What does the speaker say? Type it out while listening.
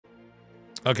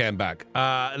Okay, I'm back.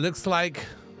 It looks like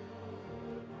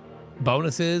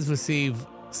bonuses receive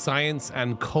science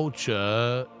and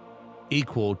culture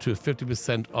equal to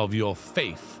 50% of your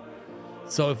faith.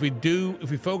 So if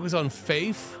we focus on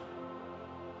faith,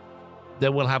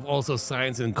 then we'll have also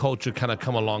science and culture kind of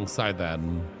come alongside that.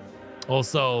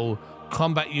 Also,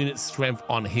 combat unit strength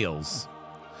on heals.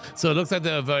 So it looks like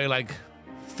they're very like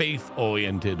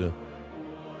faith-oriented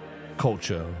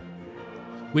culture.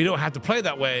 We don't have to play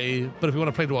that way, but if we want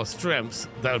to play to our strengths,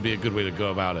 that would be a good way to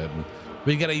go about it.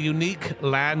 We get a unique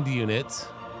land unit,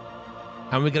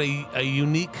 and we get a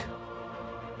unique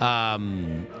tile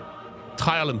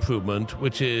improvement,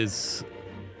 which is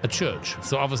a church.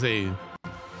 So obviously,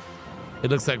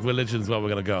 it looks like religion's where we're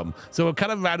going to go. So we're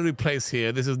kind of randomly placed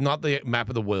here. This is not the map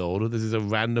of the world. This is a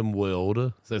random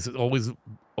world. So it's always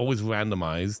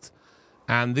randomized.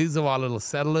 And these are our little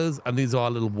settlers, and these are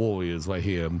our little warriors right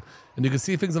here. And you can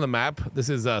see things on the map. This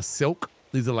is silk.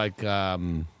 These are like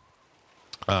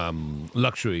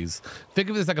luxuries. Think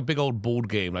of this like a big old board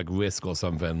game, like Risk or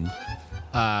something.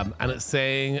 And it's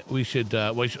saying we should,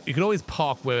 well, you can always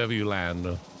park wherever you land,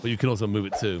 but you can also move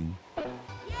it too.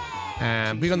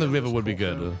 And being on the river would be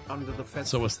good.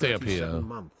 So we'll stay up here.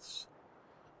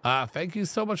 Thank you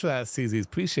so much for that, CZ.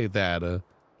 Appreciate that.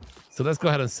 So let's go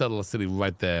ahead and settle a city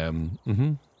right there.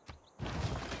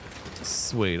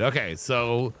 Sweet. Okay,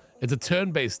 so it's a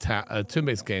turn-based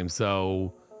game.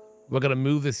 So we're gonna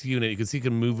move this unit. You can see you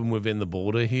can move them within the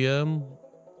border here,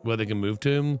 where they can move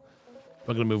to.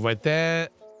 We're gonna move right there,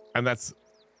 and that's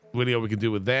really all we can do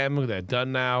with them. They're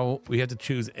done now. We have to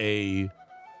choose a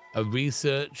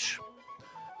research.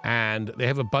 And they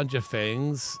have a bunch of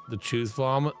things to choose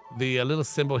from. The little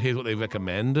symbol here is what they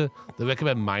recommend. They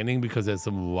recommend mining because there's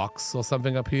some rocks or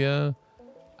something up here.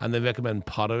 And they recommend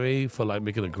pottery for like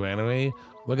making a granary.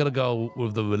 We're going to go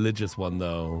with the religious one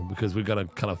though, because we're going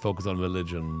to kind of focus on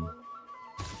religion.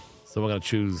 So we're going to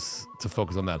choose to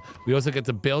focus on that. We also get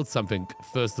to build something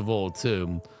first of all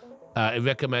too. It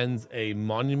recommends a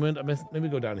monument. I mean, maybe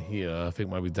go down here. I think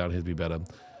maybe down here would be better.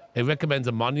 It recommends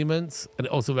a monument, and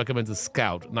it also recommends a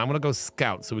scout. Now I'm going to go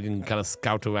scout so we can kind of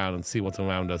scout around and see what's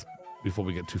around us before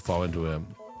we get too far into it. All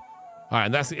right,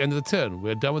 and that's the end of the turn.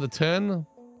 We're done with the turn.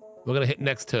 We're going to hit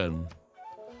next turn.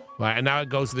 All right, and now it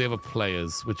goes to the other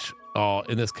players, which are,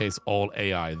 in this case, all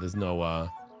AI. There's no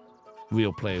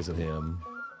real players in here.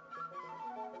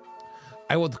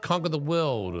 I will conquer the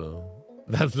world.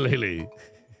 That's Lily.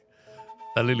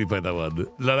 Lily played that one.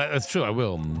 No, that's true, I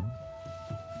will.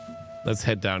 Let's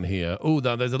head down here. Oh,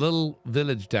 now there's a little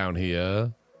village down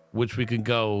here, which we can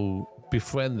go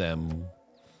befriend them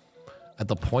at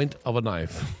the point of a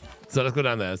knife. So let's go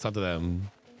down there. Let's talk to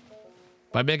them.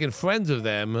 By making friends with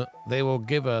them, they will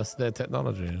give us their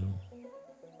technology.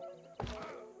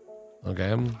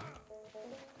 Okay.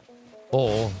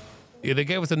 Or yeah, they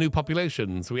gave us a new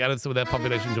population, so we added some of their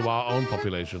population to our own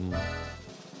population.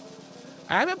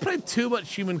 I haven't played too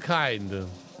much Humankind,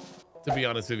 to be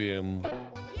honest with you.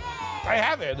 I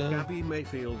haven't. Gabby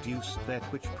Mayfield used their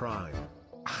Twitch Prime.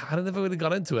 I never really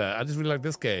got into it. I just really like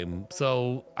this game.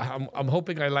 So I'm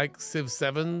hoping I like Civ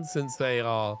VII since they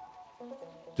are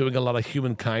doing a lot of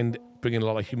Humankind, bringing a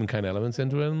lot of Humankind elements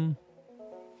into it.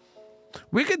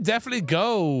 We could definitely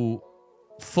go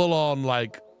full on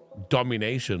like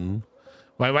domination.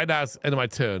 Right now it's end of my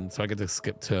turn, so I get to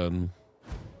skip turn.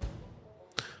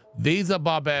 These are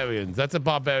barbarians. That's a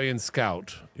barbarian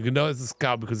scout. You can know it's a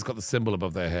scout because it's got the symbol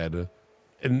above their head.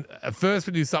 And at first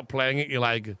when you start playing it, you're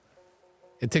like,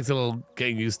 it takes a little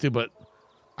getting used to, but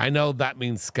I know that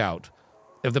means scout.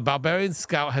 If the barbarian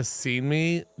scout has seen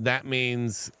me, that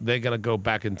means they're going to go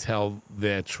back and tell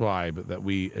their tribe that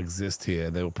we exist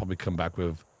here. They will probably come back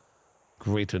with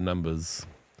greater numbers.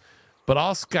 But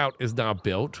our scout is now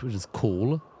built, which is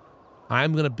cool.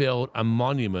 I'm going to build a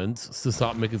monument to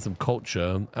start making some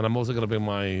culture, and I'm also going to bring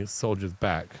my soldiers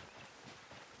back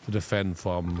to defend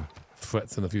from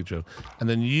threats in the future. And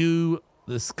then you,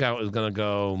 the scout, is going to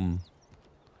go,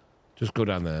 just go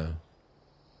down there.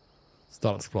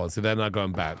 Start exploring. So they're not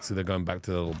going back. So they're going back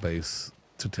to the little base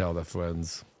to tell their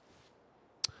friends.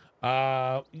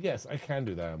 Yes, I can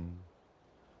do that.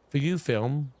 For you,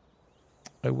 film,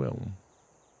 I will.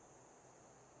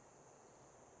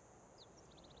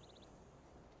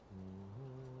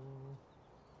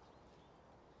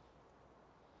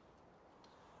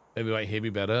 Maybe right here be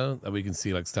better, that we can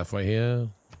see like stuff right here.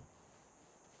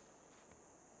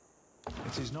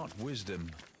 It is not wisdom,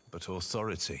 but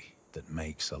authority that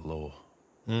makes a law.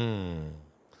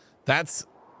 That's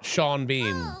Sean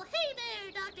Bean. Oh, hey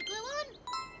there, DrGluon.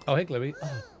 Oh, hey, Gluey.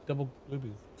 Oh, double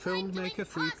Gloobies. Filmmaker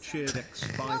Freak cheered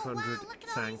X500.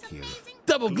 Thank you.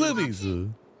 Double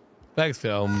Gloobies. Thanks,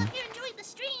 film. If you enjoyed the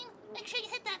stream, make sure you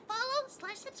hit that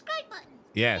follow/subscribe button.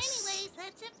 Yes. Anyways,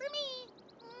 that's it for me.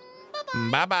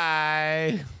 Bye-bye.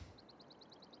 Bye-bye.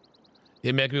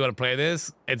 You make me want to play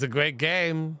this. It's a great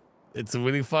game. It's a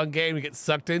really fun game. You get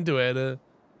sucked into it. If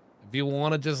you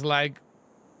want to just like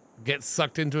get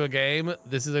sucked into a game,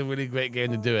 this is a really great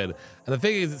game to do it. And the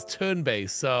thing is, it's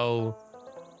turn-based, so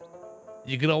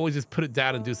you can always just put it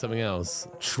down and do something else.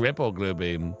 Triple glue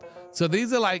beam. So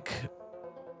these are like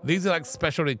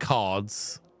specialty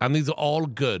cards, and these are all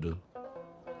good.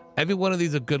 Every one of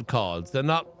these are good cards.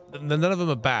 None of them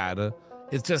are bad.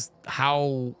 It's just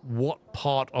what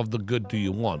part of the good do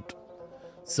you want?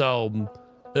 So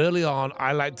early on,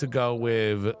 I like to go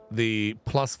with the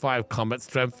 +5 combat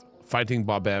strength fighting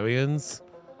barbarians,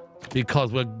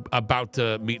 because we're about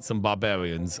to meet some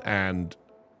barbarians and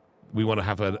we want to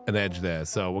have an edge there.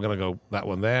 So we're going to go that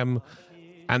one there.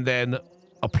 And then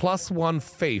a +1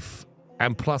 faith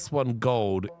and +1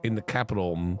 gold in the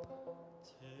capital.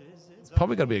 It's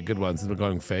probably going to be a good one since we're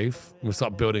going faith. We'll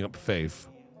start building up faith.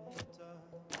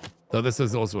 So this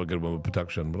is also a good one with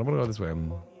production, but I'm going to go this way.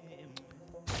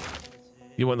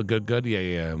 You want the good?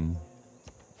 Yeah.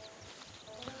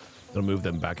 Gonna move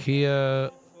them back here.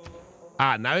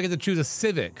 Now we get to choose a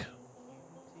civic.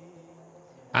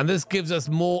 And this gives us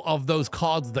more of those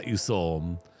cards that you saw.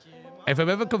 If I'm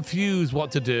ever confused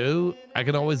what to do, I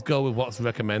can always go with what's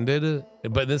recommended.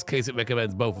 But in this case, it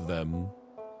recommends both of them.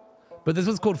 But this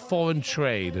one's called Foreign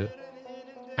Trade.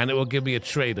 And it will give me a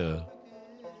trader.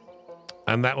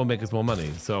 And that will make us more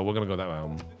money. So we're going to go that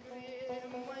round.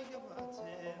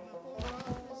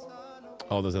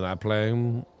 Oh, there's an ad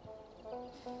playing.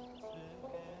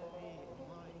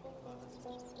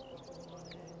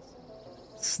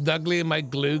 Snugly in my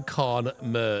GlueCon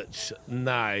merch.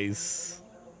 Nice.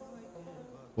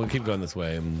 We'll keep going this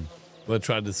way. We'll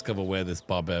try to discover where this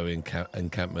barbarian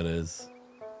encampment is.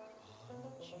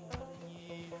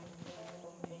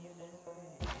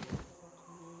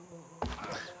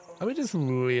 I mean, just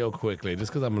real quickly,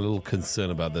 just because I'm a little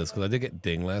concerned about this, because I did get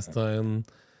dinged last time.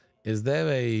 Is there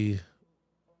a...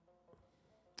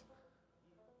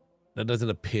 That doesn't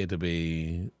appear to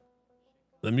be...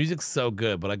 The music's so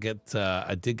good, but I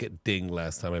did get dinged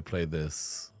last time I played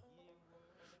this.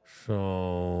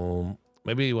 So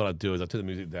maybe what I'll do is I'll turn the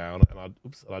music down and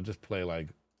I'll just play like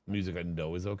music I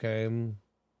know is okay.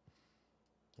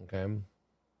 Okay.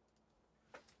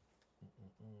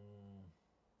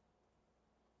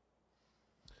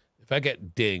 If I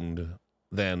get dinged,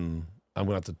 then I'm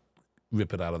gonna have to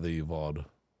rip it out of the VOD.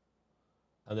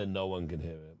 And then no one can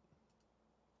hear it.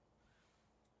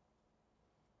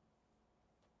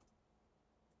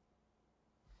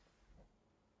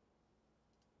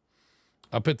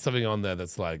 I'll put something on there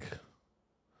that's like,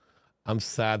 I'm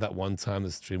sad that one time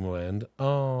the stream will end.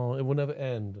 Oh, it will never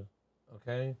end.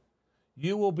 Okay?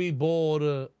 You will be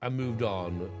bored and moved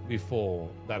on before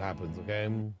that happens, okay?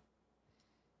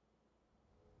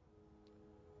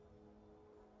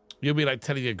 You'll be like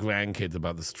telling your grandkids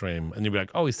about the stream and you'll be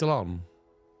like, oh, he's still on.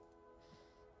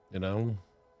 You know?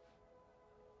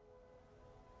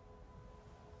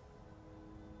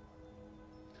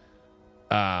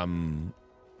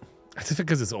 I just think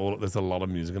because there's a lot of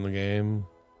music in the game.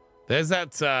 There's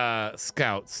that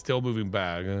scout still moving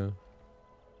back.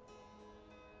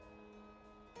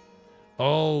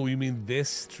 Oh, you mean this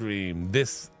stream?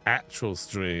 This actual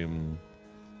stream?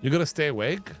 You gonna stay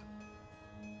awake?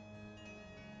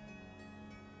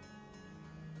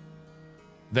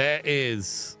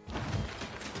 There's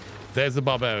the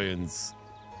barbarians.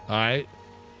 All right.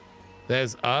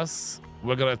 There's us.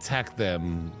 We're gonna attack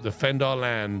them. Defend our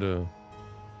land.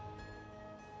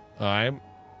 All right,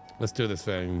 let's do this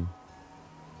thing.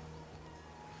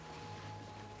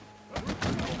 Am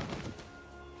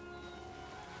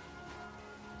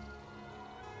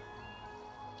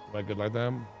I good like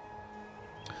that?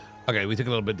 Okay, we took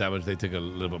a little bit damage. They took a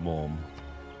little bit more,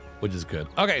 which is good.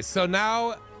 Okay, so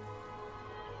now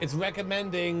it's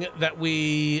recommending that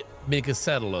we make a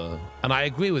settler. And I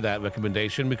agree with that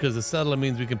recommendation because the settler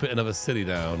means we can put another city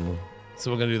down. So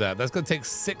we're gonna do that. That's gonna take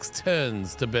 6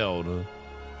 turns to build.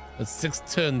 That's 6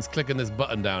 turns clicking this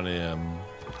button down here.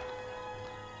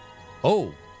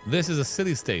 Oh, this is a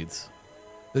city-state.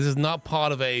 This is not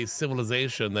part of a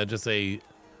civilization. They're just a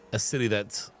city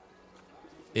that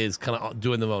is kind of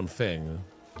doing their own thing.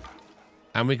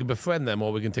 And we can befriend them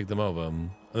or we can take them over. And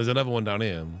there's another one down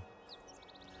here.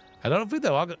 I don't think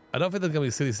there's gonna be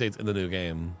city-states in the new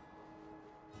game.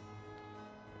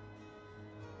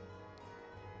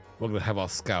 We're gonna have our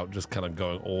scout just kind of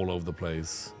going all over the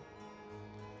place.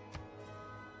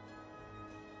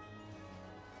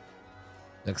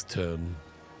 Next turn.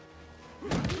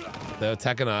 They're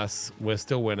attacking us. We're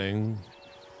still winning.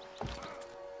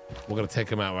 We're gonna take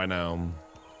them out right now.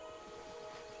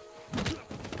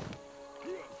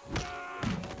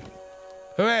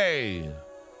 Hooray!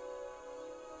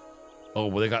 Oh,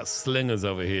 well, they got slingers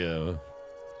over here.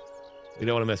 You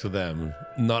don't want to mess with them.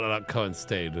 Not in our current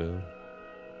state.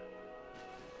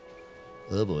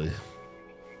 Oh boy.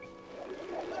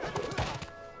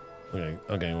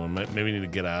 Okay, well, maybe we need to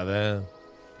get out of there.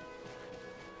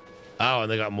 Oh,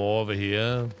 and they got more over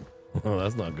here. Oh,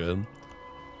 that's not good.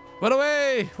 Run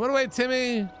away! Run away,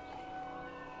 Timmy!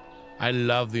 I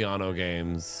love the Anno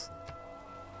games.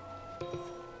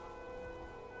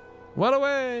 Run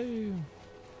away!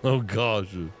 Oh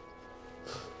gosh.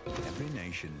 Every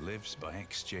nation lives by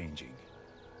exchanging.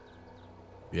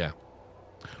 Yeah.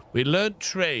 We learned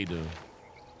trade,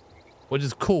 which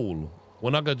is cool.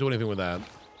 We're not gonna do anything with that,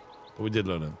 but we did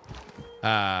learn it.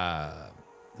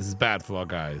 This is bad for our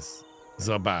guys. This is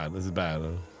not bad. This is bad.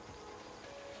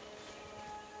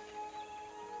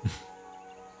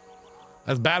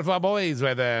 That's bad for our boys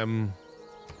right there.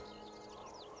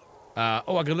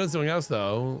 Oh, I can learn something else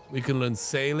though. We can learn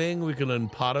sailing. We can learn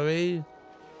pottery.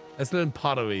 Let's learn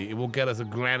pottery. It will get us a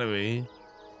granary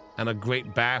and a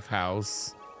great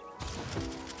bathhouse.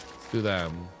 Let's do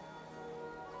that.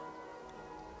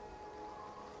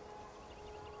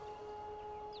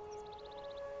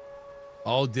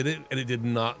 Oh, did it? And it did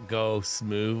not go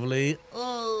smoothly.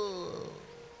 Oh.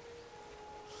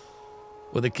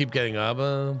 Will they keep getting up?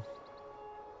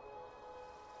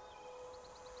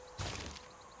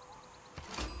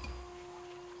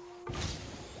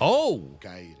 Oh!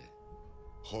 Caire,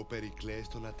 ho pericles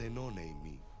ton Athenone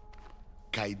mi,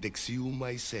 kai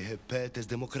dexiumai se hepetes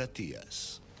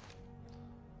demokratias.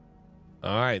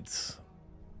 All right.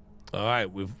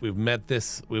 We've met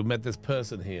this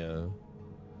person here,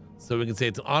 so we can say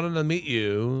it's an honor to meet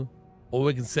you, or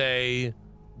we can say,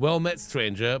 well met,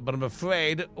 stranger, but I'm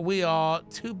afraid we are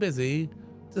too busy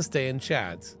to stay in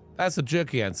chat. That's a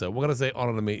jerky answer. We're gonna say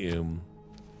honor to meet you,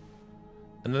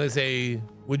 and then they say,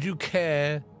 would you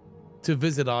care to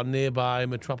visit our nearby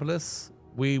metropolis?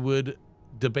 We would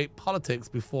debate politics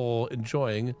before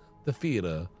enjoying the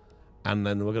theater. And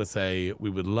then we're gonna say,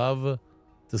 we would love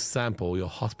to sample your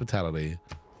hospitality.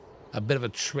 A bit of a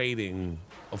trading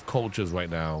of cultures right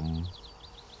now.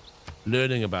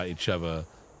 Learning about each other.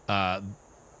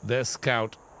 Their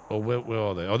scout, or where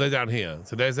are they? Oh, they're down here.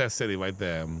 So there's their city right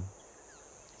there.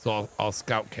 So our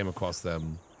scout came across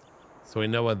them. So we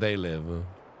know where they live.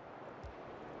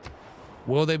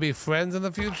 Will they be friends in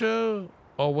the future?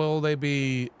 Or will they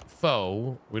be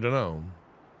foe? We don't know.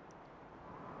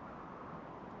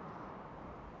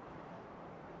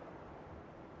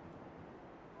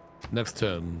 Next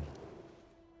turn.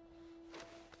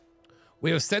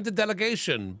 We have sent a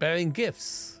delegation bearing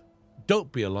gifts.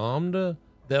 Don't be alarmed.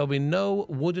 There will be no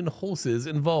wooden horses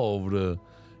involved.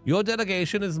 Your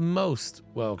delegation is most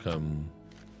welcome.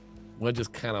 We're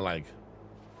just kind of like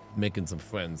making some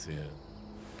friends here.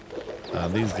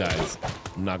 These guys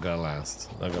not gonna last.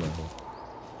 Not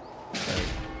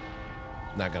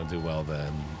gonna do well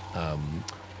then.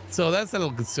 So that's a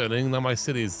little concerning. Now my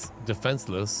city's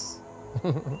defenseless.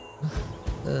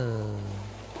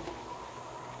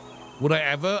 Would I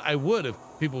ever? I would if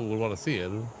people would want to see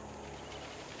it.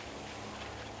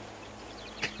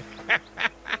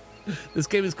 This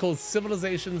game is called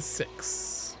Civilization VI,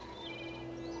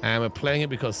 and we're playing it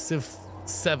because Civ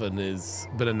VII has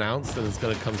been announced and it's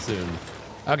going to come soon.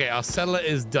 Okay, our settler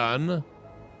is done,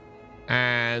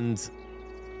 and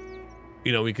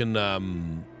you know we can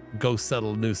go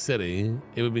settle a new city.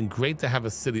 It would have been great to have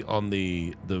a city on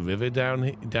the river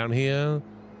down here,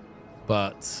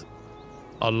 but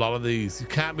a lot of these you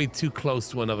can't be too close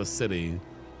to another city,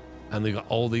 and they got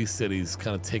all these cities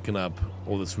kind of taking up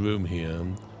all this room here.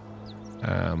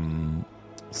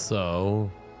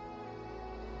 So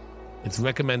it's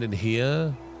recommended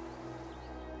here.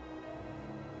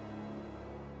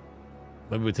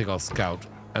 Maybe we take our scout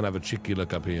and have a cheeky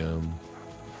look up here.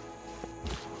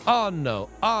 Oh no,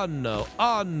 oh no,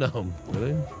 oh no.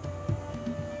 Really?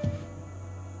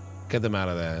 Get them out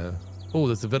of there. Oh,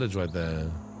 there's a village right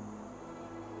there.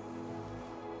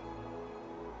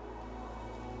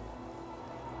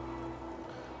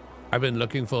 I've been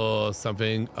looking for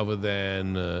something other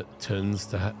than turns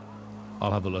to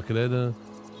I'll have a look at it.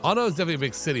 Oh no, it's definitely a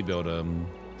big city builder. All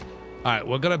right,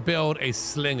 we're gonna build a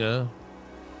slinger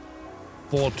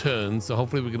 4 turns, so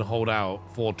hopefully we can hold out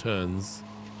 4 turns.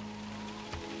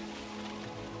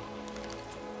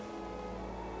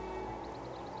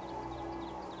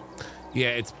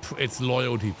 Yeah, it's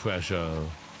loyalty pressure.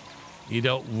 You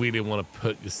don't really want to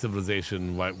put your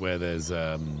civilization right where there's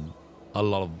a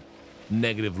lot of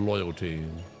negative loyalty.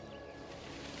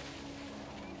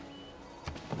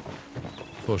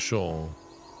 For sure.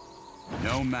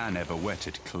 No man ever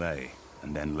wetted clay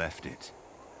and then left it,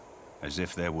 as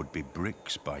if there would be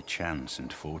bricks by chance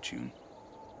and fortune.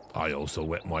 I also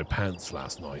wet my pants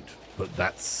last night, but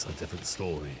that's a different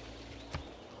story.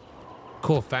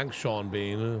 Cool, thanks, Sean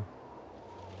Bean.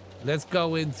 Let's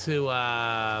go into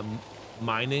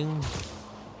mining.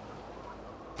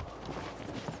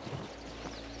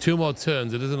 2 more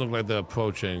turns. It doesn't look like they're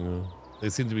approaching. They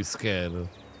seem to be scared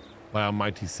by our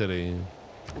mighty city.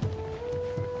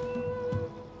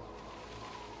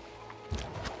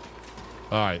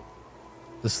 All right.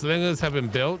 The slingers have been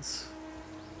built.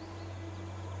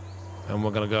 And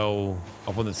we're going to go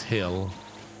up on this hill.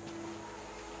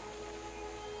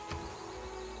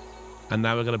 And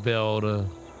now we're going to build...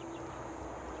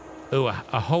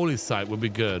 a holy site would be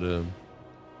good.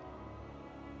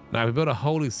 Now, if we build a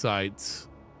holy site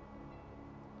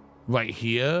right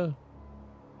here,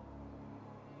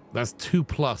 that's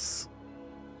 2+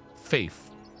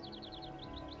 faith.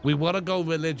 We want to go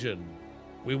religion.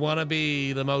 We want to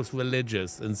be the most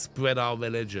religious and spread our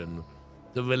religion.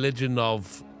 The religion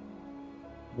of...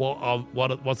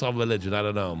 What's our religion? I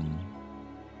don't know.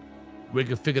 We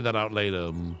can figure that out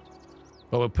later.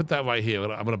 But we'll put that right here.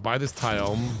 I'm going to buy this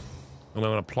tile, and I'm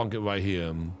going to plonk it right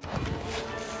here.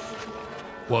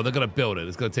 Well, they're going to build it.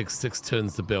 It's going to take 6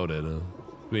 turns to build it. It's going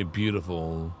to be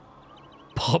beautiful.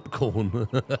 Popcorn.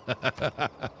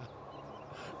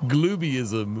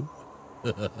 Gloobyism.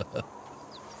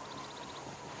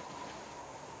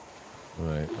 All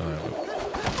right.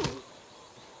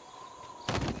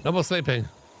 No more sleeping.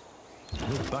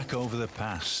 Look back over the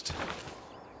past.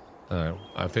 All right.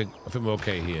 I think we're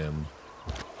okay here.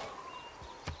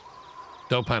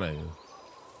 Don't panic.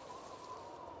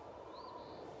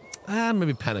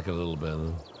 Maybe panic a little bit.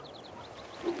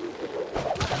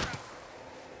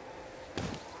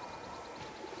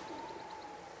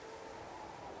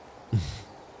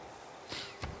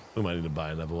 We might need to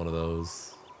buy another one of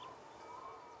those.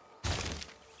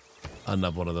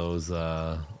 Another one of those.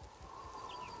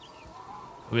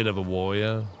 We have a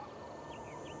warrior.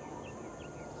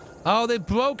 Oh, they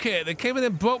broke it. They came in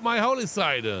and broke my holy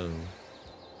side. All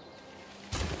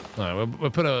right, we're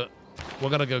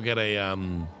gonna go get a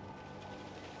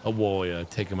warrior,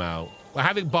 take him out. We're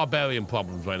having barbarian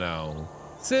problems right now.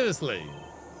 Seriously.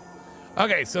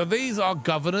 Okay, so these are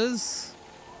governors,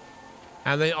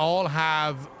 and they all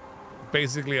have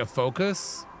basically a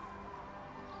focus,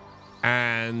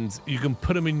 and you can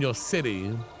put them in your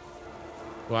city,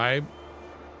 right?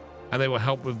 And they will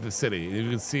help with the city. You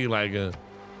can see like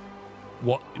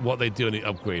what they do and they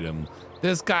upgrade them.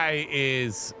 This guy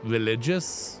is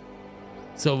religious.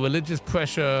 So religious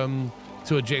pressure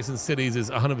to adjacent cities is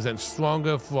 100%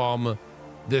 stronger from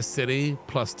this city,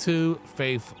 +2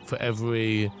 faith for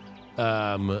every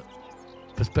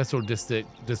special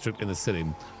district in the city.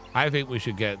 I think we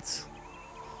should get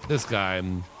this guy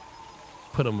and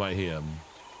put him right here.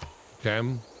 Okay?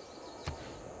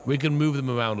 We can move them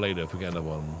around later if we get another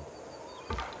one.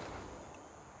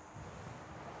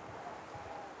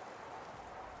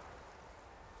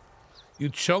 You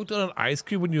choked on an ice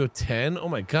cube when you were 10? Oh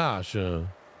my gosh. Well,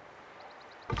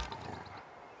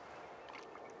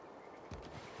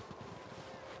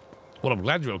 I'm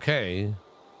glad you're okay.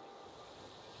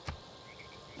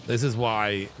 This is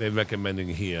why they're recommending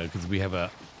here, because we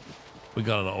got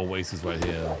an oasis right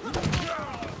here.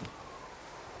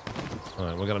 All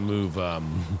right, we're gonna move.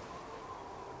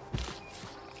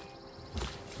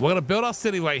 We're gonna build our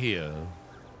city right here.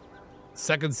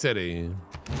 Second city.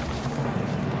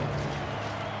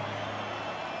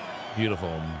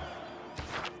 Beautiful.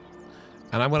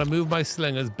 And I'm going to move my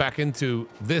slingers back into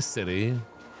this city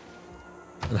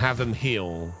and have them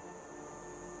heal.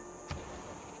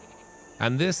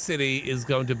 And this city is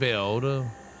going to build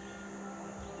a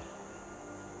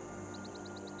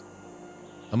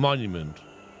monument.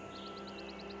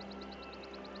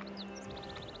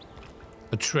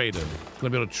 A trader. I'm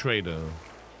going to build a trader.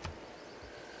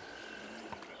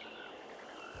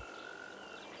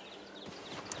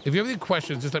 If you have any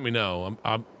questions, just let me know.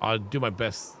 I'll do my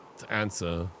best to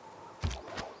answer.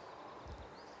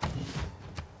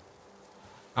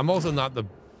 I'm also not the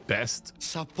best.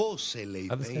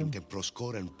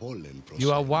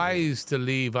 You are wise to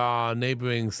leave our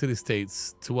neighboring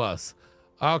city-states to us.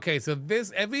 Okay, so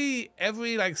this every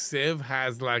like Civ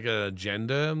has like an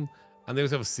agenda, and they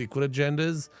also have secret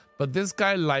agendas. But this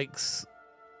guy likes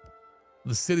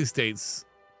the city-states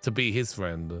to be his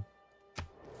friend.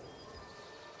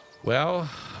 Well,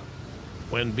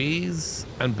 when bees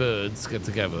and birds get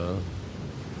together,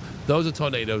 those are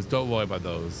tornadoes. Don't worry about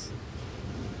those.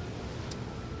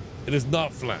 It is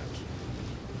not flat.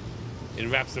 It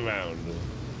wraps around.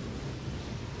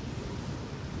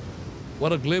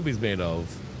 What are gloobies made of?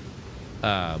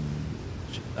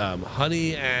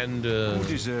 Honey and Who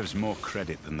deserves more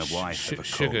credit than the wife of a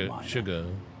coal miner? Sugar.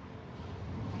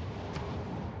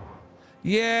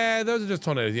 Yeah, those are just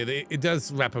tornadoes. Yeah, it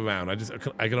does wrap around.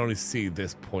 I can only see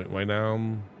this point right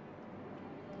now.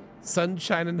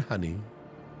 Sunshine and honey.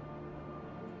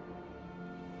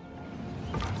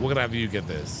 We're gonna have you get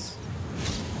this.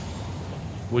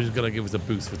 We're just gonna give us a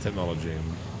boost for technology.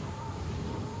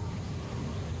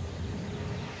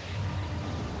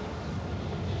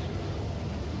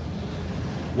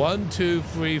 One, two,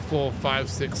 three, four, five,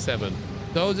 six, seven.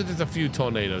 Those are just a few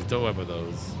tornadoes. Don't worry about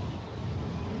those.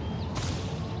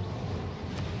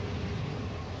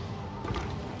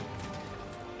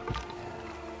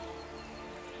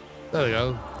 There they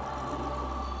go.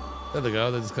 There they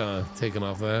go. They're just kind of taking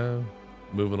off there.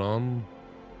 Moving on.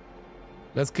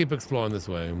 Let's keep exploring this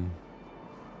way.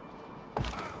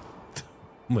 Oh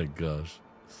my gosh.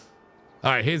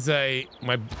 All right, here's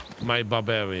my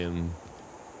barbarian.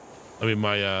 I mean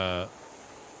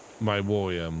my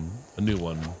warrior, a new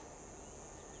one.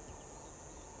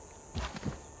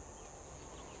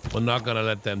 We're not gonna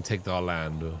let them take our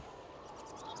land.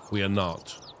 We are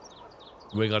not.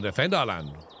 We're gonna defend our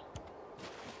land.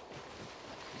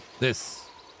 This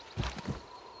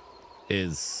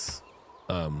is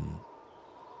can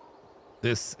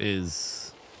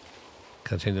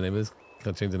I change the name of this? Can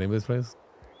I change the name of this place?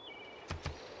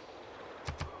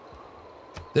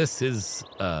 This is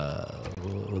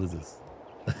what is this?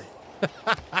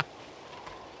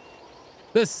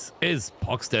 This is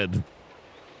Poxted.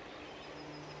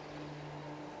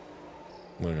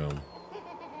 There we go.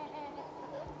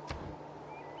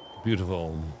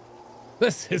 Beautiful.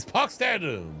 This is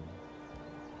Poxted.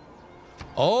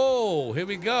 Oh, here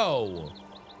we go.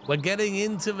 We're getting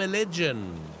into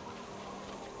religion.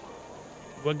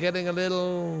 We're getting a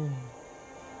little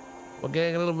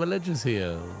religious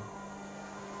here.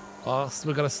 Oh, so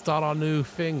we're gonna start our new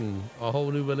thing, a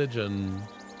whole new religion.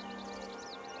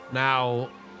 Now,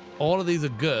 all of these are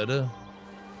good.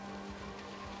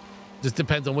 Just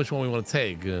depends on which one we want to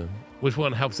take. Which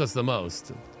one helps us the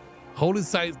most. Holy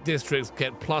site districts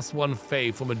get +1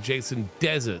 faith from adjacent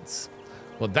deserts.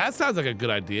 Well, that sounds like a good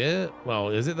idea. Well,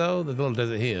 is it though? There's a little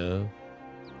desert here.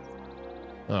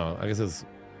 Oh, I guess there's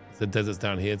the deserts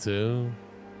down here too.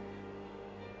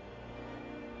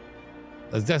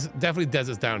 There's definitely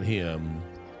deserts down here.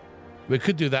 We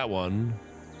could do that one.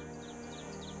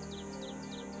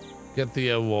 Get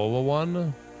the Aurora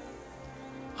one.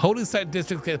 Holy site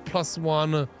district get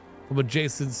 +1 from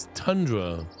adjacent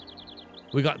tundra.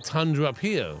 We got tundra up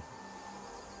here.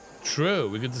 True,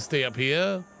 we could just stay up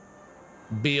here.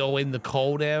 Be all in the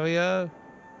cold area.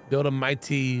 Build a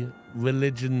mighty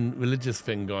religious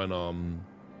thing going on.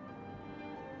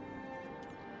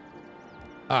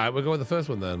 All right, we'll go with the first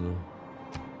one then.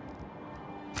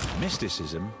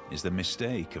 Mysticism is the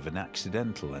mistake of an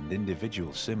accidental and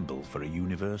individual symbol for a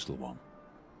universal one.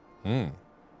 There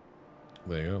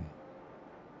you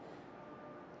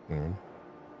go.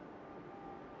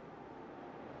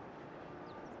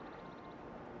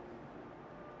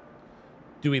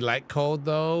 Do we like cold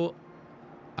though?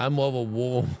 I'm more of a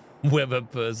warm weather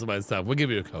person myself. We'll give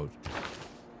you a coat.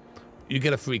 You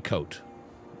get a free coat.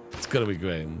 It's gonna be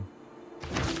great.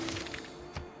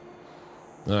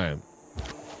 All right.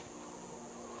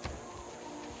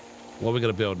 What are we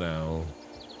gonna build now?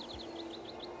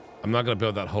 I'm not gonna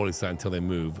build that holy site until they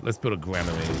move. Let's build a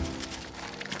granary.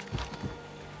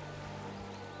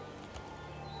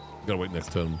 Gotta wait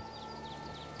next turn.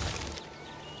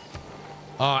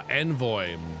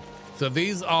 Envoy. So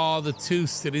these are the 2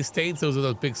 city states. Those are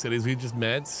those big cities we just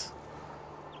met.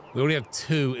 We only have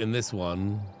 2 in this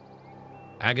one.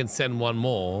 I can send 1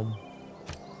 more.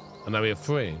 And now we have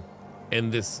 3 in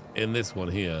this one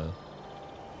here.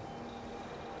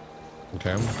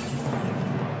 Okay.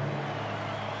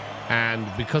 And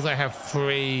because I have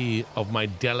 3 of my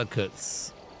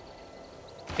delegates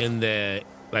in there,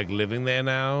 like living there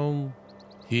now,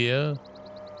 here,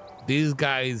 these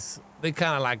guys, they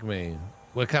kind of like me.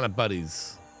 We're kind of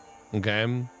buddies.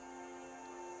 Okay.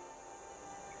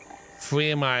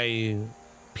 3 of my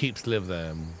peeps live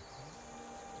there.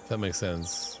 If that makes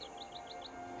sense.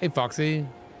 Hey, Foxy.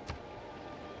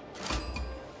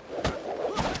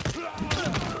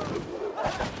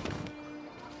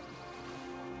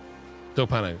 Don't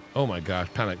panic. Oh my gosh.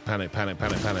 Panic, panic, panic,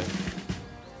 panic, panic.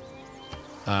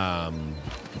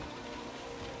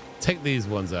 Take these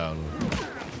ones out.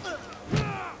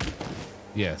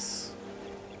 Yes.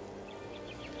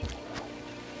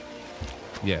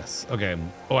 Yes. Okay.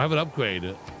 Oh, I have an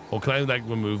upgrade. Or can I like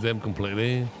remove them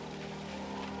completely?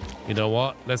 You know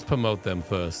what? Let's promote them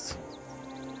first.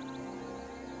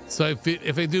 So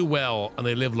if they do well and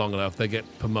they live long enough, they get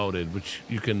promoted, which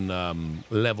you can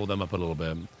level them up a little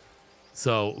bit.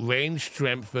 So range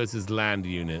strength versus land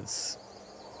units.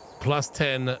 Plus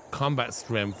 10 combat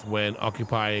strength when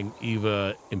occupying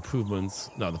either improvements.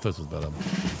 No, the first one's better.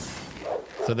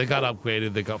 So they got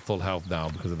upgraded. They got full health now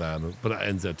because of that. But that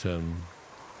ends their turn.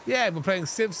 Yeah, we're playing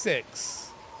Civ VI.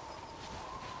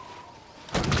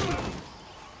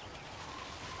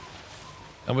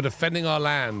 And we're defending our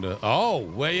land. Oh,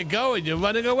 where you going? You're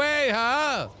running away,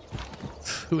 huh?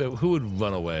 Who would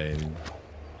run away?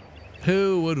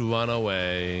 Who would run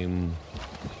away?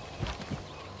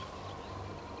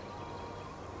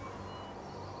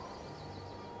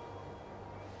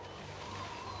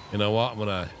 You know what?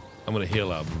 I'm gonna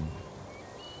heal up.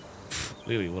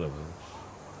 Really, whatever.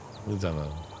 What's that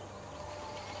on?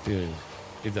 Dude,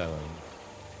 it's that on.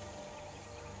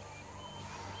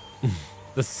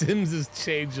 The Sims has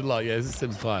changed a lot. Yeah, this is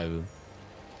Sims 5.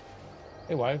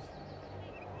 Hey, wife.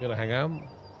 You gonna hang out?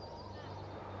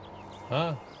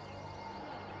 Huh?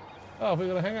 Oh, we're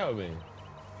gonna hang out with me.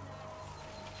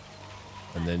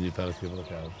 And then you fell asleep on the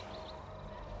couch.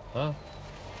 Huh?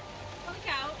 On the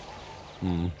couch.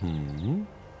 Mm-hmm.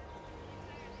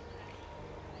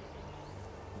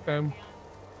 Okay.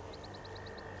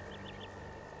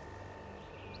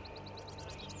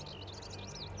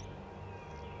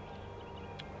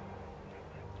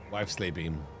 Wife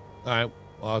sleeping. All right.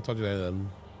 Well, I'll talk to you later then.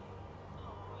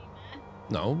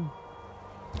 No.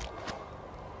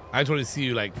 I just want to see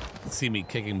you like see me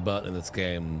kicking butt in this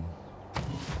game.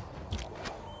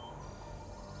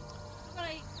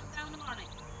 Down in the morning.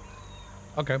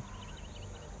 Okay.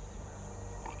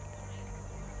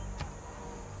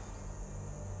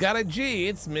 Got a G.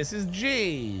 It's Mrs.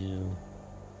 G.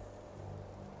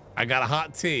 I got a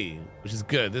hot tea, which is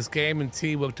good. This game and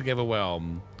tea work together well.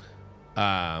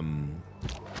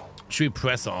 Should we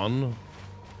press on?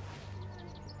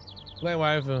 Play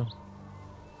wife.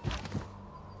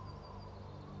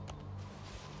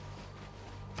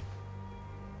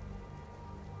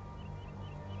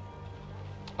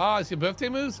 Oh, it's your birthday,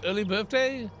 Moose? Early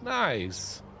birthday?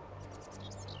 Nice.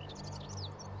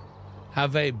 How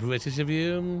very British of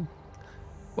you.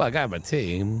 Well, I got my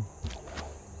team.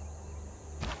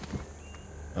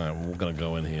 All right, we're gonna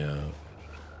go in here.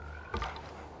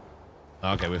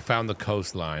 Okay, we found the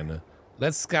coastline.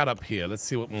 Let's scout up here. Let's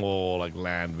see what more like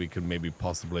land we could maybe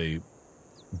possibly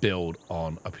build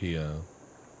on up here.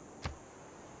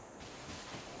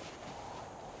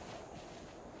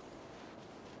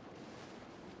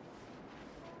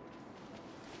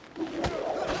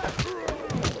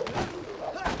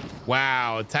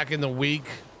 Wow, attacking the weak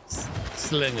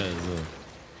slingers.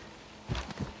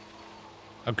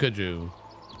 How could you?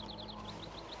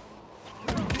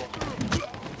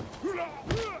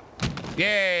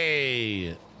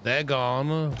 Yay! They're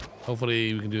gone.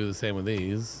 Hopefully we can do the same with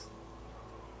these.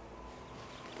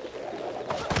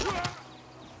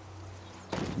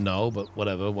 No, but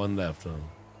whatever. One left.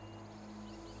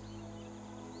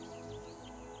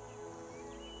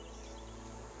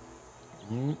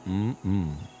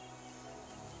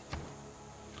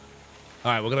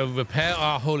 All right, we're gonna repair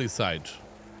our holy site.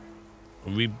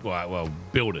 Well,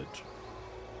 build it.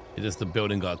 It's just the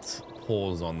building got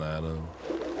holes on that.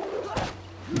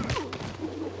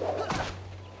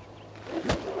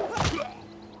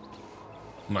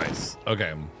 Nice.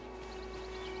 Okay.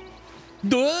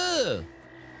 Duh!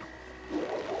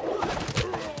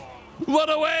 Run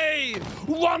away!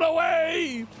 Run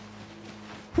away!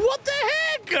 What the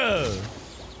heck?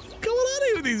 What's going on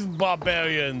here with these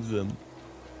barbarians?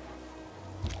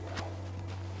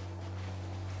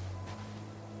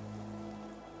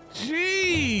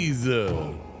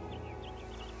 Jeez!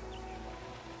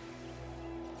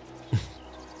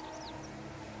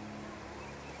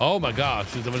 Oh my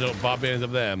gosh, there's a bunch of barbarians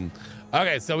up there.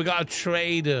 Okay, so we got a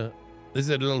trader. This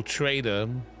is a little trader.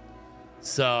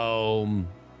 So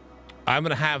I'm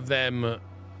gonna have them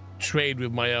trade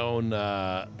with my own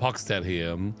Poxted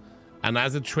here. And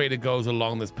as the trader goes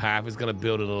along this path, it's gonna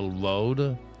build a little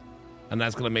road. And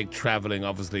that's gonna make traveling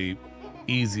obviously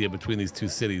easier between these two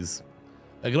cities.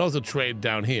 I can also trade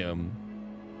down here,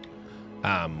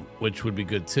 which would be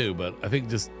good too. But I think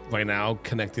just right now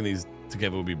connecting these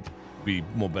together would be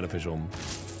more beneficial.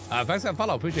 Thanks for that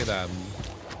follow, appreciate that.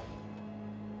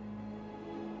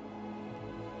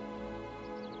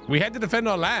 We had to defend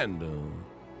our land.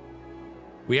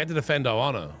 We had to defend our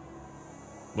honor.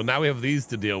 But now we have these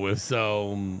to deal with,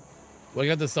 so we're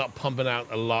going to start pumping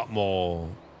out a lot more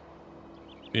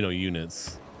you know,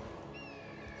 units.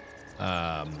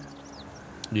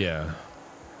 Yeah.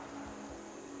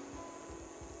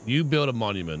 You build a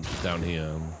monument down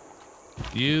here.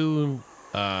 You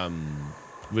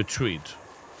retreat.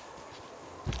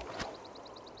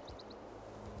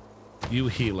 You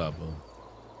heal up.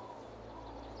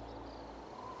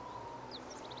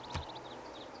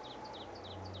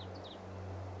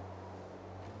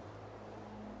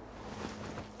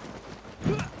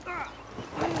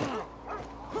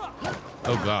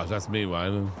 Oh gosh, that's me, right?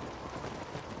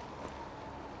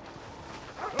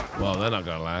 Well, they're not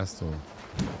gonna last.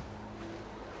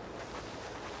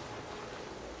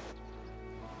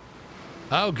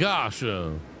 Oh gosh,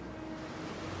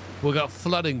 we got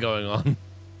flooding going on.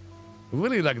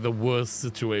 Really, like the worst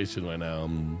situation right now.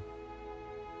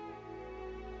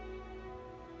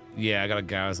 Yeah, I got a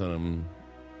garrison them.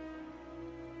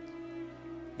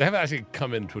 They haven't actually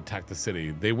come in to attack the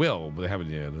city. They will, but they haven't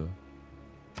yet.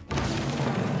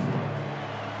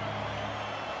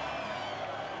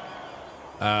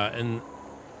 In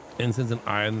Incense and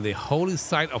Iron, the holy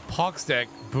site of Poxdeck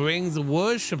brings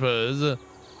worshippers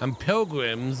and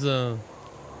pilgrims. Oh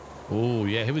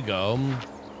yeah, here we go.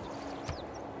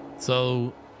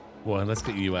 So, well, let's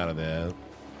get you out of there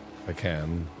if I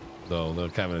can. Though they're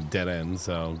kind of a dead end,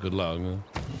 so good luck.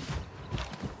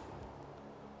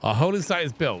 Our holy site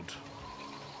is built.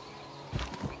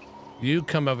 You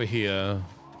come over here.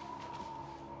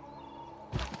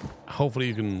 Hopefully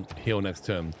you can heal next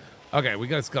turn. Okay, we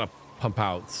just gotta pump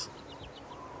out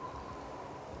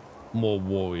more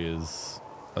warriors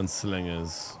and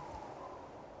slingers.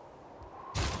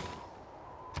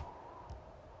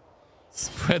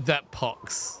 Spread that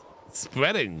pox. It's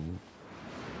spreading.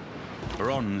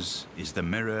 Bronze is the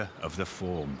mirror of the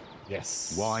form.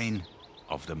 Yes. Wine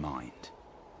of the mind.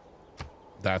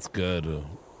 That's good.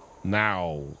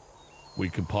 Now we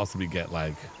could possibly get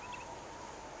like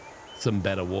some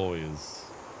better warriors.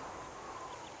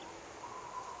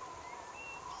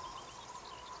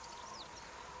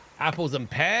 Apples and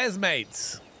pears,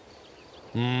 mates.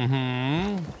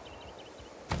 Mm-hmm.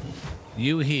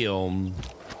 You heal.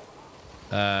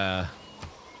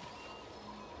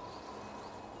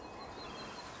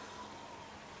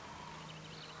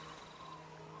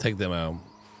 Take them out.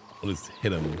 At least hit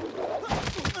them.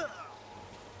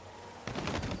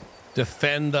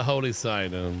 Defend the holy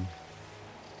side.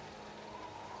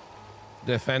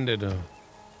 Defend it.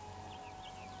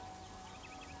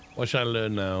 What should I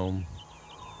learn now?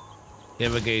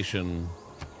 Irrigation.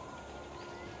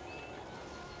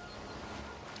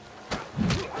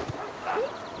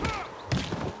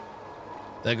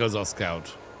 There goes our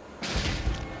scout.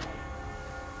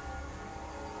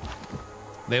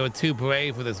 They were too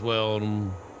brave for this world.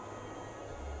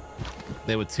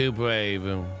 They were too brave.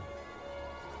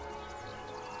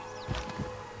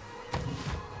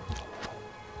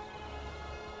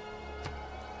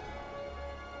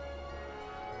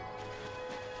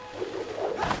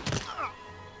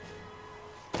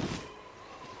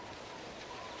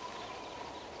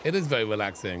 It is very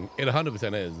relaxing. It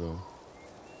 100% is.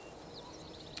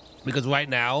 Because right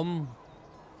now,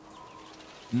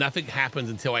 nothing happens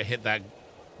until I hit that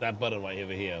button right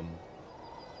over here.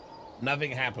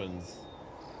 Nothing happens.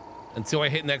 Until I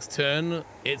hit next turn,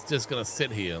 it's just gonna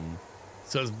sit here.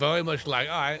 So it's very much like,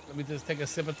 all right, let me just take a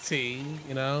sip of tea,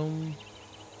 you know?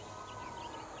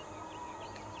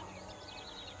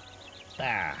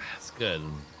 Ah, it's good.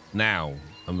 Now,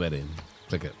 I'm ready.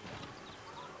 Click it.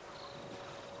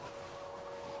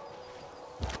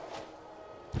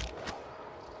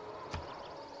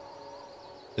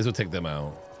 This will take them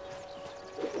out.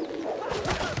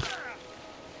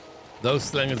 Those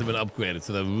slingers have been upgraded,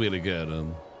 so they're really good.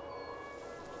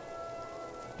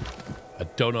 I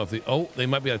don't know if they... Oh, they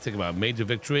might be able to take them out. Major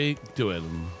victory. Do it.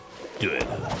 Do it.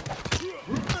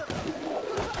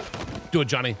 Do it,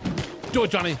 Johnny. Do it,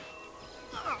 Johnny.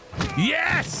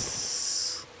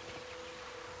 Yes!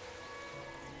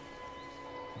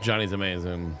 Johnny's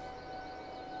amazing.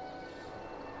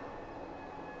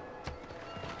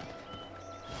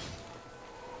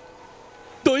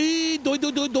 Doi, doi,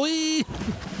 doi, doi, doi.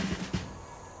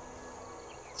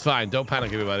 It's fine. Don't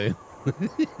panic, everybody. What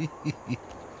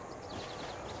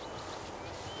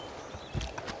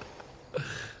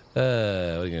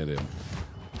are you gonna do?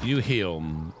 You heal.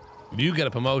 You get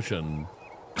a promotion.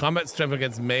 Combat strength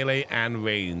against melee and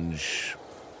range.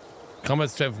 Combat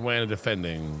strength when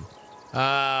defending.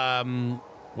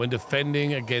 When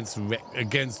defending against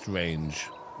range.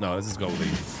 No, let's just go with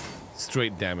the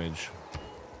straight damage.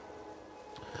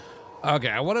 Okay,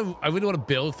 I really want to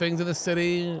build things in the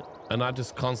city and not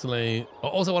just constantly. I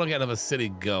also want to get another city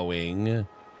going.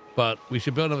 But we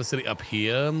should build another city up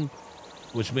here,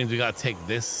 which means we gotta take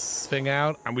this thing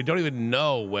out, and we don't even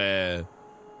know where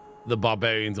the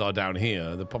barbarians are down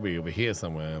here. They're probably over here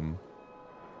somewhere.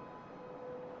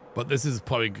 But this is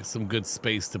probably some good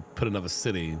space to put another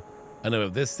city. I know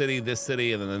of this city, and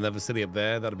then another city up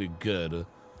there. That'll be good.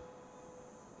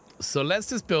 So let's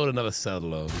just build another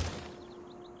settler.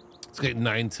 Let's get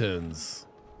 9 turns.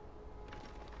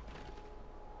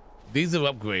 These are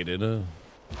upgraded.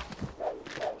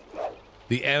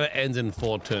 The era ends in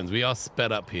 4 turns. We are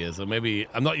sped up here, so maybe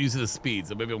I'm not used to the speed,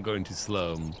 so maybe I'm going too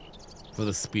slow for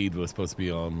the speed we're supposed to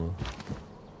be on.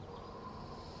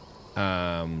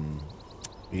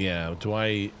 Yeah, do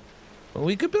I... Well,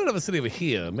 we could build another city over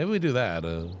here. Maybe we do that.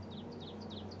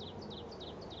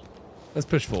 Let's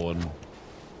push forward.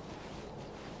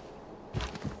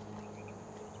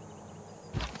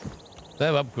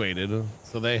 They're upgraded,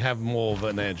 so they have more of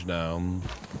an edge now.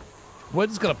 We're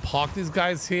just gonna park these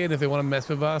guys here, and if they want to mess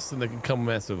with us, then they can come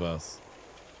mess with us.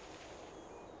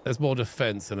 There's more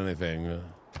defense than anything.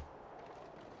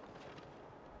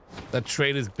 That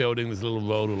trader's building this little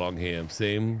road along here,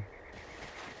 see?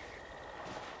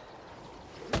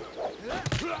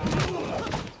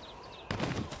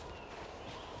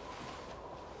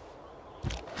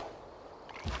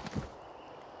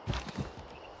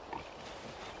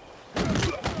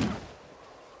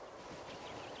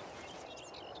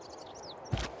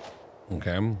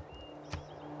 Okay.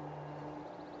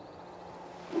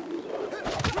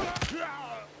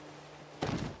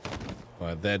 All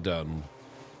right, they're done.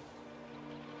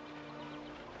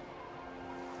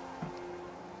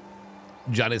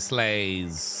 Johnny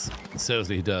slays.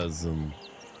 Seriously, he does.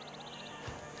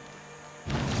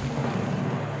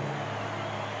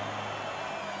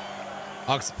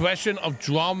 Expression of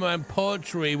drama and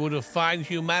poetry will define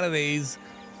humanity's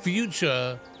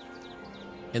future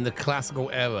in the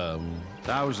classical era.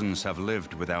 Thousands have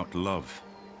lived without love.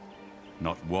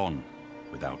 Not one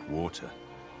without water.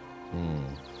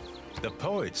 The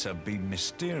poets have been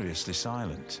mysteriously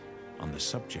silent on the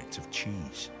subject of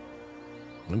cheese.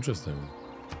 Interesting.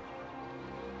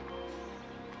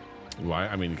 Why?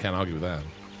 I mean, you can't argue with that.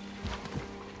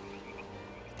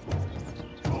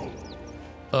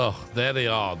 Oh, there they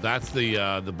are. That's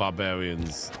the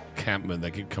barbarians' campment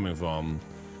they keep coming from.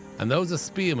 And those are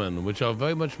spearmen, which are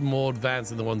very much more advanced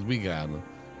than the ones we got.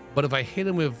 But if I hit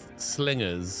them with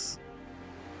slingers,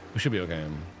 we should be okay.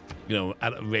 You know,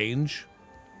 at range.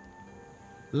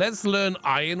 Let's learn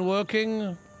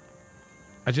ironworking.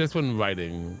 I just went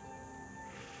writing.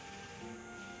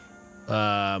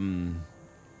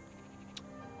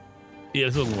 Yeah,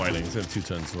 it's on writing. It's 2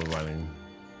 turns for writing.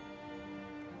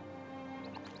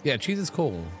 Yeah, cheese is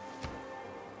cool.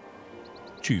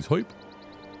 Cheese hype.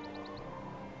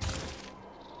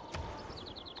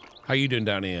 How you doing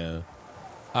down here?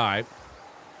 All right.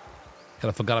 Kind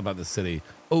of forgot about the city.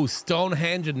 Oh,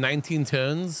 Stonehenge in 19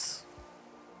 turns.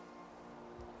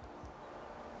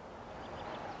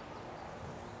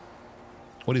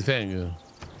 What do you think?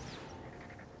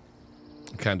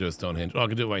 I can't do a Stonehenge. Oh, I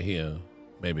can do it right here.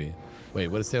 Maybe. Wait,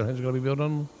 what is Stonehenge going to be built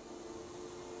on?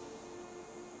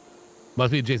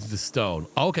 Must be adjacent to stone.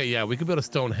 Okay, yeah, we could build a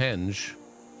Stonehenge.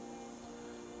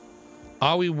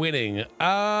 Are we winning?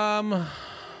 I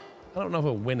don't know if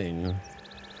we're winning.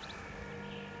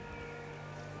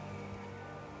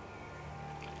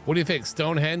 What do you think?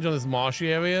 Stonehenge on this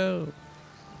marshy area?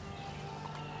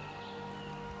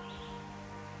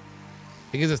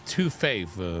 It gives us 2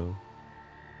 faith.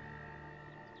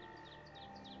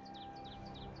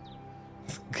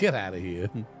 Get out of here.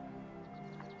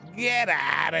 Get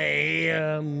out of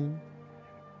here.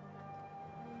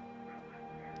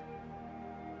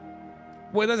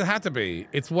 Well, it doesn't have to be.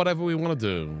 It's whatever we want to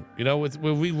do. You know,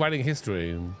 we're rewriting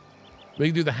history. We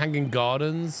can do the Hanging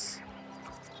Gardens.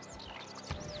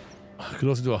 I could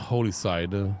also do a holy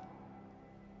side.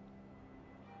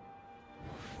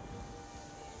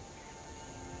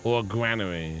 Or a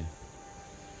granary.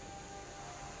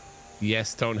 Yes,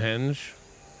 Stonehenge.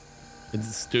 Is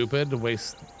it stupid to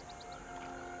waste?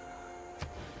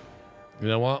 You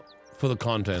know what? For the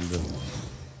content.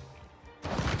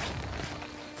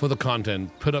 For the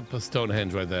content, put up a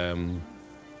Stonehenge right there.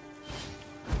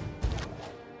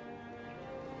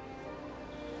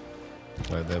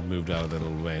 Right, they've moved out of their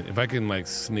little range. If I can like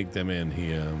sneak them in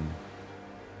here.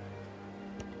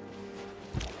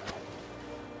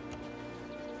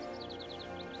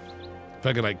 If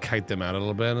I could like kite them out a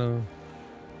little bit.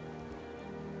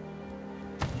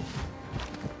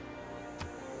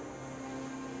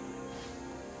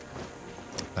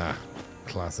 Ah,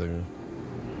 classic.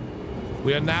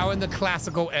 We are now in the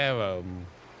classical era.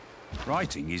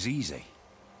 Writing is easy.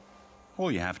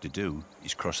 All you have to do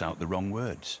is cross out the wrong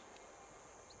words.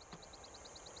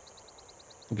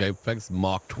 Okay, thanks,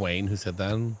 Mark Twain, who said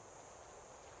that.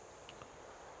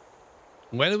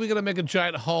 When are we gonna make a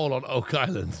giant hole on Oak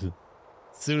Island?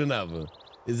 Soon enough.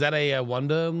 Is that a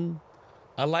wonder?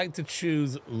 I like to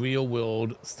choose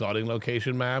real-world starting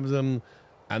location maps, and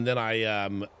then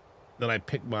I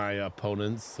pick my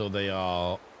opponents so they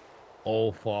are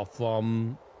all far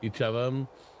from each other.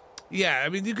 Yeah, I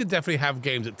mean, you could definitely have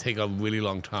games that take a really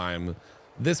long time.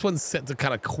 This one's set to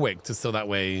kind of quick, just so that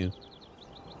way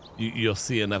you'll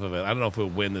see enough of it. I don't know if we'll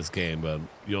win this game, but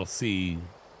you'll see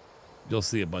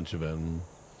a bunch of it.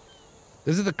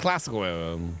 This is the classical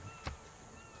era.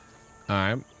 All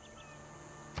right.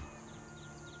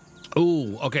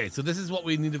 Ooh, okay, so this is what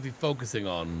we need to be focusing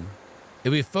on.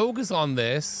 If we focus on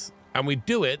this and we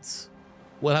do it,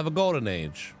 we'll have a golden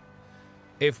age.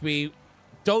 If we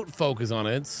don't focus on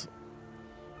it,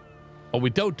 or we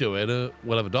don't do it,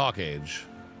 we'll have a dark age.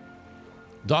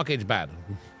 Dark age bad.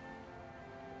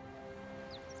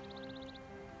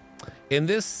 In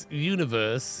this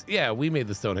universe, yeah, we made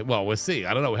the stone age. Well, we'll see.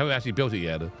 I don't know. We haven't actually built it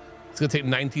yet. It's going to take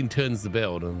 19 turns to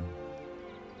build.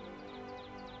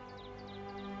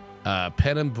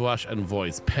 Pen and brush and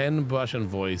voice. Pen, brush, and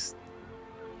voice.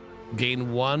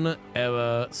 Gain 1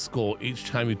 error score each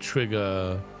time you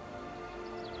trigger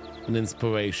an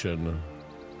inspiration.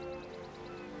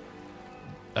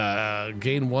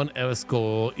 Gain 1 error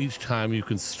score each time you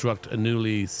construct a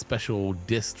newly special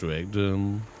district.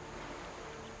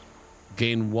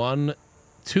 Gain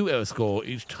 2 error score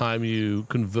each time you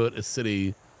convert a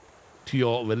city to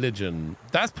your religion.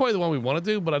 That's probably the one we want to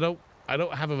do, but I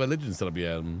don't have a religion set up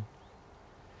yet.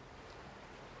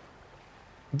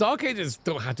 Dark Ages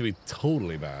don't have to be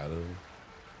totally bad.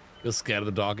 You're scared of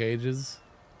the Dark Ages?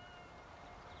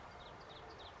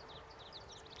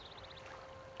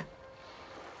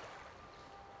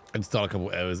 I'd start a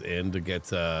couple errors in to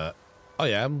get, oh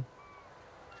yeah.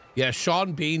 Yeah,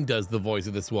 Sean Bean does the voice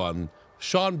of this one.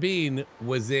 Sean Bean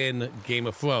was in Game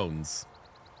of Thrones.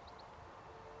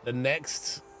 The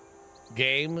next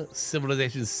game,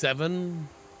 Civilization VII,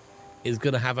 is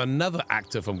going to have another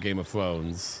actor from Game of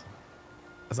Thrones.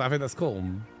 So I think that's cool.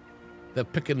 They're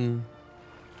picking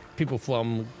people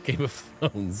from Game of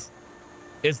Thrones.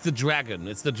 It's the dragon.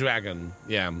 It's the dragon.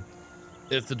 Yeah.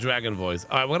 It's the dragon voice.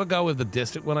 All right, we're going to go with the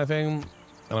district one, I think.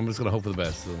 And I'm just going to hope for the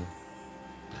best. So.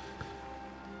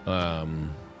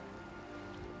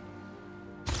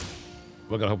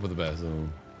 We're going to hope for the best. So.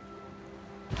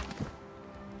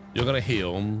 You're going to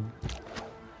heal.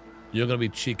 You're going to be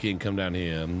cheeky and come down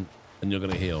here. And you're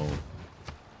going to heal.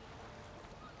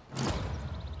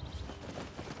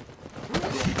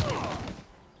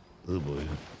 Oh boy.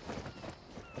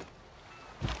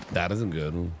 That isn't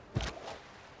good.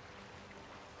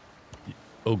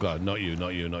 Oh god, not you,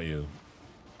 not you, not you.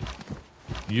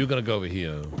 You're gonna go over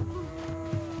here.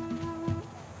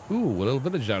 Ooh, a little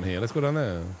village down here. Let's go down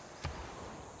there.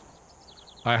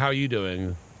 Hi, how are you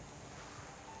doing?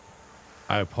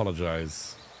 I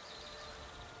apologize.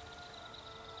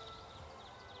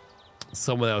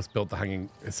 Someone else built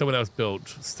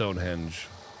Stonehenge.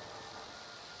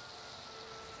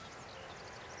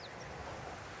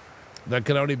 There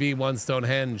can only be one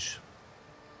Stonehenge.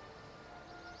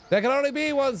 There can only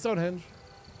be one Stonehenge.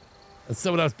 And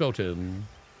someone else built it.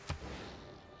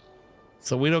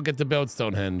 So we don't get to build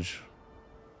Stonehenge.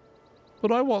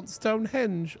 But I want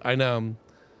Stonehenge. I know.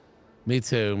 Me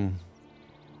too.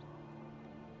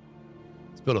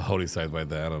 Let's build a holy site right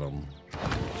there. I don't know.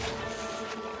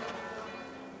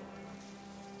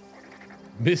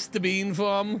 Mr. Bean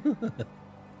from?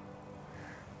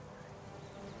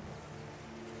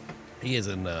 He is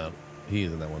in that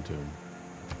one too.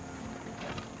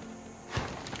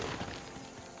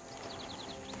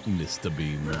 Mr.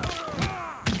 Bean.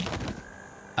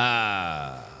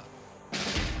 I'm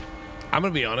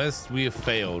gonna be honest, we have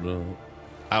failed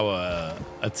our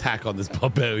attack on this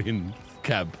barbarian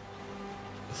camp.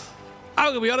 I'm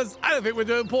gonna be honest, I don't think we're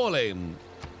doing poorly.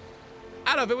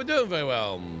 I don't think we're doing very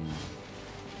well.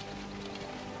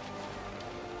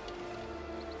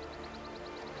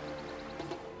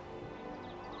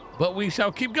 But we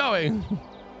shall keep going.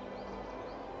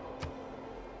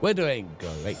 We're doing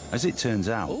great. As it turns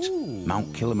out, Ooh.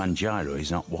 Mount Kilimanjaro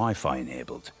is not Wi-Fi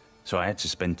enabled, so I had to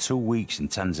spend 2 weeks in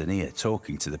Tanzania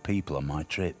talking to the people on my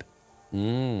trip.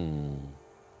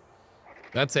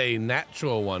 That's a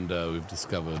natural wonder we've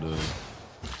discovered.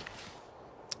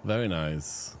 Very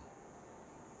nice.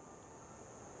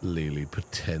 Lily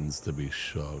pretends to be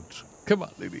shot. Come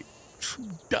on, Lily.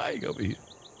 Dying over here.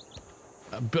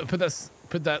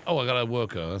 Put that. Oh, I got a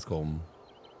worker. That's cool.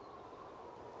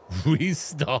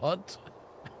 Restart.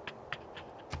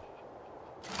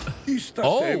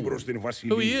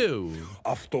 Who are you?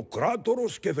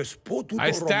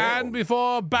 I stand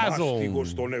before Basil.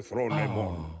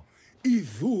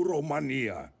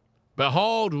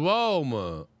 Behold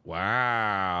Rome.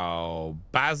 Wow.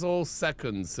 Basil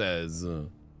II says,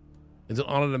 it's an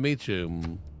honor to meet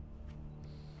you.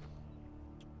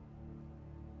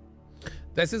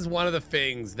 This is one of the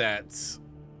things that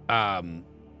I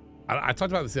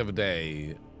talked about this the other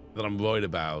day that I'm worried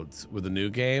about with the new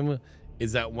game,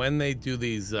 is that when they do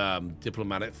these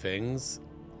diplomatic things,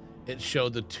 it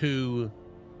showed the two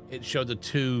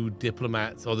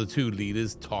diplomats or the two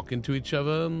leaders talking to each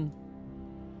other.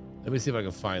 Let me see if I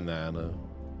can find that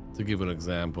to give an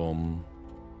example.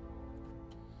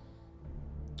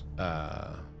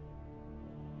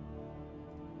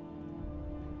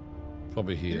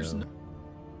 Probably here.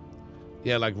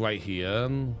 Yeah, like right here.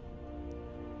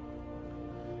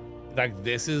 Like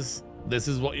this is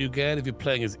what you get if you're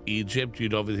playing as Egypt.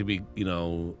 You'd obviously be, you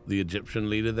know, the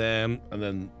Egyptian leader there, and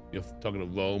then you're talking to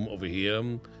Rome over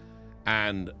here.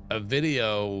 And a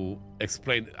video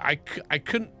explained. I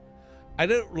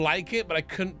didn't like it, but I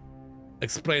couldn't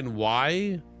explain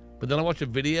why. But then I watched a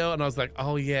video and I was like,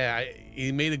 oh yeah,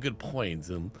 he made a good point.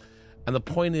 And the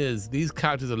point is, these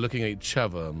characters are looking at each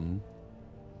other.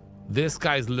 This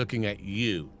guy's looking at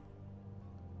you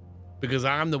because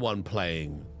I'm the one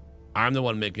playing. I'm the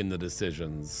one making the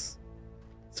decisions.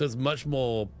 So it's much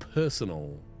more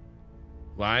personal,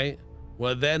 right?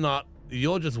 Where they're not,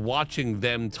 you're just watching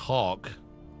them talk.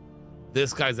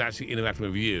 This guy's actually interacting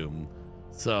with you.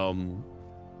 So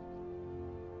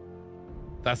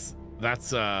that's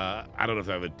I don't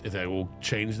know if they will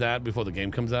change that before the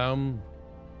game comes out.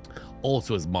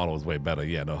 Also, his model is way better.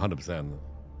 Yeah, no, 100%.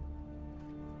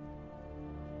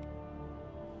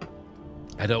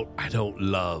 I don't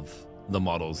love the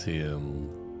models here.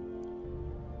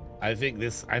 I think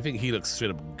he looks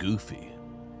straight up goofy.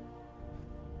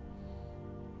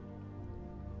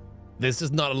 There's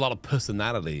just not a lot of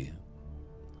personality.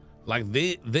 Like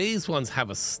these ones have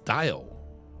a style.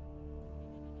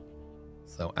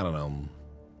 So I don't know.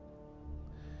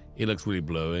 He looks really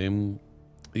blurry.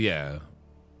 Yeah.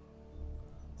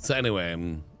 So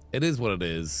anyway, it is what it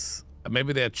is.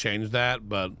 Maybe they'll change that,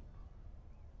 but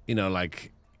you know,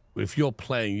 like if you're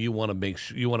playing, you want to make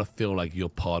sure, you want to feel like you're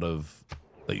part of,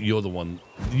 like you're the one,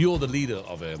 you're the leader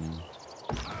of him.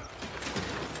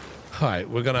 All right,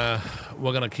 we're gonna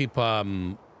keep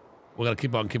on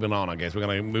keeping on. I guess we're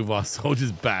gonna move our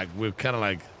soldiers back. We're kind of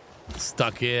like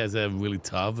stuck here as they're really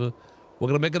tough. We're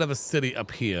gonna make another city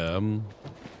up here.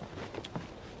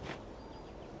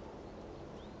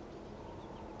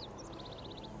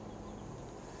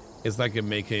 It's like you're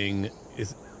making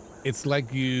it's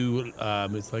like you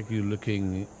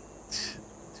looking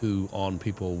on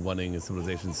people running a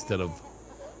civilization instead of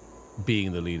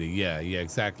being the leader. Yeah,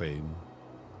 exactly.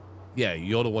 Yeah,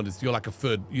 you're the one. You're like a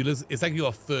third. It's like you're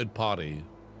a third party.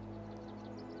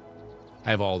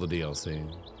 I have all the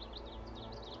DLC.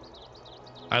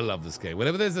 I love this game.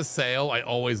 Whenever there's a sale, I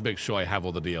always make sure I have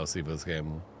all the DLC for this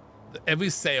game.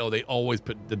 Every sale, they always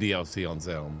put the DLC on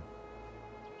sale.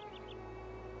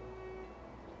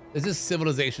 This is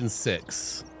Civilization VI.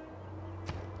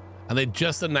 And they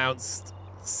just announced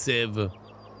Civ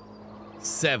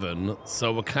VII,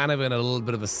 so we're kind of in a little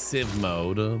bit of a Civ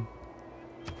mode.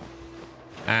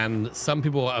 And some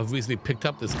people have recently picked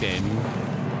up this game.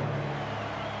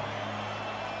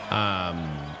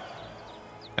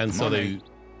 And so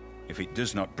if it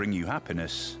does not bring you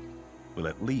happiness, will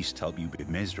at least help you be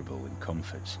miserable in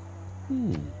comfort.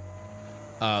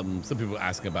 Some people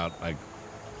ask about like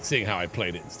seeing how I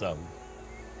played it and stuff.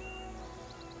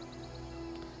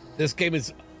 This game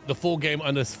is the full game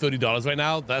under $30 right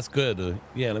now. That's good.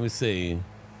 Yeah, let me see.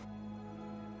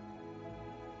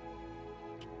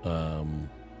 Let's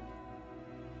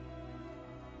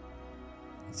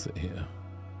see here.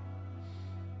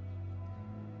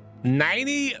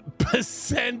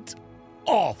 90%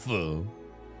 off.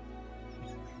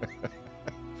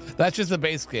 That's just the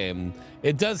base game.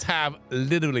 It does have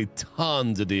literally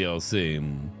tons of DLC.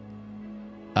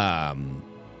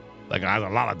 Like it has a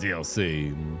lot of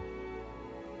DLC.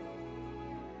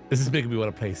 This is making me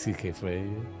want to play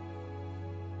CK3.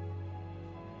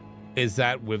 Is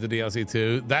that with the DLC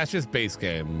too? That's just base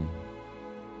game.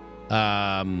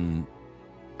 I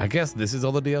guess this is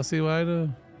all the DLC, right?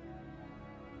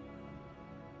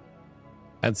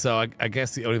 And so I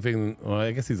guess the only thing, well,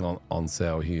 I guess he's on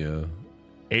sale here.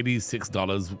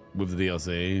 $86 with the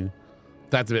DLC.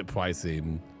 That's a bit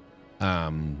pricey.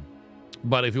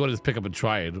 But if you want to just pick up and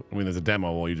try it, I mean, there's a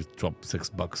demo or you just drop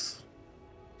 $6.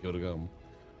 Give it a go.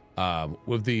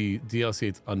 With the DLC,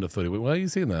 it's under 30. Where are you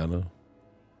seeing that?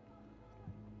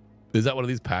 Is that one of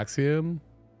these packs here?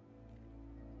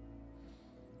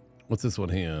 What's this one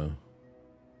here?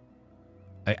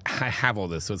 I have all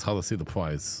this, so it's hard to see the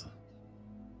price.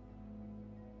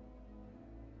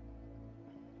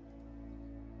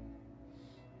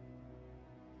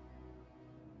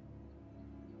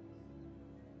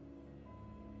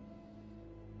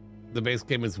 The base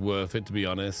game is worth it, to be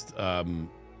honest.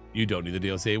 You don't need the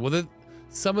DLC. Well,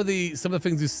 some of the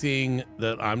things you're seeing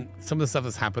that some of the stuff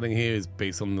that's happening here is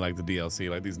based on like the DLC,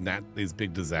 like these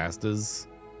big disasters,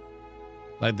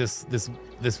 like this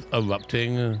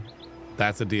erupting.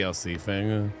 That's a DLC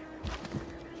thing.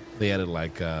 They added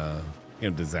like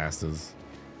disasters,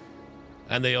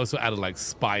 and they also added like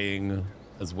spying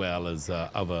as well as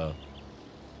other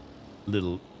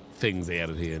little things they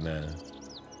added here and there.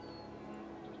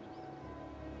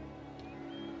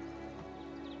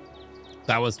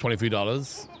 That was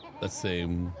 $23. Let's see.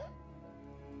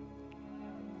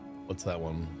 What's that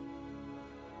one?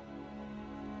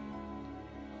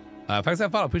 Thanks for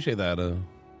that follow. Appreciate that.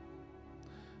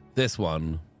 This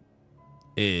one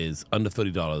is under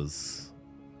 $30.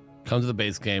 Comes with the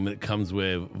base game, and it comes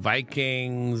with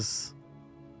Vikings,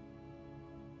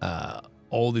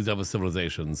 all these other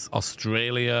civilizations,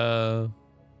 Australia.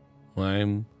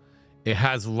 Right? It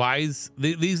has Rise.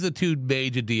 These are the two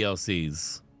major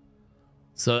DLCs.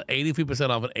 So 83%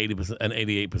 off and 80% and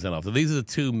 88% off. So these are the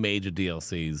two major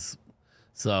DLCs.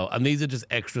 So, and these are just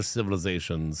extra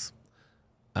civilizations.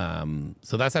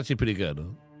 So that's actually pretty good.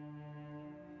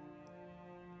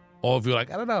 Or if you're like,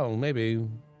 I don't know, maybe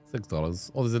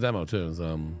 $6. Oh, there's a demo too.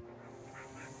 So,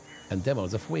 and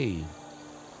demos are free.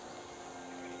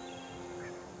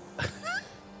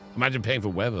 Imagine paying for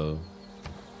weather.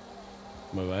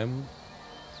 Am I right?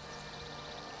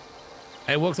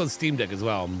 It works on Steam Deck as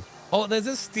well. Oh, there is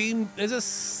a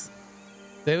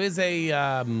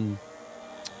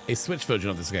Switch version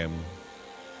of this game.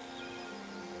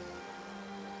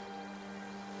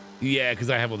 Yeah, because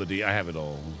I have all I have it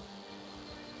all.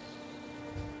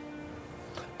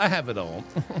 I have it all.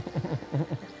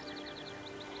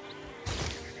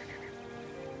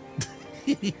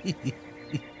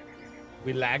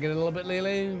 We lagging a little bit,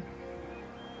 Lily?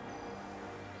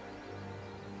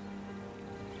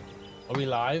 Are we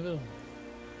live?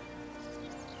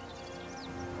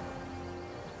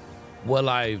 We're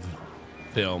live,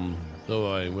 film. Don't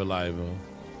worry, we're live.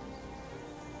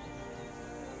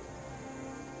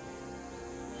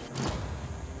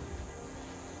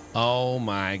 Oh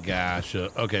my gosh.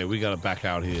 Okay, we gotta back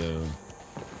out here.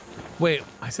 Wait,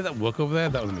 I said that work over there?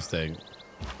 That was a mistake.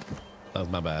 That was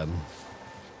my bad.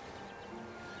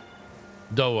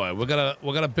 Don't worry, we're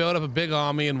gonna build up a big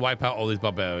army and wipe out all these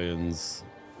barbarians.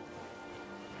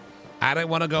 I didn't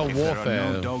want to go warfare. There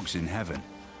are no dogs in heaven.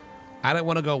 I didn't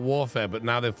want to go warfare, but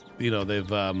now they've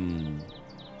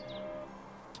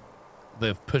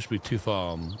pushed me too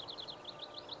far.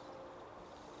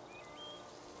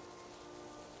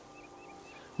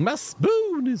 My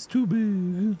spoon is too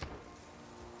big.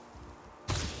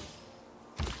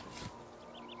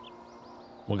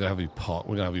 We're gonna have you park.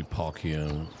 We're gonna have you park here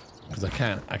because I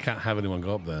can't have anyone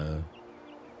go up there.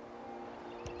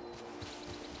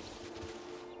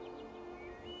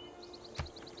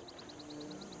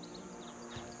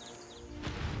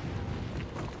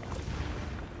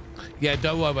 Yeah,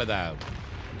 don't worry about that.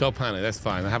 Don't panic. That's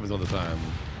fine. That happens all the time.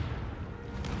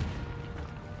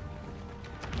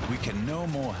 We can no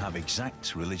more have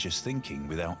exact religious thinking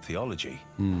without theology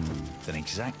than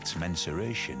exact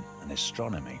mensuration and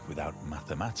astronomy without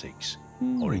mathematics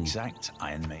or exact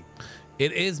Iron Maiden.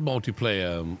 It is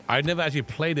multiplayer. I've never actually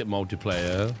played it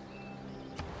multiplayer,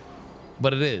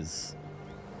 but it is.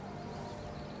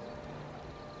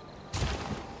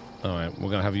 All right, we're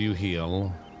gonna have you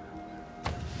heal.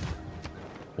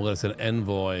 We're gonna send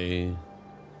envoy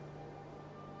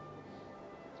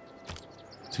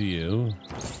to you.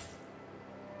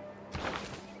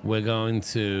 We're going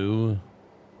to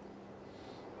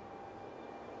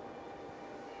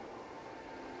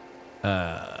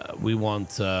we want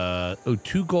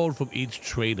 2 gold from each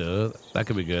trader. That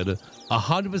could be good.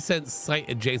 100% site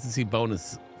adjacency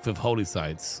bonus for holy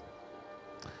sites.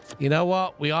 You know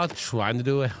what? We are trying to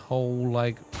do a whole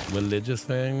like religious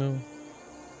thing.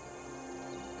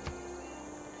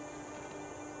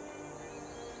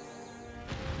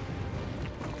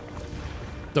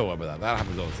 Don't worry about that. That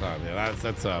happens all the time. Yeah,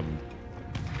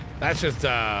 that's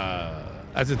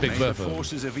just big May Bertha. the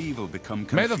forces of evil become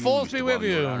confused. May the force be with while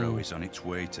your you. arrow is on its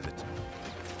way to the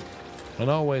And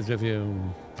always with you.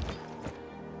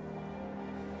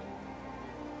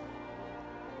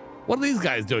 What are these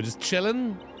guys doing? Just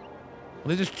chilling? Are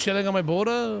they just chilling on my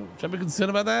border? Should I be concerned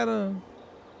about that?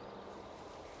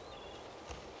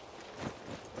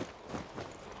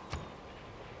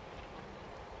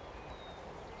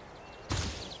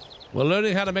 We're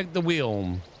learning how to make the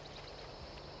wheel.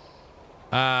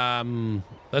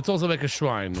 Let's also make a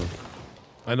shrine.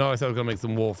 I know I said I was gonna make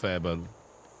some warfare, but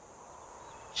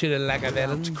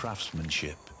without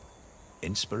craftsmanship,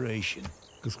 inspiration.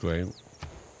 That's great.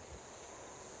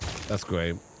 That's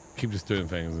great. Keep just doing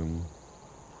things and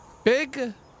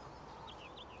big,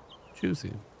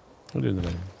 juicy. What are you doing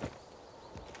today?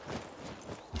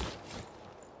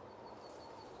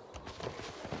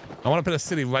 I want to put a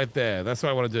city right there. That's what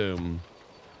I want to do.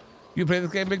 You play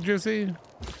this game, Big Juicy?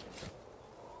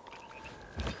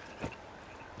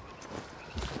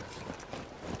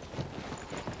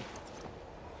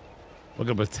 We're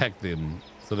gonna protect them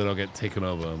so they don't get taken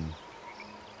over.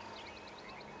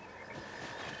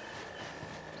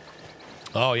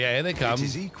 Oh yeah, here they come. It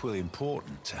is equally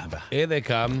important to have a... Here they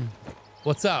come.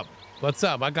 What's up? What's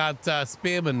up? I got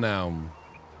spearmen now.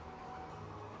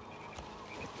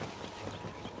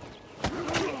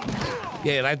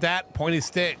 Yeah, like that? Pointy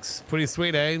sticks. Pretty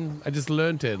sweet, eh? I just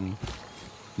learned it.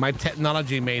 My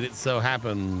technology made it so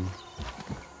happen.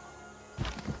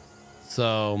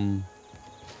 So...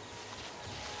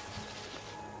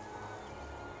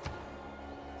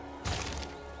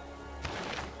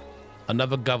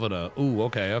 Another governor. Ooh,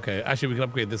 okay, okay. Actually, we can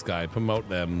upgrade this guy. Promote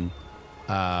them.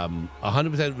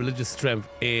 100% religious strength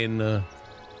in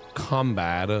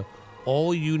combat.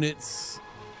 All units,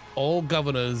 all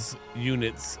governors'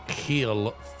 units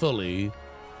heal fully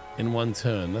in one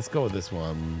turn. Let's go with this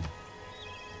one.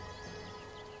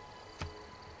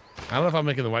 I don't know if I'm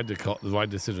making the right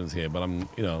decisions here, but I'm,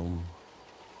 you know,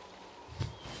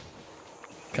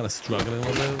 kind of struggling a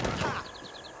little bit.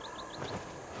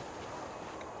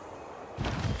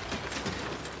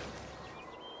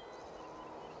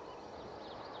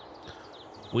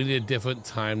 We need a different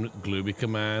timed Gloomy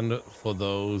command for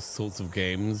those sorts of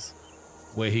games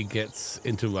where he gets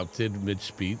interrupted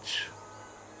mid-speech.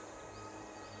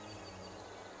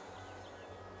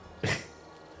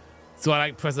 So I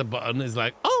like press a button, it's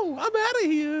like, oh, I'm out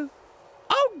of here.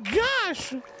 Oh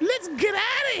gosh, let's get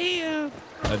out of here.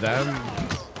 Like that.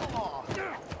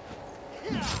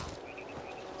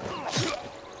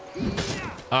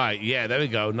 All right, yeah, there we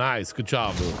go. Nice, good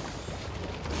job.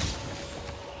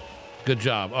 Good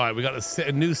job. All right, we got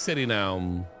a new city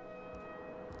now.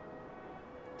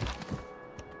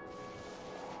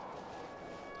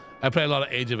 I play a lot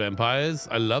of Age of Empires.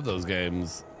 I love those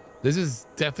games. This is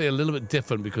definitely a little bit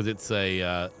different because it's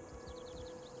a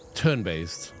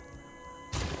turn-based.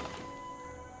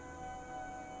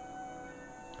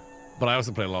 But I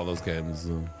also play a lot of those games.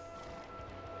 All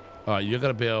right, you're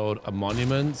gonna build a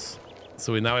monument.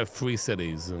 So we now have 3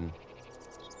 cities.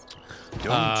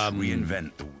 Don't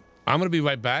reinvent the... I'm gonna be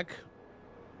right back.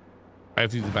 I have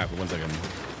to use the bathroom. 1 second.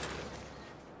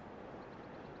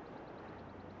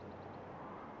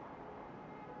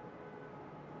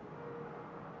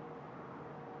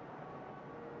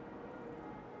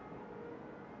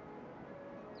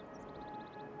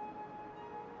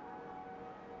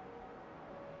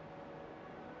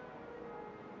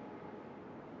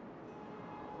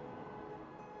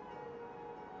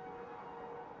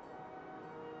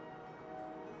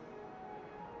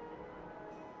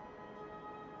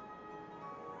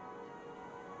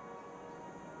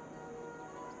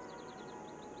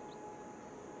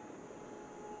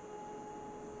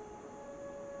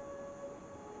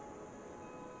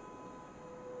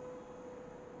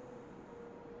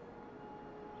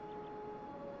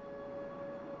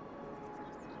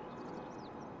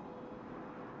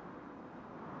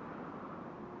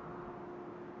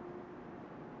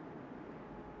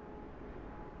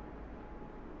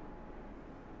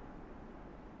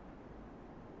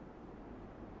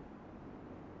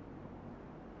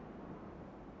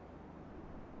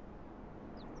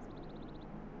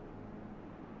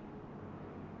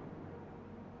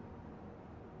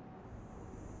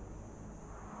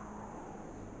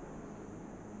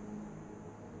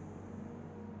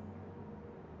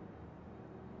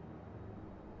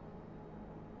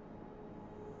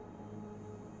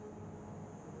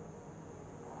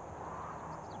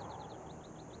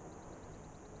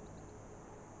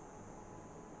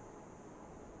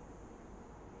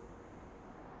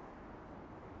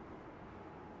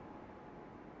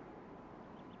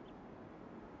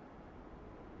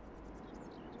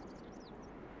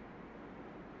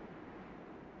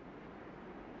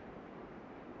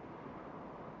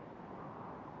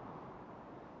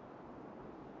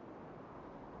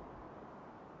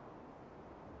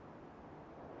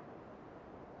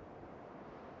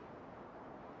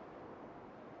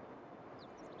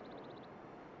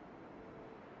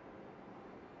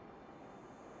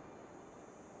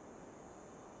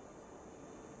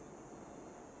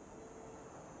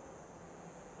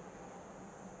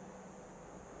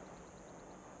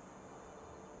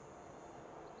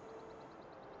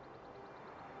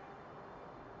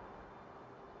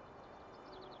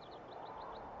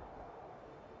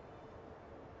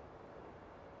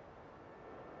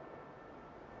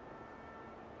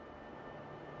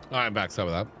 All right, I'm back. Sorry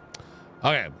about that.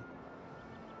 Okay.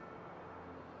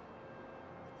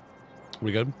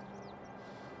 We good?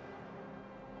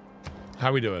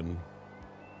 How we doing?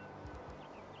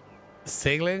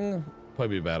 Sailing?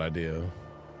 Probably be a bad idea.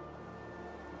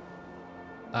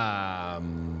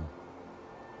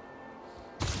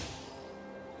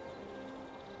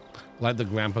 Like the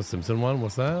Grandpa Simpson one?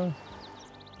 What's that?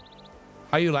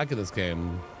 How you liking this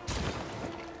game?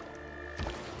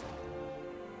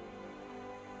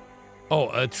 Oh,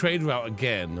 a trade route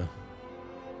again.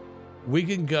 We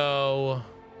can go.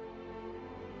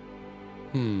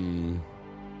 You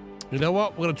know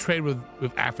what? We're gonna trade with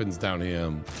Athens down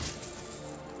here.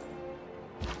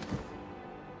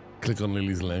 Click on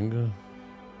Lily's Lang.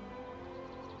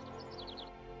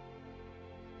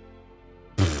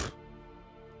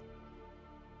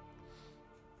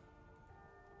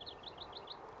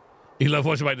 You love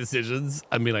watching my decisions?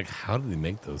 I mean, like, how did he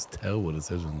make those terrible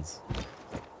decisions?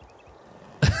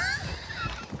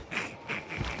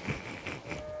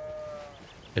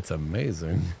 It's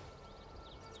amazing.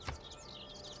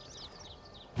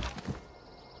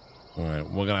 All right,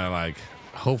 we're gonna like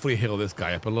hopefully heal this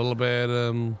guy up a little bit.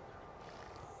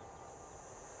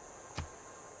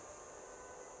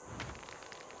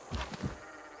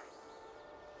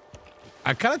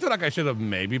 I kind of feel like I should have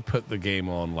maybe put the game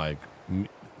on like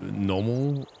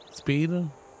normal speed,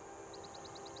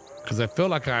 because I feel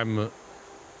like I'm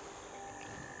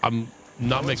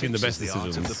not making the best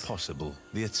decisions. The art of the possible,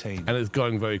 the attainable. And it's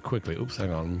going very quickly. Oops,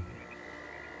 hang on.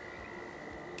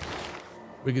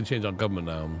 We can change our government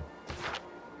now.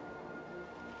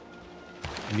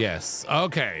 Yes.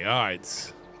 Okay. All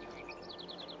right.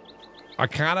 I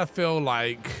kind of feel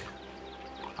like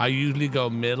I usually go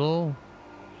middle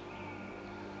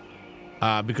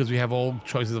because we have all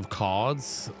choices of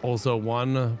cards. Also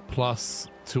 1+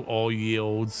 to all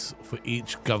yields for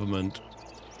each government.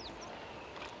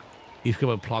 Each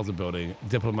government plaza building,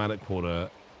 diplomatic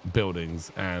quarter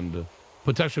buildings, and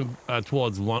protection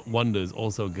towards wonders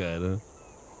also good.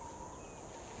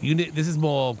 This is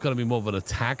more going to be more of an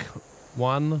attack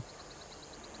one.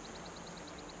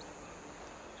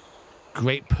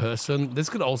 Great person. This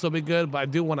could also be good, but I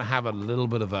do want to have a little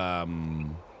bit of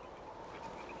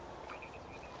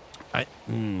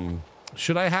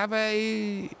should I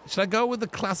go with the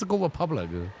classical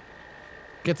republic?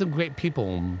 Get some great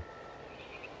people.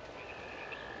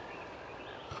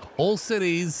 All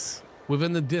cities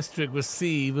within the district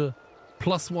receive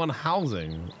 +1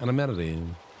 housing and amenity.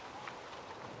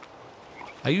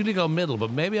 I usually go middle, but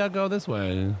maybe I'll go this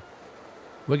way.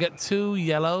 We get 2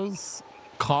 yellows,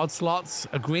 card slots,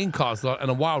 a green card slot, and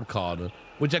a wild card,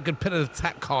 which I could put an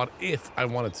attack card if I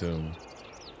wanted to.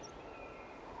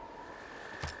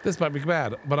 This might be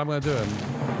bad, but I'm gonna do it.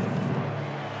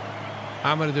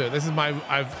 I'm gonna do it. This is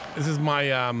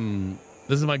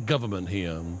my government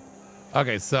here.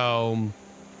 Okay, so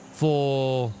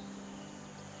for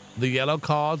the yellow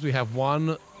cards, we have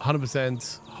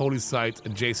 100% holy site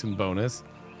adjacent bonus.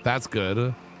 That's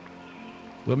good.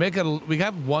 We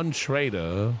have 1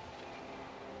 trader.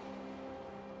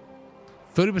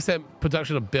 30%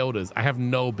 production of builders. I have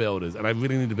no builders, and I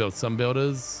really need to build some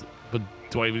builders, but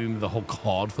do I really need the whole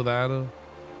card for that? Oh,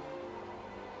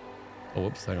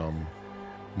 whoops, hang on.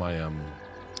 My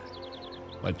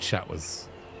chat was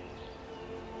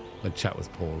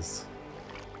paused.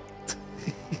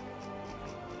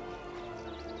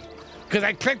 Because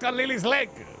I clicked on Lily's link.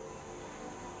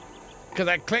 Because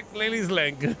I clicked Lily's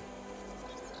link.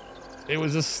 It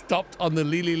was just stopped on the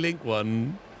Lily link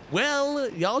one. Well,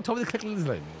 y'all told me to click Lily's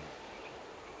link.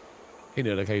 Hey,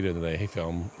 Nerd, how you doing today? Hey,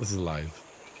 film. This is live.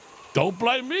 Don't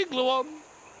blame me, Gluon.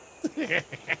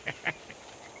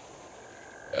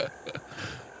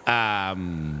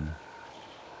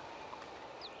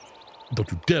 Don't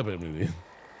you dare blame me.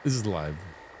 This is live.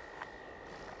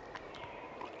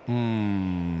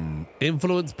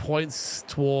 Influence points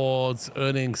towards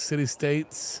earning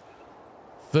city-states.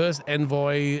 First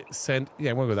envoy sent.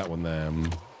 Yeah, I'm going to go with that one there.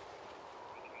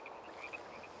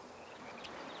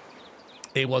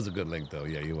 It was a good link, though.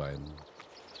 Yeah, you're right.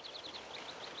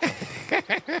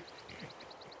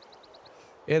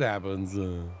 It happens.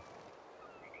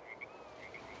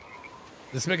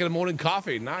 Just making a morning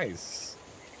coffee. Nice.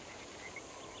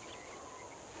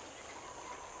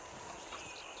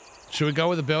 Should we go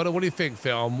with the builder? What do you think,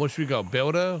 film? What should we go?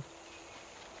 Builder?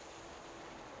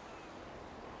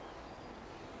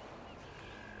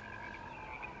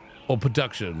 Or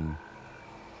production?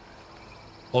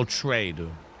 Or trade?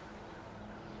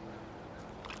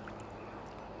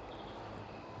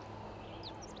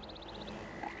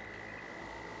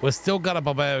 We're still got a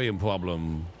barbarian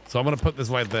problem. So I'm going to put this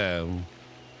right there.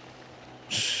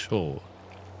 Shh. Sure.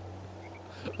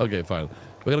 Okay, fine.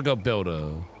 We're gonna go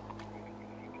builder.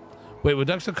 Wait,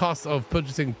 reduction cost of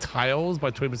purchasing tiles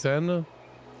by 20%? No,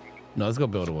 let's go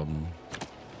builder one.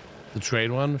 The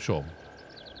trade one? Sure.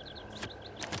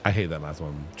 I hate that last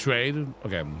one. Trade?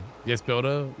 Okay. Yes,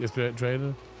 builder. Yes,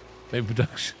 trader. Maybe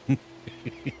production.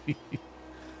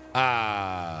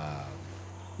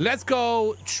 Let's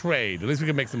go trade. At least we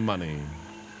can make some money.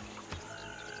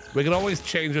 We can always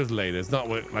change those later. It's not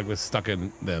like we're stuck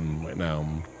in them right now.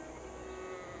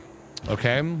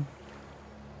 Okay.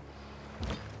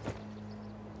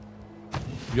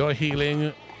 You're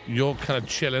healing. You're kind of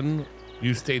chilling.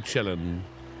 You stay chilling.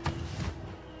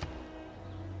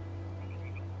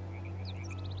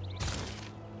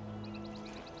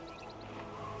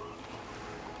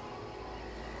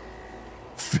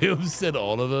 Film said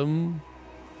all of them.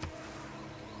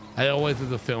 I always do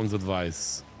the film's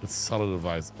advice. It's solid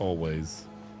advice, always.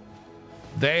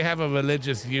 They have a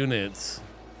religious unit.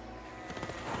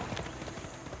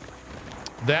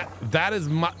 That is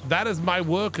my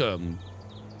worker.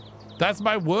 That's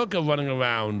my worker running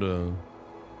around.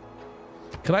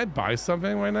 Can I buy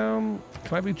something right now?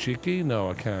 Can I be cheeky? No,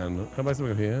 I can. Can I buy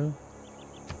something here?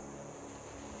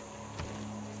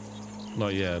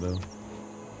 Not yet.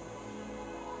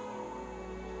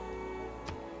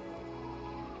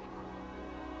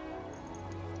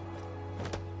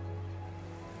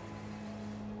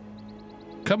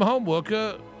 Come home,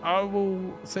 worker. I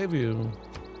will save you.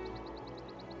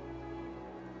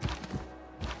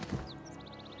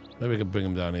 Maybe I can bring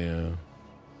them down here.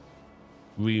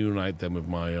 Reunite them with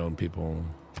my own people.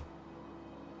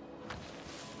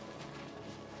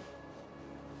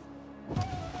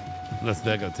 Unless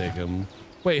they're gonna take them.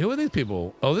 Wait, who are these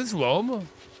people? Oh, this is Rome?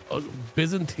 Oh,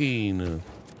 Byzantine.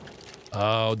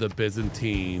 Oh, the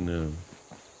Byzantine.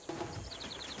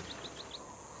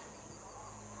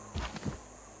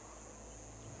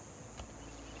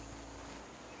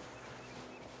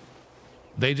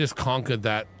 They just conquered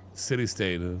that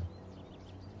city-state.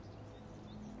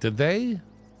 Did they?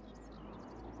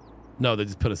 No, they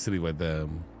just put a city right there.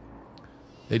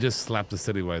 They just slapped a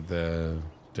city right there.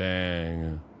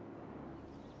 Dang.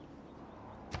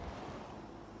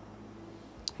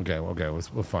 Okay,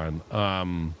 we're fine.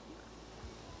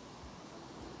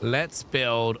 Let's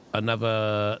build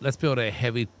a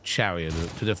heavy chariot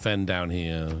to defend down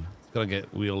here. It's gonna get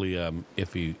really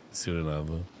iffy soon enough.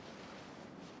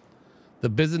 The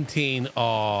Byzantine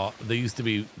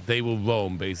they were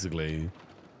Rome, basically.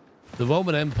 The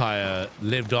Roman Empire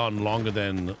lived on longer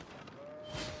than,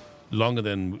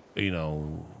 you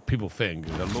know, people think.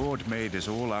 The Lord made us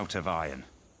all out of iron.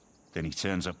 Then he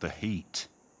turns up the heat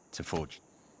to forge.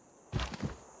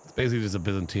 It's basically just a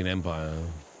Byzantine Empire.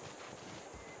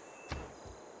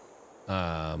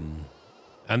 And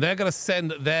they're gonna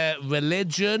send their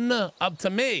religion up to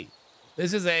me.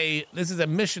 This is a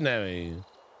missionary.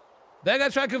 They're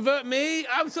gonna try to convert me?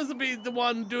 I'm supposed to be the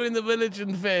one doing the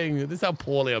religion thing. This is how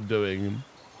poorly I'm doing.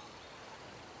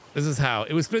 This is how.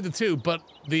 It was split into two, but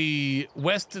the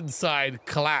western side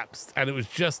collapsed, and it was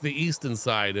just the eastern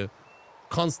side,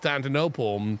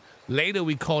 Constantinople. Later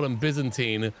we call them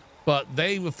Byzantine, but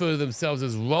they refer to themselves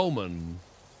as Roman.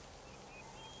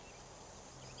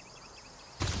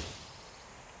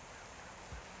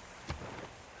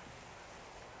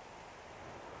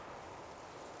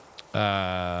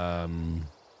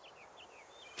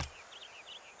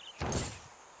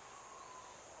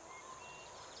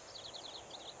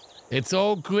 It's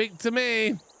all Greek to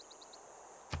me.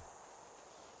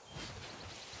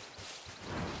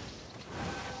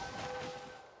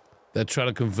 They're trying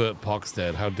to convert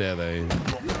Poxstead. How dare they?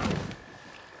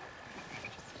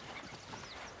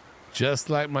 Just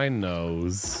like my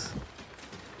nose.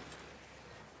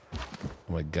 Oh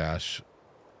my gosh.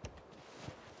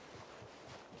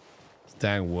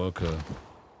 Dang worker.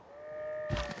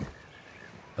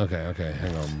 Okay,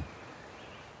 hang on.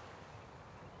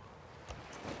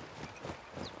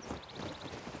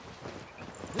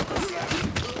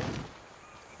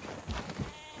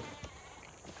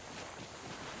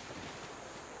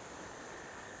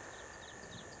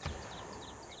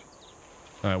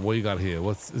 All right, what you got here?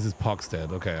 This is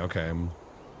Poxstead. Okay.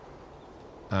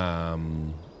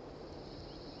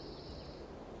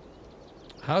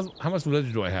 How much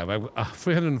religion do I have? I've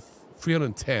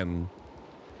 310.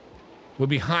 We're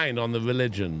behind on the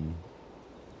religion.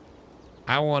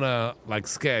 I want to like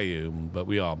scare you, but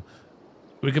we are.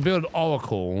 We could build an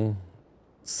oracle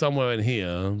somewhere in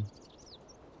here,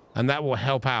 and that will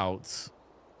help out,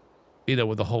 you know,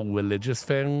 with the whole religious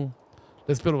thing.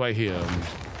 Let's build it right here.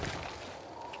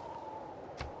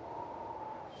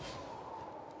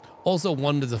 Also,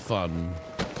 wonders are fun.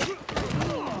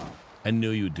 I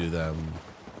knew you'd do that.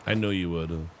 I knew you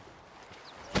would.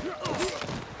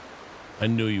 I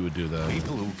knew you would do that.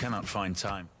 People who cannot find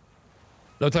time.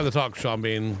 No time to talk, Sean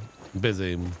Bean.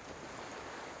 Busy.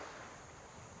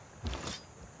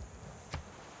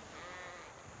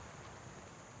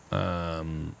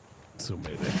 So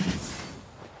maybe.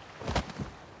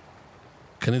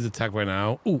 Can his attack right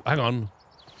now? Ooh, hang on.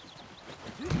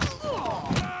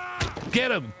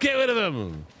 Get him! Get rid of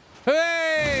him!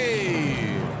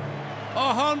 Hey!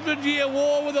 100-year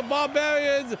war with the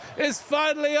barbarians is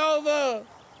finally over!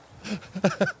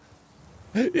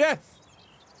 Yes!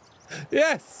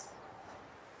 Yes!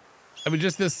 I mean,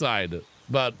 just this side,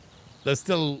 but there's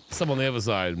still some on the other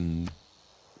side.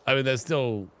 I mean, there's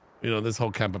still, you know, this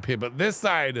whole camp up here, but this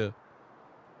side,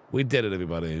 we did it,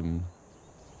 everybody.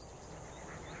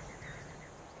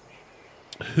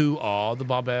 Who are the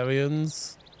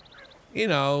barbarians? You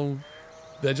know,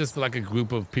 they're just like a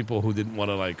group of people who didn't want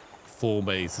to like form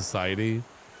a society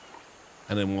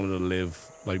and then wanted to live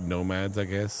like nomads, I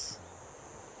guess.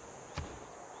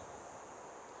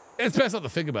 It's best not to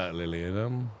think about it, Lily, you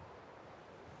know?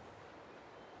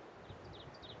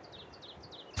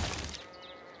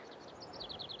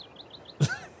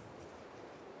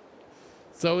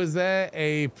 So is there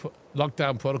a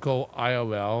lockdown protocol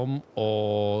IRL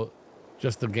or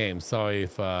just the game? Sorry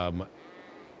if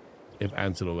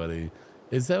answered already.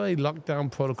 Is there a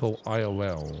lockdown protocol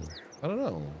IRL? I don't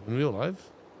know. In real life?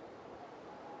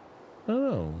 I don't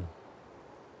know.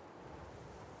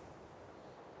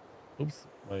 Oops,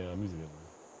 my music.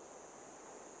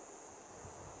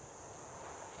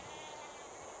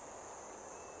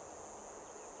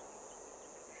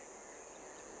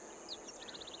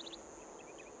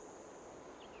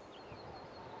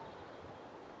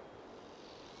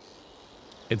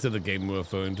 It's in the game we're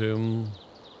referring to.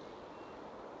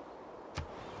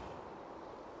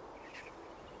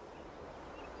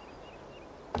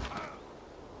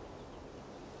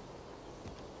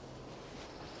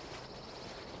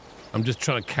 I'm just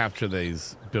trying to capture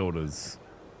these builders.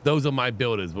 Those are my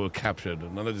builders, but were captured.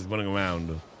 And they're just running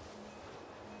around.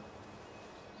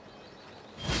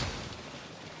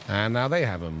 And now they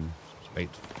have them. Great.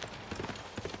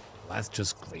 That's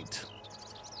just great.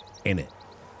 Ain't it?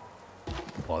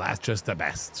 Well, that's just the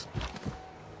best.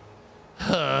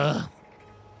 How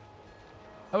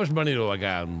much money do I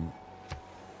got?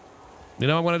 You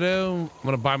know what I'm gonna do? I'm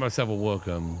gonna buy myself a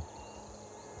worker.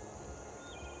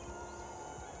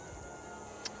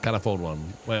 Can't afford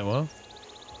one. Wait, what?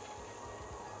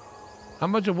 How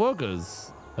much are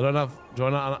workers? I don't know. Do I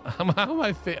not? How am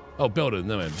I fit? Oh, builder.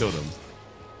 No, man, builder.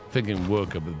 Thinking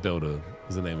worker, but builder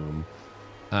is the name of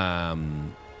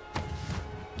them.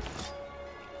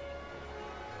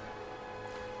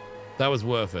 That was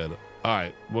worth it. All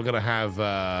right, we're gonna have.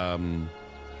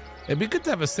 It'd be good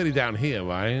to have a city down here,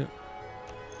 right?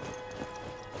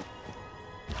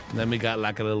 And then we got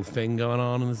like a little thing going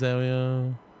on in this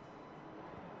area.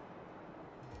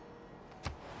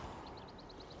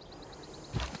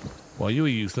 Well, you were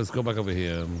useless. Go back over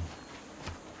here.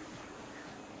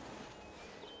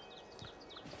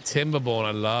 Timberborn.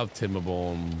 I love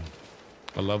Timberborn.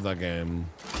 I love that game.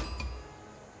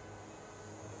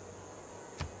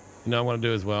 You know what I want to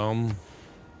do as well?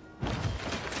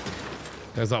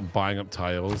 Gotta start buying up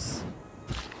tiles.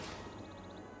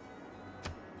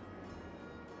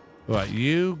 Right,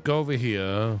 you go over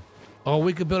here. Oh,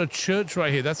 we could build a church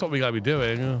right here. That's what we gotta be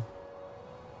doing.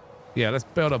 Yeah, let's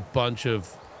build a bunch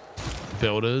of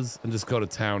builders and just go to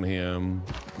town here.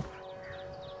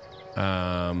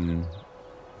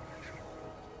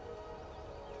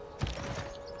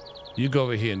 You go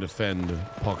over here and defend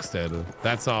Pockstead.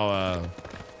 That's our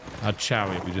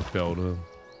chariot we just built.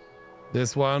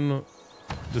 This one,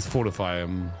 just fortify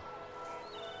him.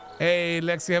 Hey,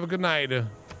 Lexi, have a good night.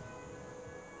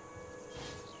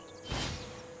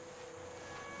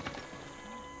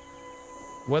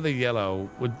 Weather yellow.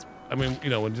 I mean, you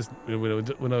know, we're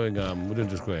doing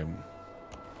just great.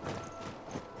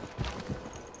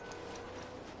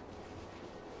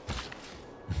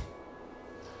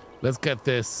 Let's get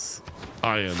this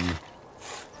iron.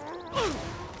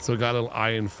 So we got a little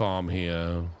iron farm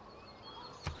here.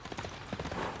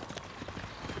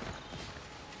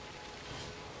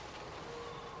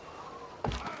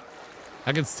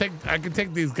 I can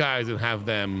take these guys and have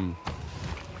them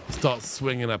start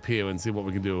swinging up here and see what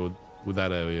we can do with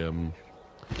that area.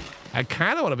 I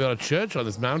kind of want to build a church on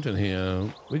this mountain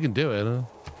here. We can do it. Huh?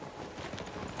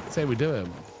 Say we do it.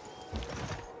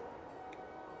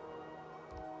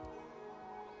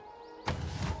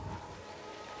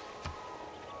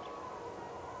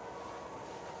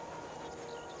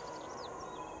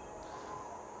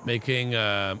 Making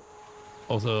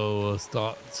Also,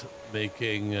 start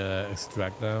making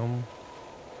extract now.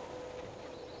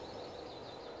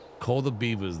 Call the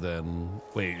beavers then.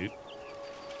 Wait.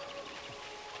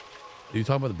 Are you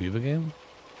talking about the beaver game?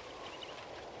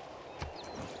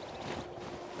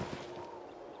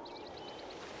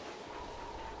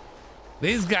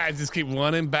 These guys just keep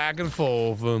running back and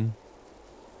forth. All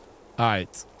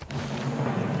right.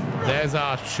 There's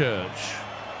our church.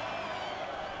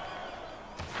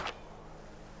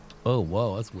 Oh,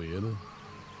 whoa, that's weird.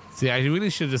 See, I really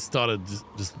should have just started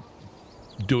just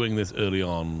doing this early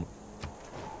on.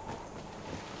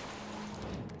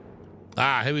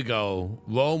 Ah, here we go.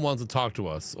 Rome wants to talk to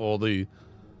us. Or the...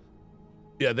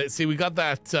 Yeah, see, we got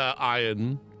that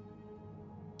iron.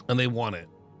 And they want it.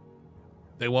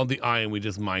 They want the iron we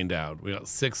just mined out. We got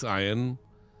 6 iron.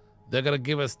 They're going to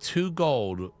give us 2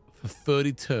 gold for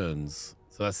 30 turns.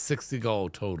 So that's 60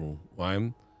 gold total,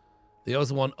 right? They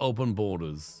also want open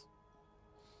borders.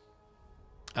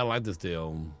 I like this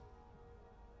deal.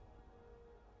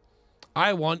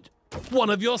 I want one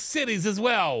of your cities as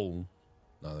well.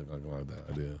 No, they're not gonna like that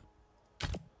idea.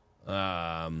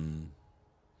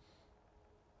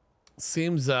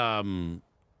 Seems no,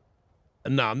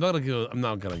 I'm not gonna give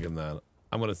them that.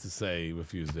 I'm gonna say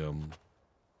refuse them.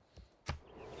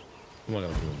 I'm not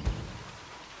gonna do them.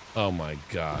 Oh my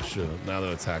gosh! Now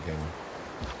they're attacking.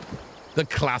 The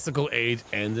classical age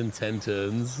ends in 10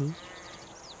 turns.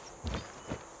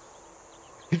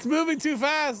 It's moving too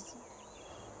fast.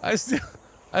 I still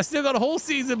got a whole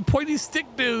season pointy stick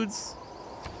dudes.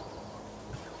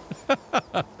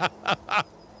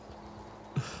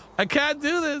 I can't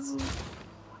do this.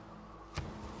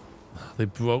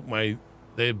 They've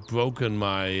broken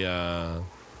my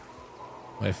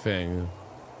my thing.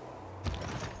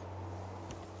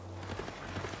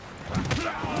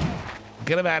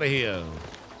 Get him out of here.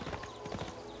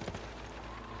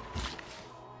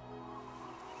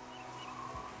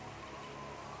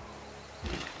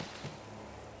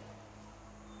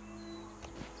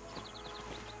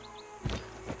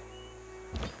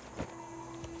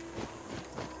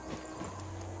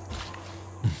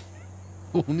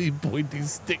 Only pointy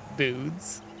stick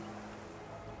dudes.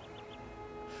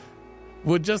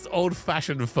 We're just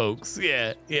old-fashioned folks.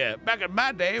 Yeah, yeah. Back in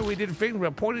my day, we did things with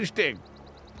a pointy stick.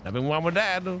 Nothing wrong with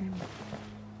that. All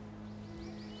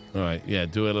right, yeah.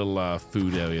 Do a little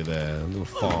food area there, a little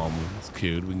farm. It's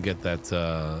cute. We can get that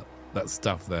that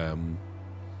stuff there.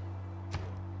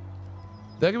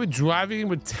 They're gonna be driving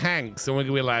with tanks, and we're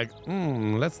gonna be like,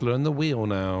 let's learn the wheel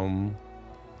now.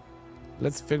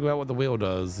 Let's figure out what the wheel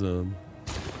does.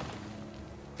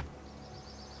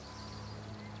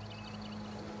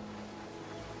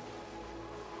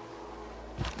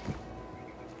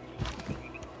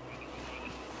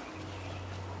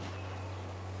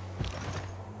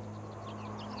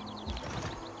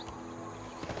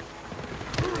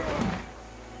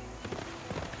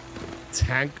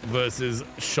 Tank versus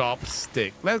sharp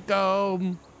stick. Let's go.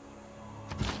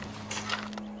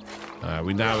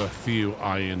 We now have a few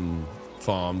iron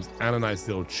farms and a nice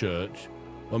little church.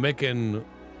 We're getting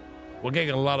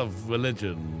a lot of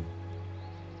religion,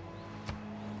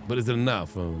 but is it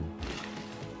enough?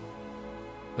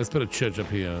 Let's put a church up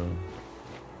here.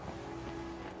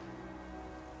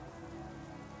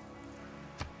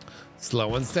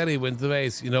 Slow and steady wins the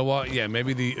race. You know what? Yeah,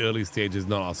 maybe the early stage is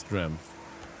not our strength.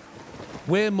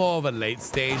 We're more of a late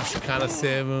stage kind of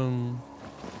Civ.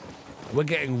 We're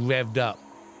getting revved up.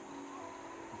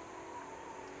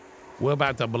 We're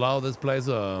about to blow this place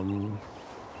up.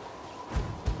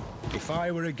 If I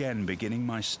were again beginning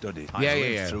my study, I've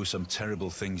lived through some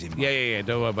terrible things in my life. Yeah.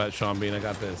 Don't worry about Sean Bean. I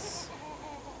got this.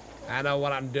 I know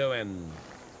what I'm doing.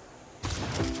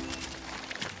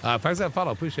 Thanks for that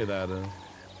follow. Appreciate that.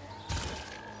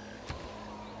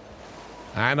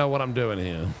 I know what I'm doing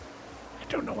here. I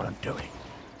don't know what I'm doing.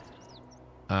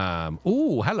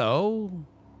 Ooh, hello.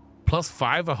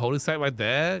 +5 a holy site right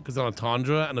there, because on a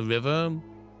tundra and a river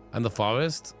and the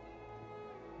forest.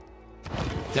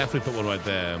 Definitely put one right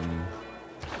there.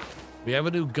 We have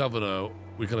a new governor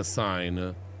we can assign,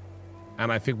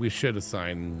 and I think we should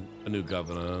assign a new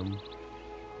governor.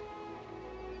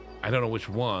 I don't know which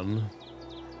one.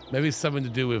 Maybe it's something to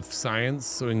do with science,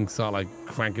 so we can start like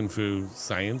cranking through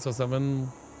science or something.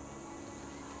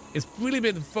 It's really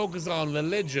been focused on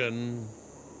religion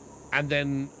and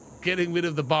then getting rid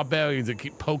of the barbarians that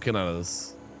keep poking at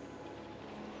us.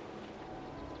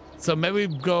 So maybe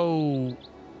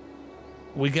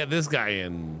we get this guy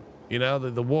in, you know,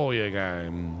 the warrior guy.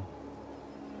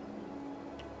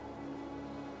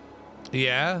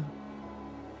 Yeah,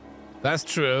 that's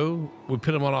true. We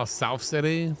put him on our south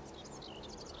city.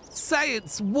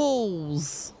 Science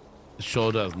walls.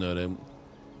 Sure does, Nerdum.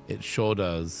 It sure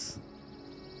does.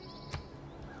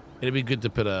 It'd be good to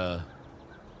put a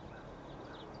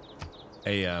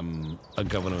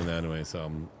governor in there anyway, so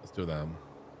let's do that.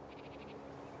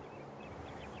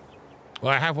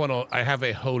 Well, I have one. I have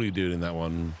a holy dude in that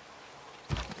one.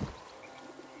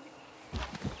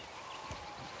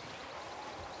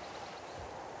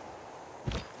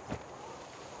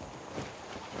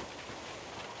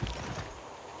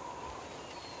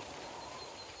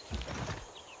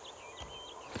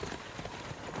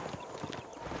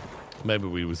 Maybe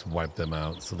we just wipe them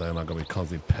out so they're not going to be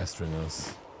constantly pestering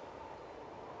us.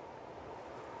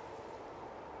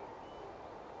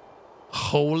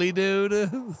 Holy dude?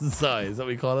 Sorry, is that what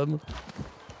we call him?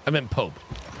 I meant Pope.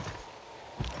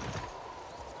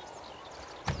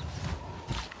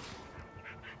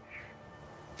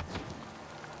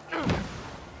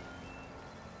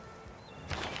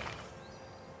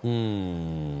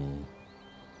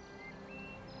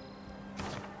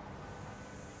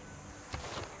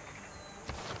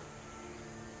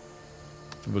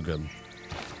 We're good.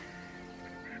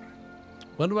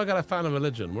 When do I gotta find a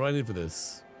religion? What do I need for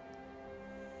this?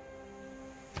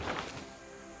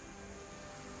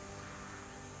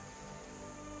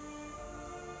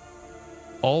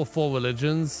 All 4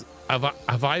 religions?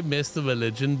 Have I missed the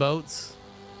religion boats?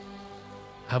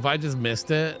 Have I just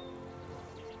missed it?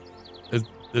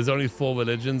 There's only 4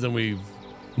 religions and we've...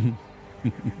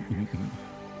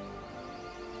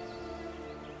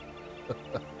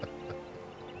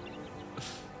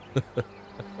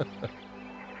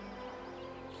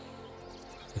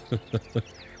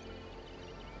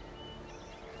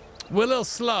 We're a little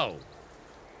slow.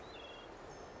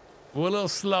 We're a little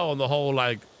slow on the whole,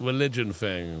 like, religion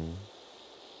thing.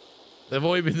 They've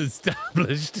already been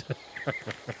established.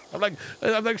 I'm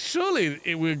like, surely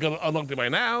we're gonna unlock it by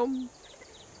now.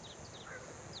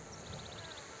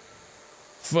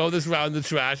 Throw this round the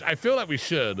trash. I feel like we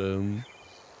should.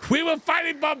 We were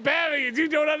fighting barbarians. You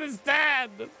don't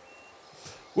understand.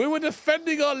 We were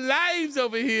defending our lives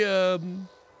over here.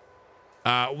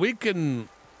 We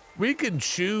can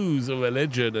choose a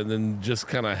religion and then just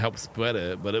kind of help spread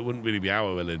it, but it wouldn't really be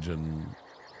our religion.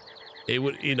 It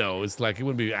would, you know, it's like it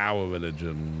wouldn't be our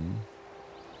religion.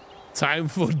 Time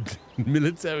for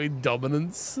military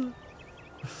dominance.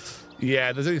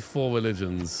 Yeah, there's only 4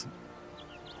 religions,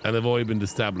 and they've already been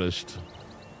established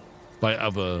by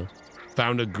other.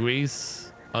 Founder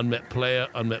Greece, unmet player,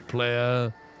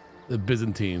 the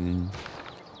Byzantine.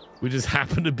 We just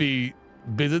happen to be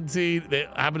Byzantine. They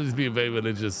happen to be very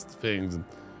religious things.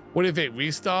 What do you think?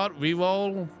 Restart?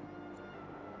 Reroll?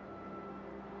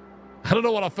 I don't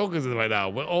know what our focus is right now.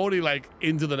 We're already like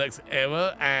into the next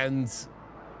era and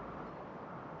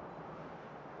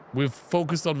we've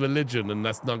focused on religion and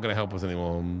that's not going to help us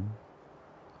anymore.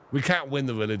 We can't win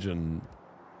the religion.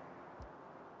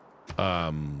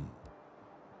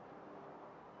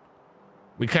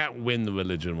 We can't win the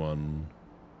religion one.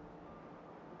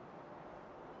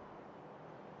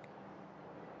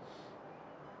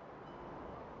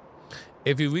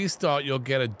 If you restart, you'll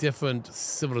get a different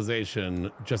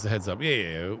civilization. Just a heads up.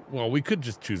 Yeah. Well, we could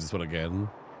just choose this one again.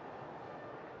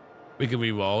 We can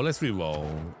re-roll. Let's re-roll.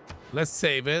 Let's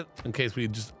save it in case we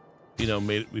just, you know,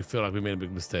 we feel like we made a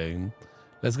big mistake.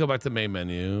 Let's go back to main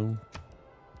menu.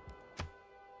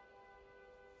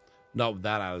 Not with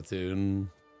that attitude.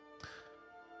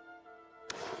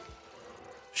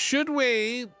 Should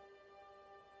we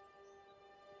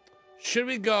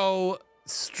go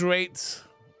straight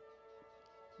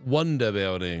wonder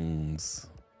buildings?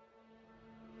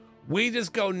 We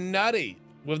just go nutty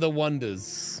with the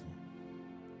wonders.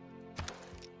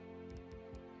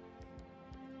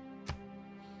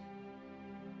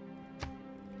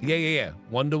 Yeah.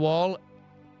 Wonderwall.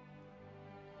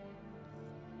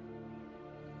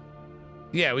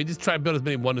 Yeah, we just try to build as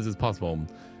many wonders as possible.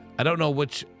 I don't know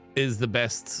which is the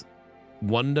best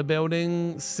wonder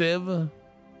building Civ.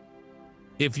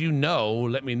 If you know,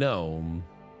 let me know.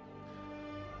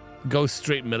 Go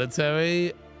straight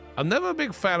military. I'm never a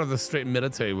big fan of the straight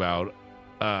military route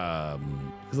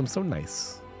because I'm so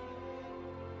nice.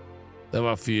 There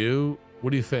are a few.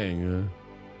 What do you think?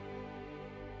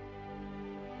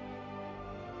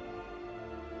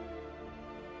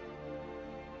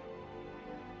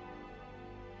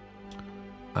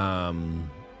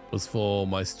 Was for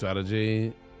my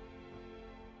strategy.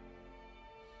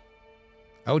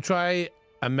 I would try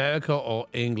America or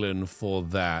England for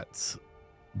that,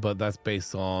 but that's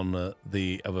based on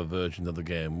the other versions of the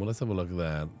game. Well, let's have a look at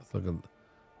that. Let's look at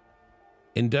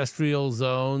industrial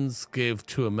zones. Give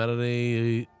 2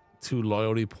 amenity, 2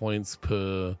 loyalty points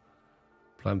per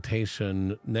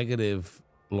plantation. Negative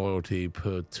loyalty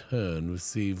per turn.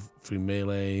 Receive free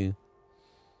melee.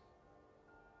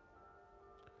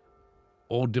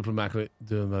 All diplomatic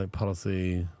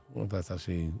policy. What if that's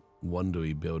actually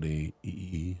Wondery building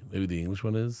EE? Maybe the English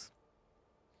one is.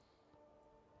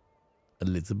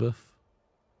 Elizabeth.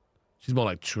 She's more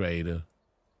like trader.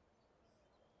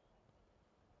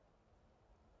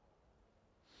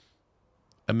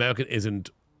 American isn't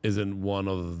one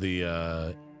of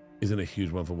the isn't a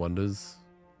huge one for wonders.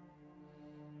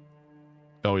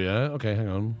 Oh yeah? Okay, hang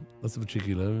on. Let's have a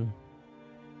cheeky low.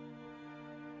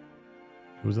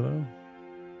 Who's it now?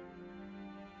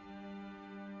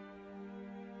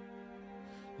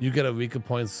 You get Eureka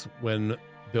points when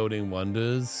building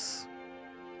wonders.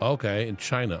 Okay, in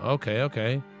China.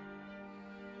 Okay.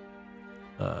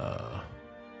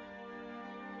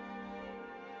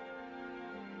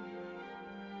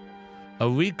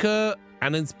 Eureka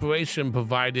and inspiration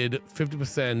provided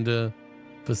 50%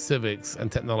 for civics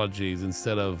and technologies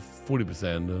instead of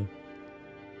 40%.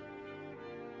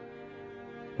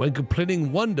 When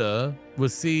completing wonder,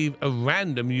 receive a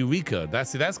random Eureka.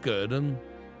 That's good. Let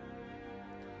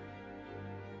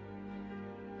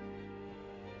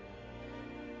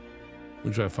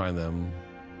me try to find them.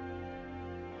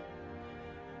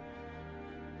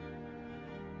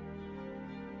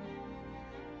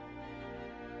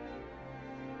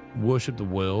 Worship the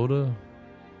world.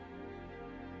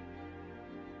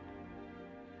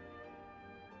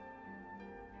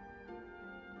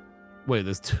 Wait,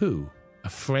 there's two. A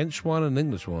French one and an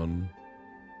English one.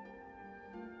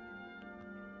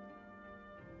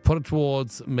 Put it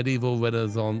towards medieval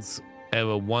Renaissance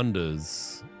era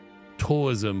wonders.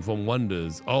 Tourism from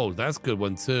wonders. Oh, that's a good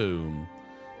one too.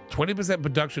 20%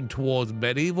 production towards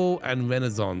medieval and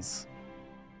Renaissance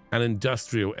and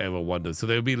industrial era wonders. So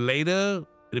they'll be later.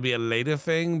 It'll be a later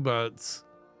thing, but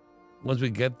once we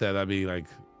get there, that'd be like,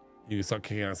 you can start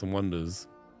kicking out some wonders.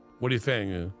 What do you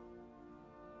think?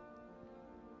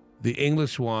 The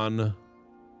English one.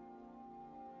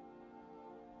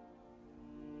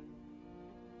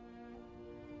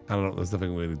 I don't know. There's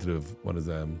nothing really to do with what is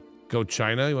them. Go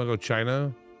China? You want to go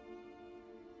China?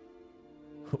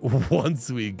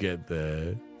 Once we get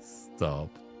there. Stop.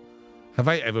 Have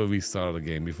I ever restarted a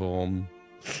game before?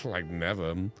 Like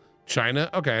never. China?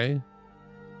 Okay.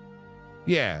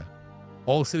 Yeah.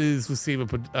 All cities receive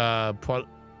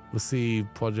receive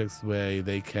projects where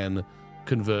they can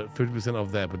convert 50%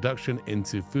 of their production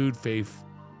into food, faith,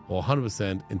 or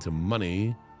 100% into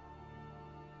money.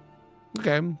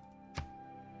 Okay.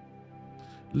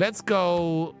 Let's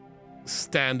go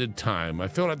standard time. I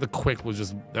feel like the quick was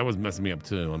just, that was messing me up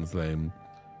too, honestly.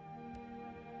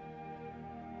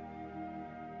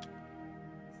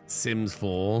 Sims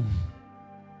 4.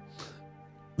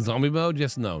 Zombie mode?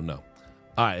 Yes, no.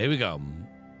 All right, here we go.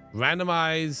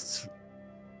 Randomized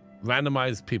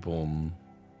people.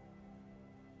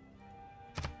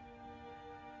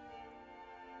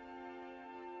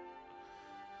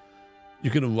 You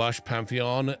can rush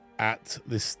Pantheon at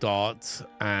the start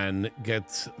and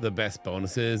get the best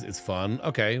bonuses. It's fun.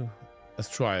 Okay, let's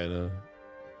try it.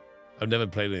 I've never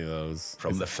played any of those.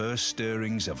 From the first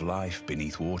stirrings of life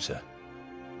beneath water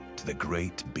to the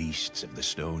great beasts of the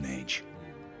Stone Age,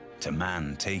 to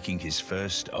man taking his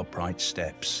first upright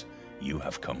steps, you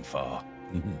have come far.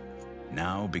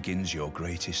 Now begins your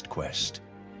greatest quest.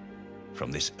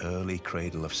 From this early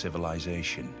cradle of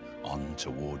civilization on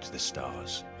towards the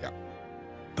stars. Yeah.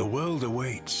 The world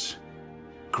awaits.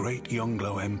 Great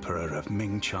Yongglo Emperor of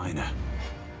Ming China.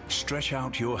 Stretch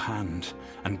out your hand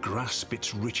and grasp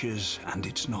its riches and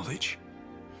its knowledge.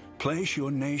 Place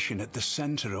your nation at the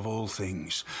center of all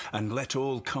things, and let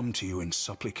all come to you in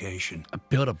supplication. I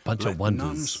built a bunch of wonders.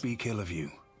 Let none speak ill of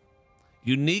you.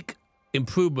 Unique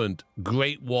improvement,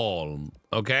 Great Wall.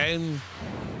 Okay?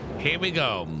 Here we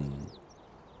go.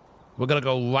 We're gonna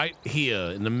go right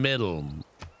here in the middle.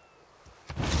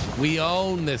 We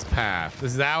own this path.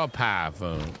 This is our path.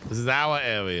 This is our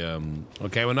area.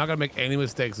 Okay, we're not gonna make any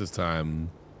mistakes this time.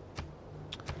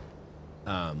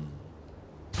 I'm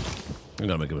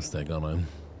gonna make a mistake, aren't I?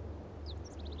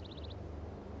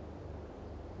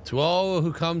 To all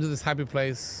who come to this happy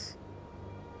place.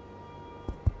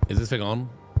 Is this thing on?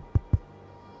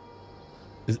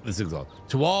 This thing's on.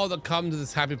 To all that come to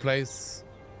this happy place,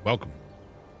 welcome.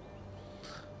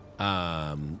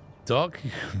 Doc,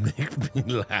 you make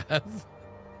me laugh.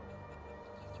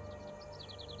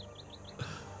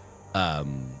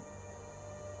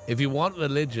 If you want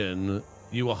religion,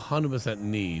 you 100%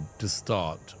 need to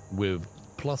start with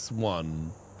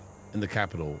 +1 in the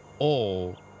capital,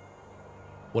 or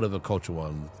whatever culture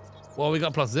one. Well, we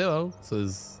got +0, so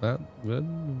is that good?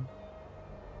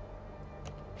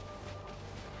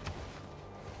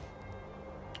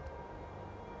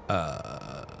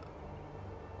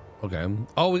 Okay.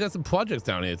 Oh, we got some projects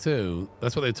down here too.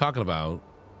 That's what they're talking about.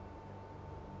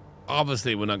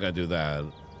 Obviously, we're not gonna do that.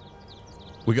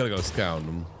 We gotta go scout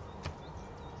them.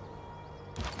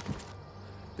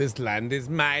 This land is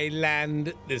my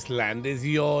land. This land is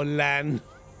your land.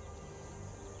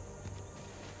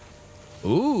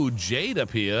 Ooh, jade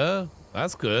up here.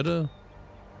 That's good.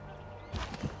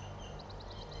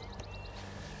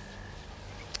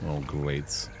 Oh,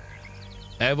 great.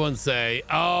 Everyone say,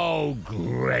 oh,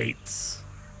 great.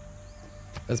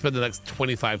 Let's spend the next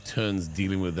 25 turns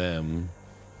dealing with them.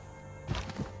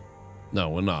 No,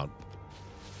 we're not.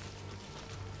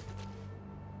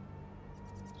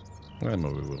 I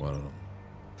know we want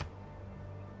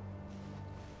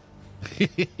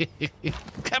to.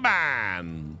 Come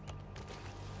on.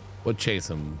 We'll chase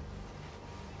him.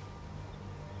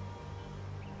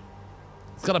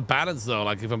 It's got a balance though.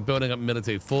 Like if I'm building up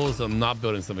military force, I'm not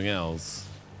building something else.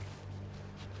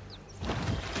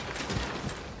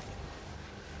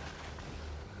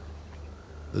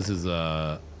 This is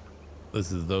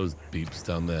those beeps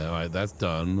down there. All right, that's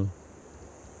done.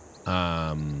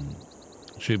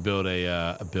 Should we build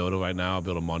a builder right now? I'll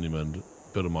build a monument.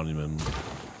 Build a monument.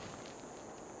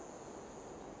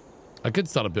 I could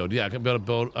start a build. Yeah, I can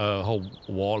build a whole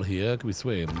wall here. Could be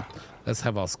sweet. Let's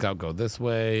have our scout go this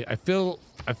way. I feel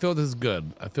this is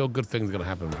good. I feel good things are gonna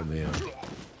happen from here.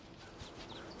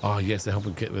 Oh yes, they're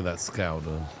helping get with that scout.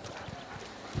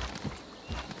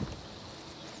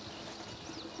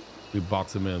 We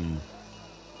box him in.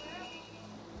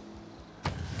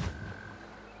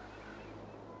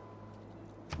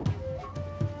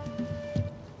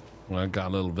 Well, I got a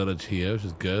little village here, which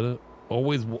is good.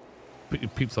 Always put your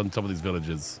peeps on top of these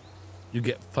villages. You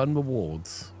get fun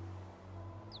rewards.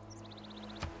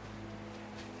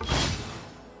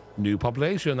 New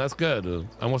population, that's good.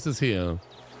 And what's this here?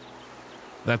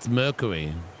 That's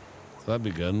Mercury. So that'd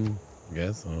be good, I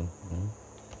guess.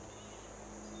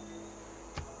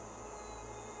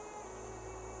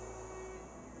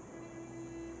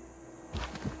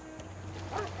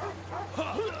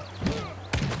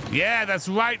 Yeah, that's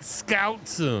right,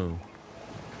 scouts.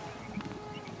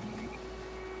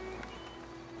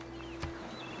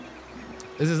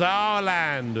 This is our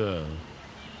land.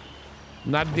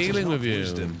 Not dealing with you.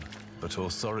 Wisdom, but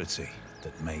authority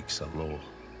that makes a law.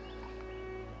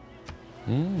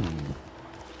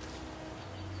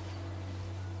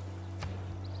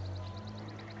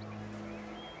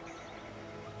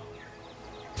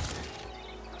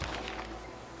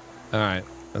 All right,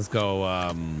 let's go.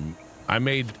 I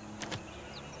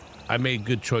made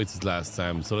good choices last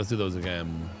time, so let's do those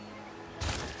again.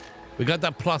 We got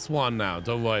that +1 now.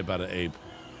 Don't worry about it, Abe.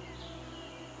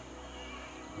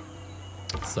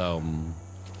 So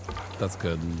that's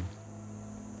good.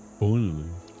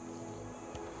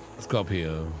 Let's go up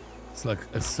here. It's like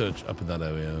a search up in that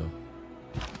area.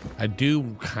 I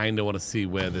do kind of want to see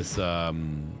where this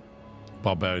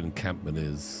barbarian encampment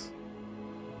is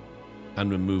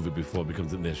and remove it before it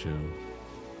becomes an issue.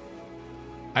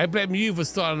 I blame you for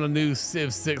starting a new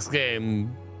Civ VI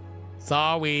game.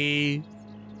 Sorry.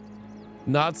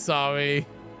 Not sorry.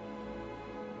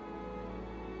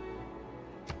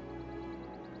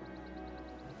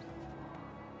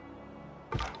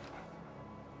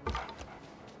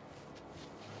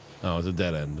 Oh, it's a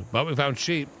dead end. But we found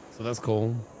sheep, so that's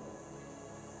cool.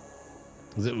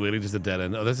 Is it really just a dead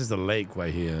end? Oh, this is a lake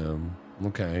right here.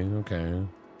 Okay, okay.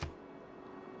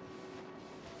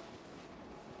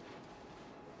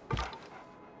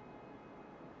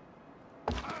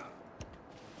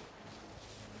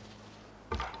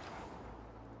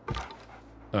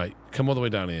 All right, come all the way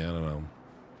down here. I don't know.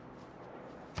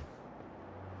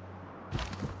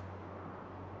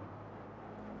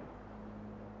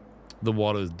 The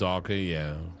water is darker,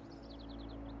 yeah.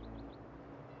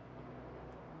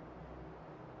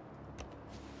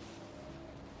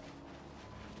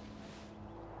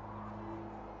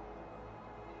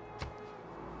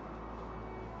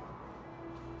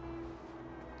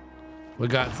 We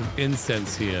got some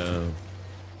incense here.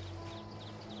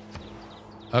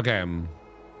 Okay.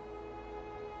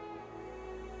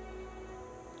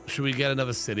 Should we get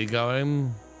another city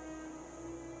going?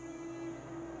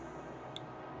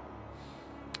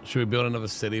 Should we build another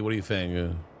city? What do you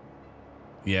think?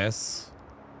 Yes?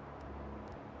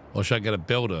 Or should I get a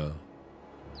builder?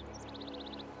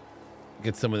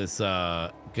 Get some of this,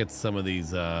 get some of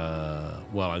these,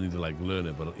 well, I need to like learn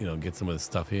it, but you know, get some of this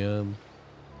stuff here.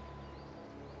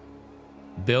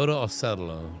 Builder or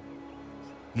settler?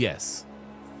 Yes.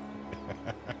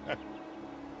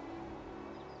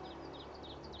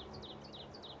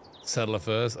 Settler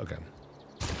first? Okay.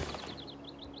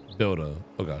 Builder.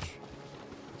 Oh gosh.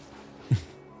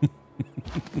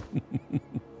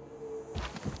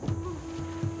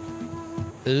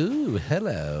 Ooh,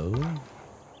 hello.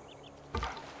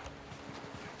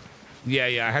 Yeah,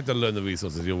 I had to learn the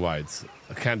resources. You're right.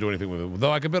 I can't do anything with it.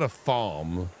 Though I could build a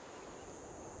farm,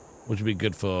 which would be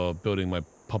good for building my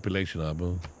population up.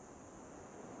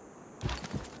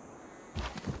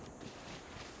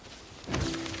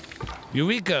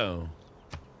 Eureka!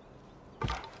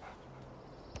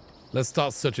 Let's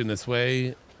start searching this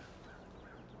way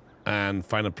and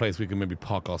find a place we can maybe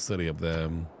park our city up there.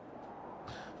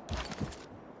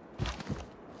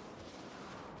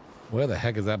 Where the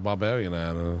heck is that barbarian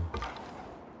at?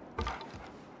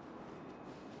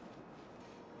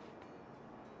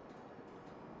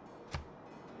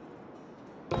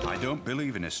 I don't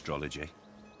believe in astrology.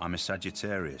 I'm a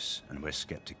Sagittarius, and we're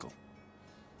skeptical.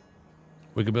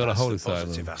 We could build a holy That's the site.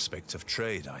 positive aspect of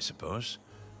trade, I suppose.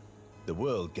 The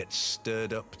world gets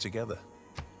stirred up together.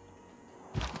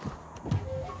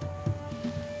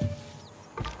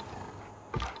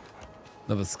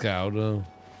 Another scout.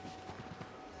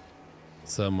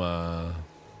 Some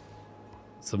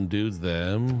dudes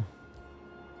there.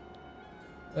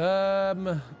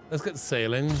 Let's get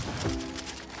sailing.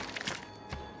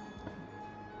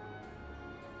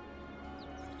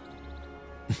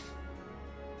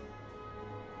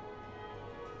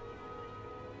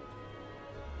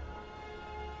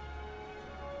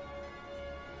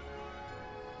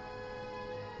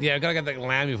 Yeah, we gotta get that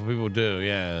land before people do,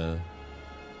 yeah.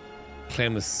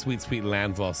 Claim the sweet, sweet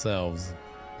land for ourselves.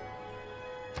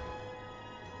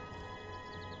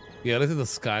 Yeah, this is the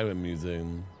Skyrim music.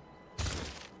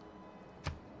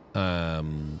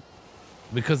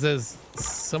 Because there's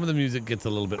some of the music gets a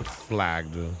little bit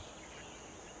flagged.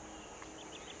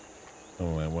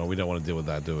 Oh, well, we don't want to deal with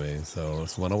that, do we? So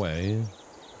let's run away.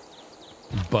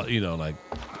 But, you know, like,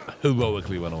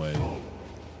 heroically run away.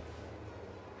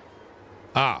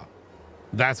 Ah,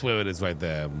 that's where it is right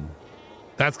there.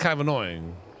 That's kind of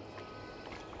annoying.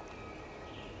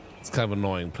 It's kind of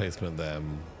annoying placement there.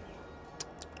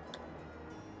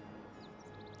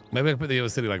 Maybe I can put the other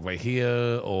city like right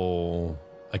here, or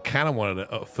I kind of wanted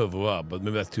it further up, but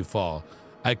maybe that's too far.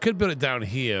 I could build it down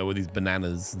here with these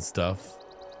bananas and stuff,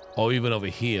 or even over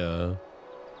here,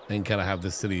 and kind of have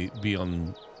this city be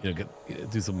on, you know,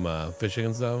 do some fishing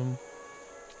and stuff.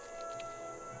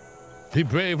 He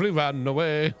bravely ran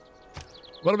away.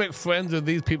 Want to make friends with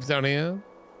these peeps down here?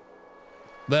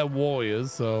 They're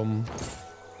warriors, so...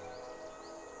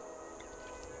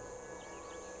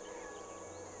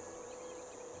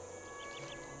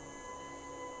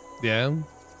 yeah.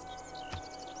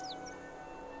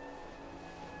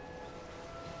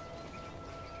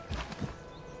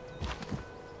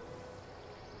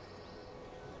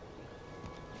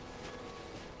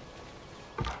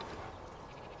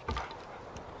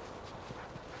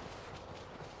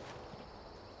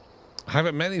 I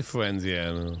haven't many friends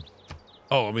yet.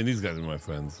 Oh, I mean, these guys are my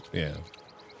friends. Yeah.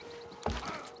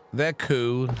 They're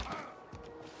cool.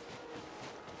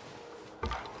 All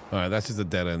right, that's just a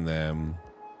dead end there.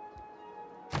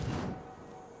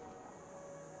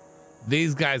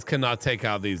 These guys cannot take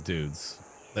out these dudes.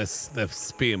 They're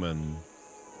spearmen.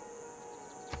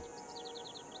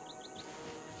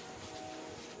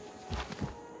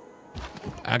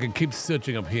 I can keep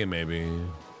searching up here, maybe.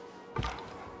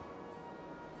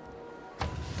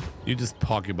 You just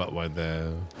park your butt right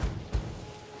there.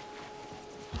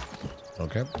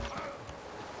 Okay. Are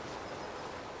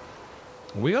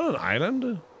we on an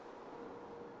island?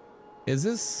 Is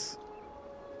this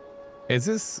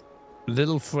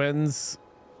Little Friends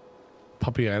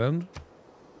Puppy Island?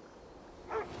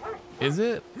 Is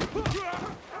it?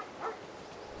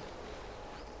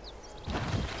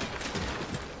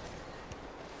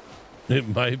 It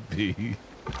might be.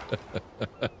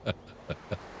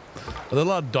 Are there a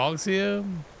lot of dogs here?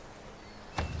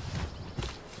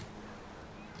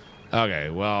 Okay,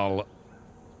 well,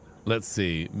 let's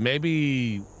see.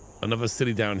 Maybe another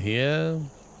city down here,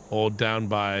 or down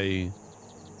here,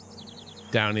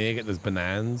 get those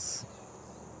bananas.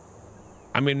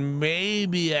 I mean,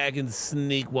 maybe I can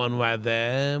sneak one right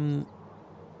there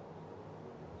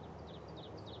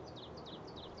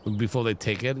before they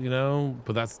take it, you know.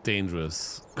 But that's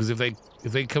dangerous, because if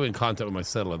they come in contact with my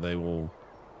settler, they will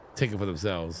take it for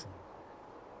themselves.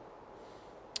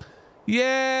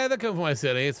 Yeah, they're coming for my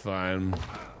city. It's fine.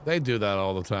 They do that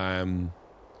all the time.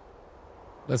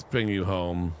 Let's bring you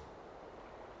home.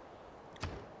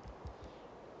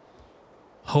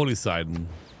 Holy Sidon.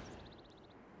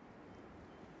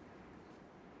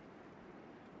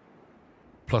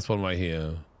 +1 right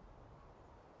here.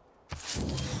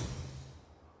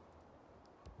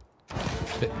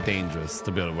 dangerous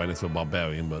to build it right next to a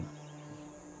barbarian, but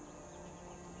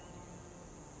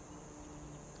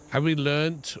have we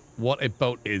learned what a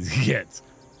boat is yet?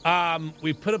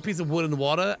 We put a piece of wood in the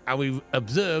water and we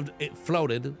observed it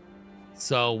floated.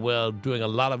 So we're doing a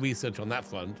lot of research on that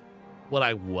front. We're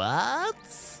like, what?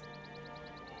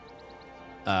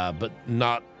 But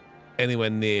not anywhere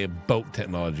near boat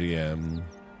technology. A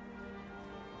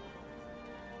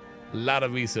lot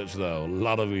of research though, a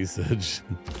lot of research.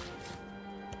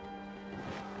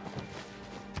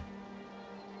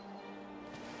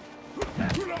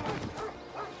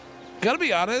 Gotta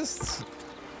be honest,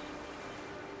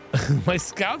 my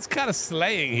scout's kind of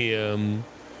slaying him.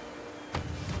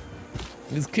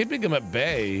 He's keeping him at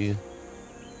bay.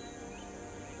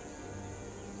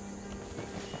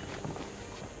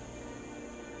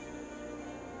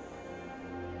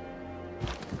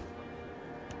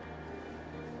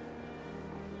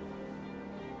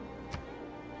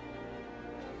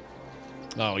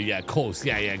 Oh yeah, of course.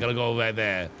 Yeah, gotta go right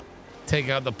there. Take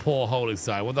out the poor holy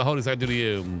side. What the holy side do to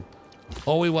you?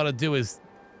 All we want to do is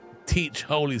teach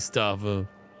holy stuff.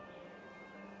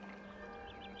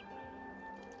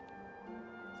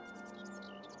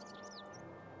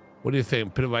 What do you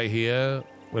think? Put it right here.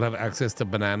 We'll have access to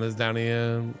bananas down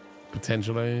here,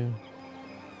 potentially.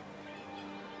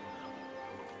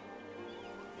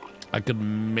 I could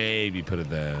maybe put it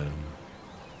there.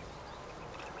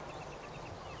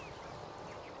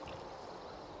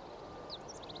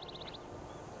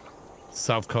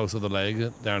 South coast of the lake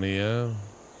down here.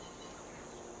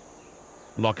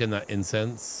 Lock in that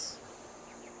incense.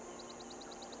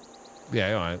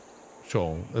 Yeah, all right.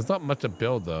 Sure. There's not much to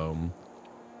build though.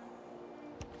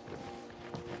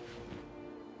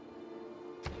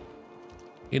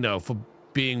 You know, for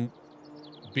being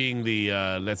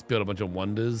the let's build a bunch of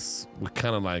wonders, we're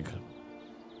kind of like,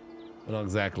 we're not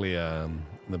exactly in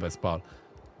the best spot.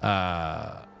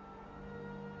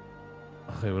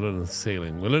 Okay, we're learning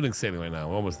sailing. We're learning sailing right now.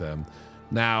 We're almost there.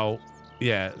 Now,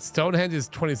 yeah, Stonehenge is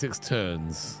 26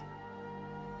 turns.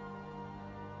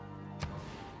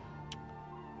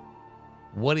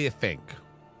 What do you think?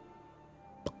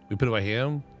 We put it right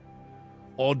here?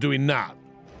 Or do we not?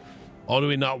 Or do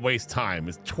we not waste time?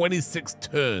 It's 26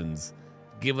 turns.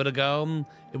 Give it a go.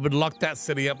 It would lock that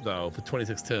city up, though, for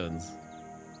 26 turns.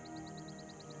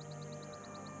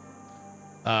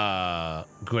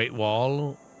 Great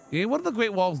Wall. Yeah, what do the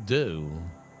Great Walls do?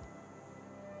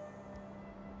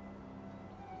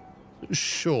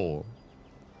 Sure.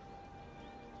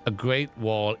 A Great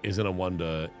Wall isn't a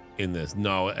wonder in this.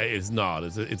 No, it's not.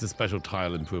 It's a special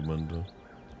tile improvement.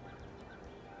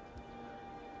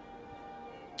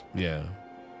 Yeah.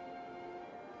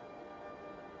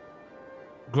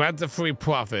 Grant a free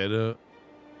profit.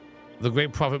 The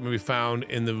great profit may be found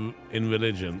in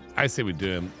religion. I say we do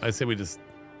him. I say we just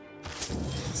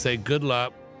say good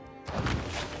luck.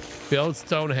 Build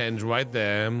Stonehenge right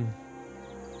there.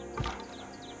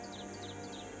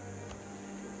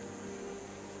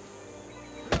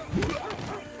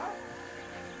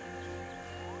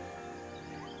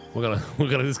 We're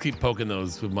gonna just keep poking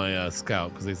those with my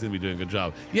scout because they seem to be doing a good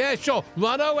job. Yeah, sure.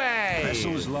 Run away.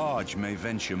 Vessels large may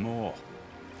venture more,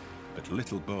 but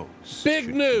little boats.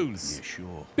 Big news.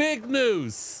 Big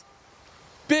news.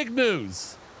 Big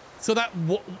news. So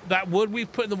that wood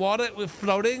we've put in the water with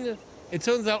floating, it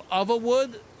turns out other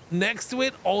wood next to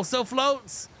it also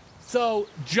floats. So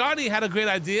Johnny had a great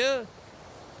idea.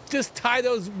 Just tie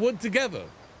those wood together.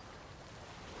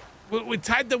 We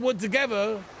tied the wood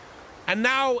together, and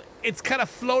now it's kind of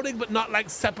floating but not like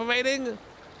separating.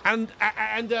 And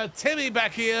Timmy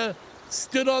back here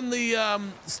stood on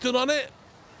it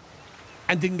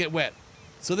and didn't get wet.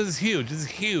 So this is huge. This is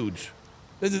huge.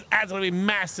 This is absolutely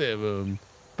massive.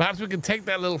 Perhaps we can take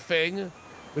that little thing.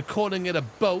 We're calling it a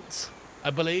boat, I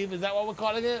believe. Is that what we're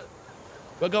calling it?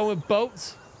 We're going with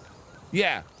boats?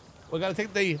 Yeah. We're going to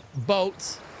take the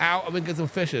boat out and we can get some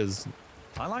fishes.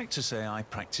 I like to say I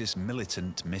practice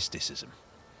militant mysticism.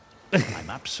 I'm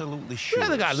absolutely sure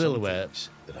We got a little wet.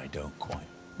 that I don't quite.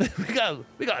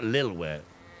 we got a little wet.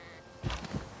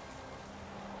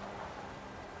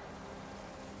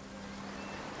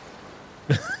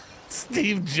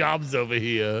 Steve Jobs over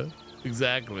here.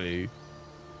 Exactly.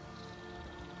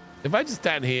 If I just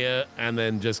stand here and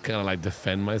then just kind of like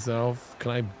defend myself,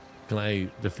 can I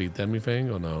defeat them, you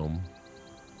think, or no?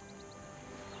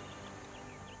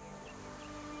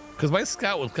 Because my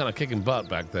scout was kind of kicking butt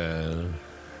back there.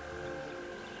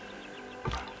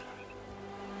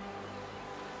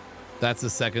 That's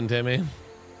the second, Timmy.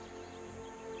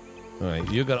 All right,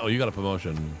 you got a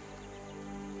promotion.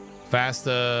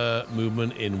 Faster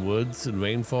movement in woods and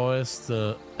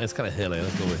rainforest. It's kind of hilly.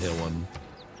 Let's go with hill one.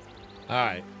 All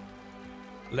right.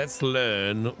 Let's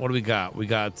learn. What do we got? We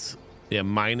got, yeah,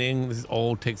 mining. This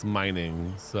all takes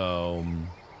mining. So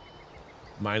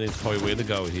mining is probably way to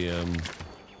go here.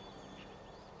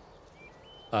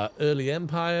 Early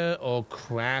Empire or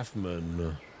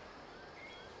Craftsman?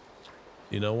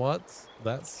 You know what?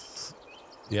 That's,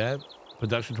 yeah,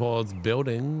 production towards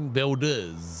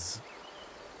builders.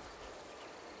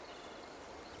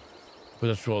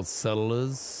 Production towards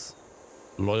settlers,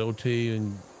 loyalty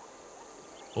and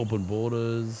open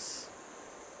borders.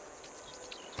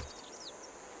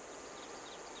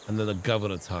 And then the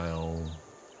governor tile.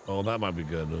 Oh, that might be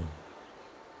good.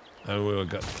 And we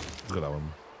got, let's go that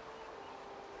one.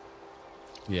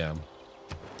 Yeah,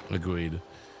 agreed.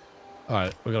 All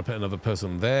right, we're gonna put another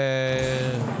person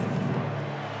there.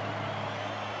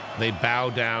 They bow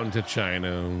down to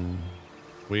China.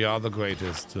 We are the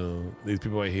greatest. These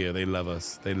people right here, they love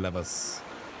us. They love us.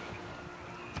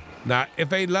 Now, if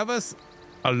they love us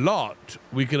a lot,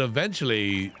 we can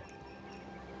eventually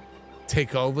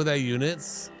take over their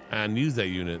units and use their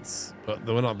units, but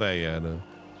we're not there yet.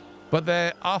 But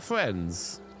they're our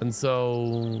friends. And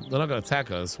so they're not going to attack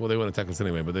us. Well, they won't attack us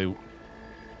anyway, but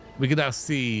we can now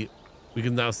see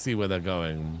where they're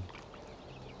going.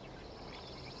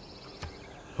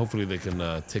 Hopefully they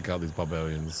can take out these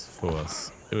barbarians for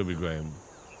us. It would be great.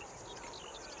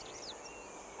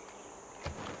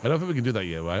 I don't think we can do that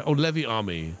yet, right? Oh, levy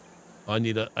army. I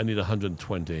need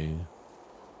 120.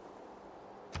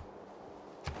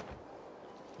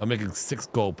 I'm making 6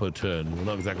 gold per turn. We're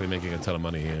not exactly making a ton of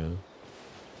money here.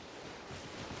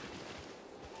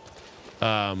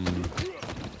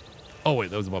 Oh wait,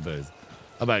 that was the barbarians.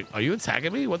 I'm like, are you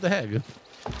attacking me? What the heck?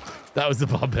 That was the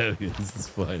barbarians. It's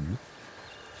fine.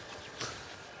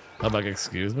 I'm like,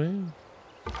 excuse me?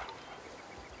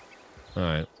 All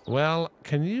right. Well,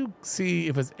 can you see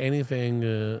if there's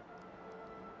anything?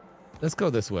 Let's go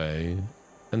this way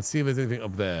and see if there's anything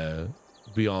up there,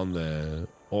 beyond there,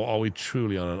 or are we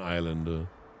truly on an island?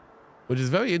 Which is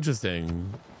very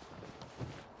interesting,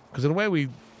 because in a way we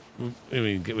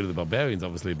get rid of the barbarians,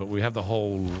 obviously, but we have the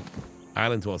whole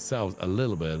island to ourselves a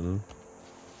little bit.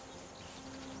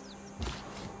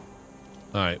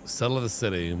 All right, settle the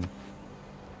city.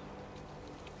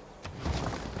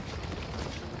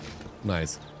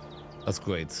 Nice. That's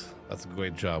great. That's a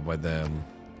great job by them.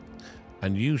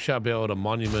 And you shall build a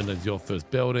monument as your first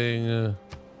building.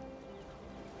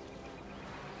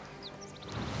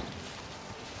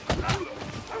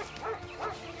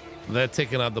 They're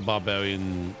taking out the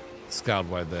barbarian scout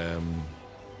by them.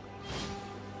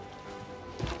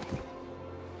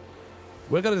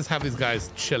 We're gonna just have these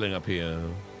guys chilling up here.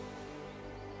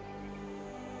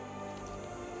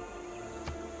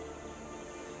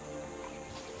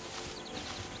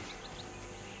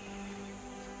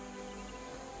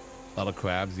 A lot of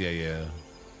crabs, yeah.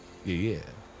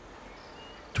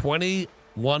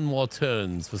 21 more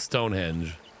turns for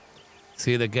Stonehenge.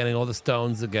 See, they're getting all the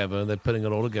stones together. They're putting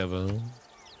it all together.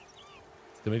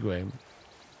 It's gonna be great.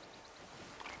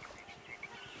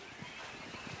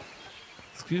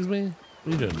 Excuse me? What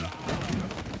are you doing?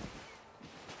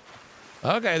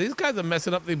 Okay, these guys are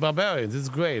messing up the barbarians. This is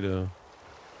great. Should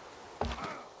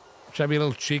I be a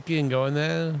little cheeky and go in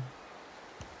there?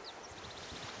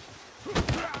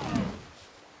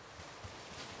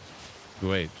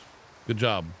 Great. Good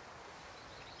job.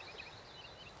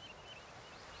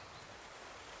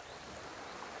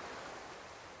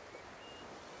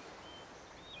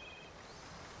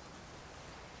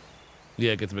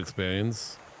 Yeah, get some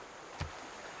experience.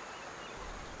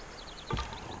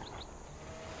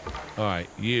 All right,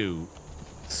 you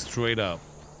straight up.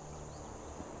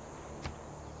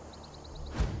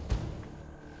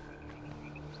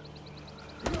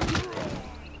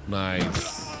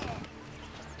 Nice.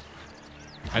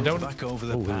 I don't back over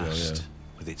the past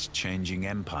with its changing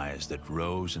empires that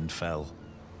rose and fell,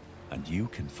 and you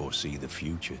can foresee the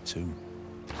future too.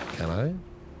 Can I?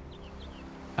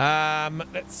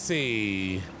 Let's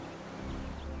see.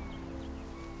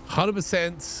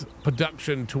 100%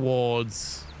 production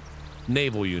towards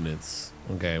naval units.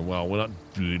 Okay, well, we're not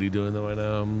really doing that right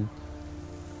now.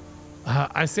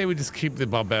 I say we just keep the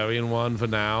barbarian one for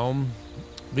now.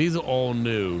 These are all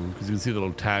new because you can see the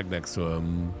little tag next to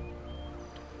them.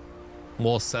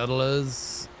 More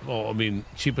settlers, or I mean,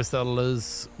 cheaper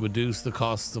settlers, reduce the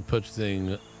cost of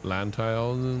purchasing land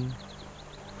tiles.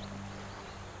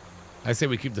 I say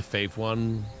we keep the faith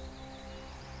one.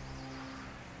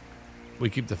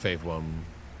 We keep the faith one.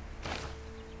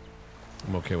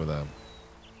 I'm okay with that.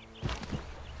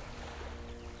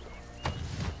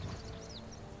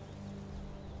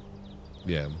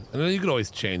 Yeah, and then you can always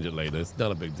change it later. It's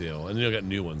not a big deal, and you'll get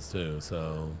new ones too.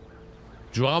 So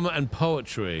Drama and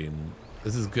poetry.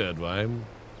 This is good, right?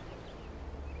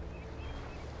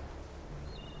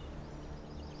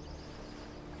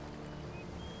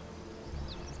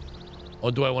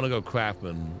 Or do I want to go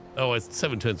craftsman? Oh, it's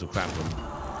 7 turns for craftsman.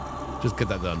 Just get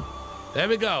that done. There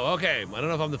we go. Okay, I don't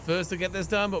know if I'm the first to get this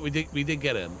done, but we did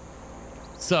get it.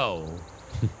 So,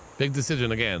 big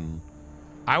decision again.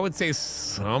 I would say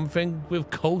something with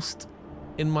coast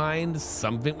in mind,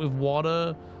 something with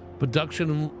water.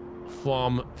 Production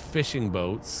from fishing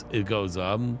boats, it goes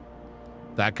up.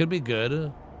 That could be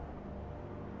good.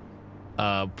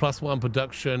 +1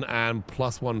 production and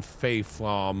 +1 faith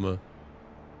from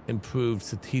improved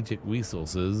strategic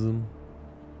resources.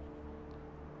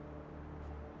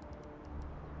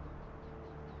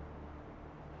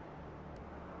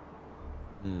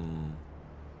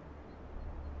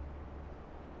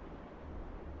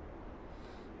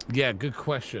 Yeah, good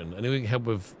question. Anything help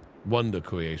with wonder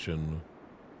creation?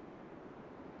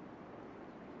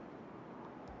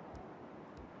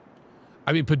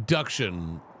 I mean,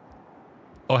 production.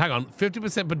 Oh, hang on.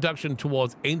 50% production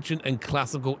towards ancient and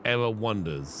classical era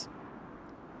wonders.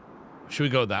 Should we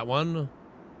go that one?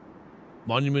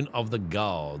 Monument of the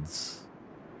Gods.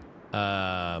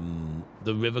 The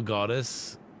River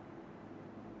Goddess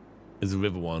is the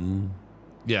river one.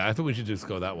 Yeah, I think we should just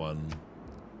go that one.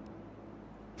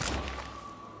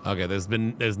 Okay,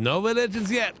 there's no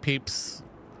religions yet, peeps.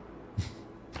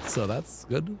 So that's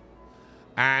good.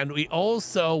 And we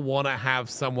also want to have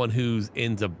someone who's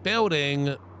into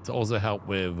building to also help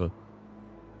with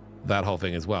that whole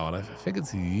thing as well. And I think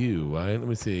it's you, right? Let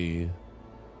me see.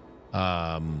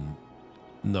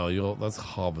 No, that's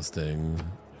harvesting.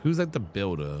 Who's like the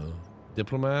builder?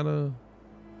 Diplomat?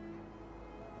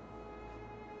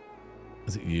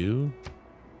 Is it you?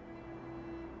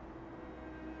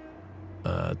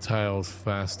 Tiles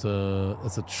faster.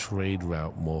 That's a trade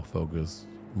route, more focused.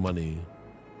 Money.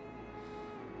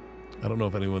 I don't know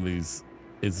if anyone of these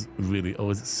is really.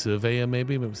 Oh, is it surveyor?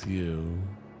 Maybe it's you.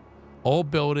 All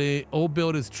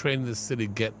builders trained in the city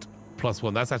get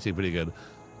 +1. That's actually pretty good.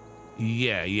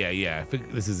 Yeah. I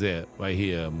think this is it right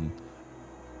here.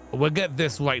 We'll get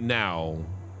this right now.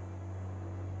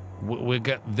 We'll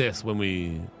get this when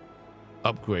we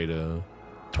upgrade her.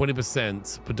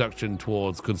 20% production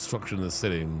towards construction in the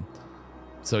city.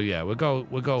 So yeah, we'll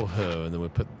go her, and then we'll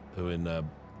put her in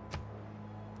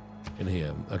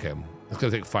here. Okay, it's gonna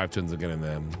take 5 turns to get in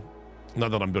there.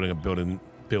 Not that I'm building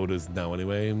builders now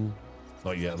anyway.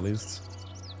 Not yet, at least,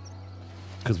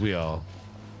 because we are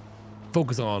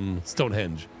focused on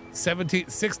Stonehenge.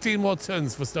 16 more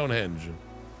turns for Stonehenge.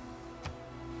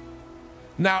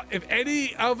 Now, if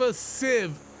any other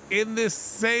Civ in this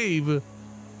save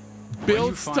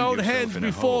build Stonehenge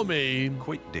before me,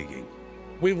 quit digging.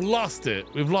 We've lost it.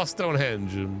 We've lost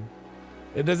Stonehenge.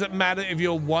 It doesn't matter if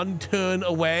you're 1 turn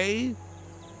away.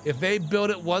 If they build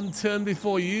it 1 turn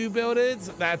before you build it,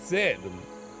 that's it.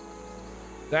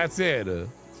 That's it. It's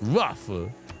rough.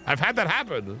 I've had that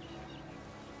happen.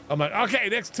 I'm like, okay,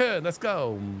 next turn, let's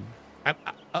go. And,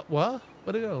 what?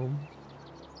 Where'd it go?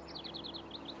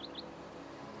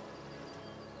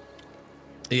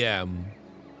 Yeah.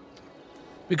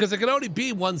 Because there can only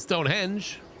be 1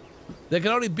 Stonehenge. There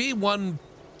can only be 1,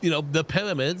 the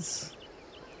pyramids.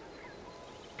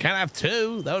 Can't have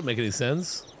 2. That would make any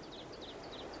sense.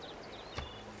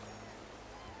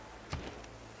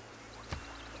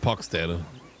 Poxdead.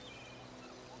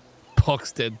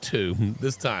 Poxdead 2.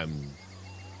 This time.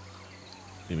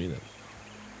 What do you mean that?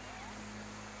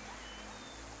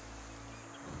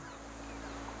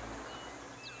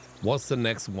 What's the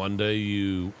next wonder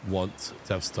you want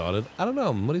to have started? I don't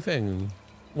know. What do you think?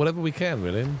 Whatever we can,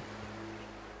 really.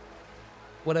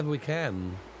 Whatever we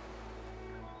can.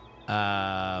 So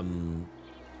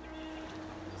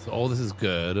all this is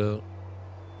good.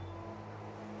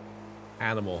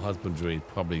 Animal husbandry,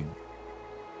 probably.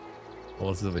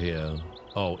 What's over here?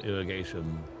 Oh,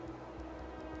 irrigation.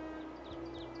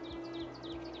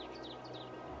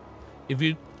 If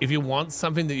you want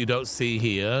something that you don't see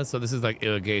here, so this is like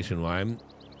irrigation, right?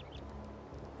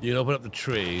 You can open up the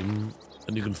tree and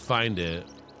you can find it.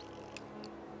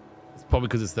 It's probably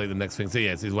because it's like the next thing. So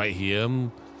yeah, it's right here.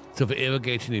 So for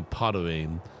irrigation, you need pottery.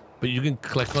 But you can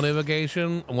click on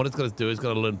irrigation, and what it's going to do is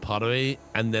going to learn pottery,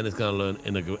 and then it's going to learn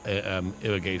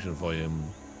irrigation for you.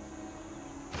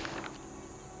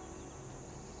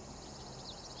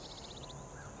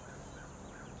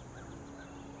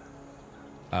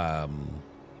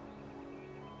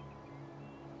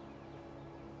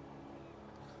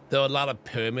 There are a lot of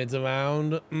pyramids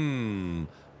around,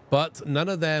 but none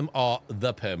of them are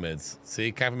the pyramids.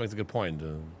 See, Catherine makes a good point.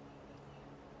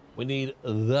 We need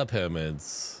the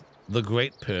pyramids. The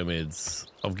Great Pyramids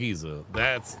of Giza.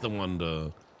 That's the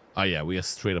wonder. Oh yeah, we are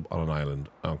straight up on an island.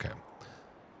 Okay.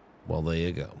 Well, there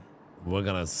you go. We're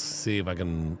gonna see if I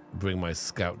can bring my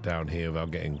scout down here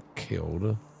without getting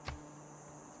killed.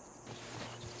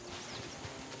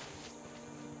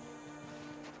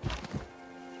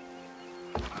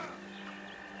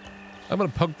 I'm gonna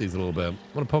poke these a little bit. I'm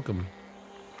gonna poke them.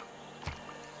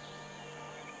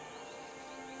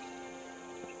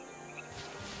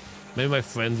 Maybe my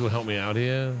friends will help me out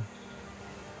here.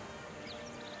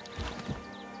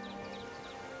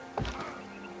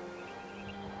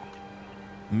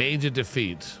 Major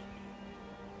defeat.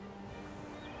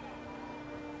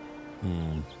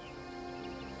 I'm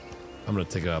gonna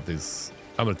take out these.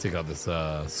 I'm gonna take out this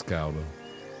scout.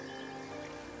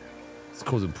 It's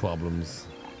causing problems.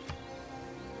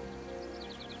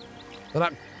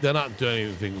 They're not doing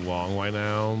anything wrong right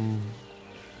now.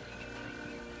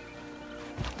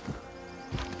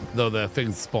 Though their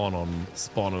things spawn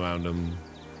around them.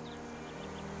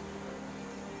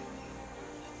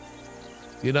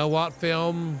 You know what,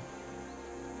 film?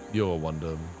 You're a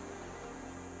wonder.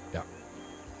 Yeah.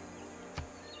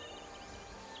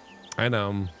 I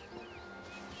know.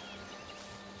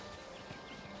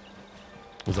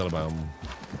 What's that about?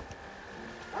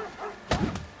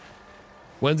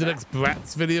 When's the next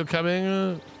Bratz video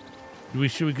coming?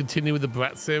 Should we continue with the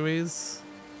Bratz series?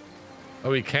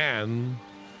 Oh, we can.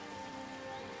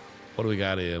 What do we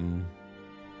got here?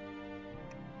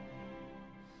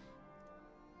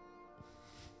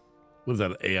 What is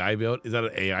that, an AI build? Is that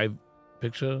an AI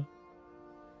picture?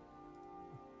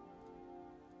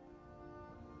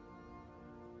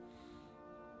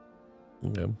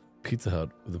 Okay. Pizza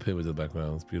Hut with the pyramids in the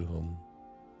background. It's beautiful.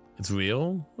 It's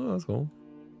real? Oh, that's cool.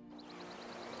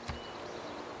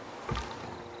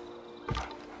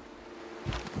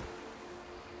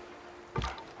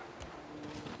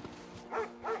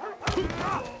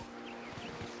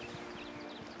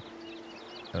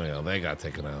 There we go. They got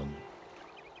taken out.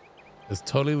 It's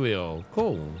totally real.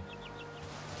 Cool.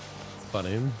 It's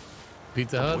funny.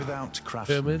 Pizza Hut. Without Pyramids.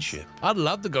 craftsmanship, I'd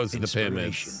love to go see the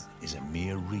pyramids. is a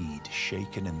mere reed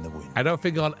shaken in the wind. I don't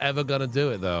think I'm ever gonna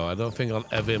do it though. I don't think I'll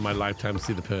ever in my lifetime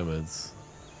see the pyramids.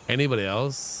 Anybody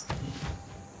else?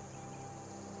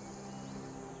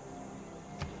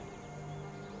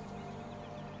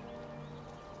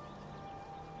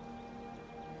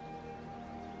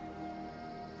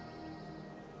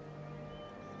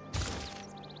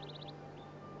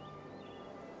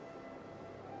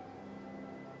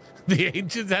 The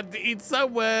ancients had to eat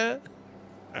somewhere.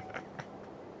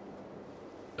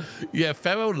 Yeah,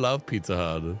 Pharaoh loved Pizza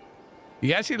Hut.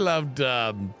 He actually loved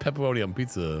pepperoni on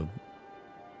pizza.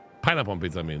 Pineapple on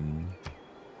pizza, I mean.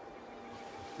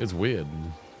 It's weird.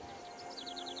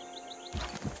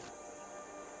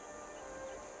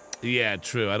 Yeah,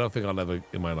 true. I don't think I'll ever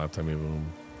in my lifetime even.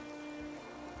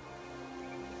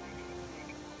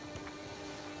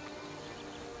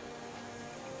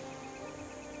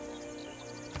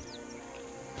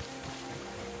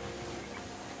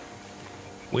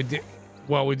 We did,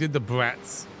 well, we did the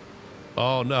Bratz.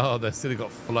 Oh no, the city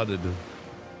got flooded.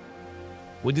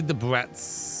 We did the Bratz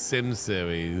Sim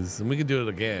series, and we can do it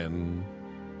again.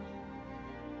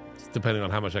 Just depending on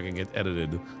how much I can get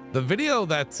edited. The video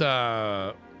that,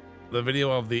 the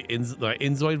video of the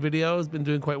Inzoid video has been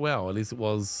doing quite well. At least it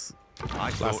was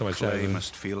I last time I thought Clay checked.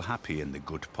 must feel happy in the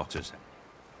good potters.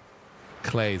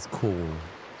 Clay's cool.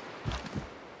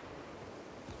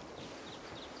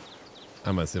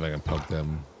 I'm gonna see if I can poke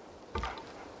them.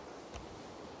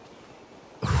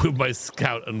 With my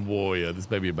scout and warrior. This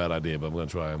may be a bad idea, but I'm gonna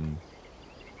try them.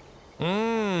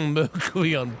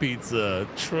 Mercury on pizza.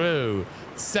 True.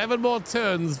 7 more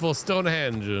turns for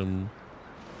Stonehenge.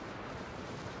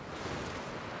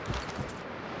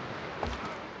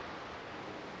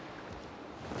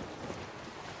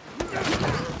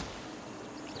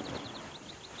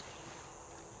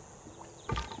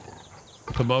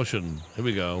 Promotion. Here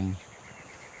we go.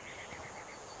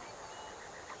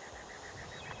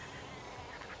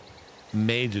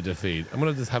 Major defeat. I'm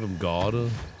gonna just have him guard.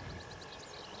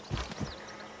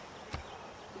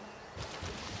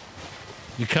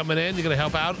 You coming in? You gonna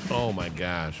help out? Oh my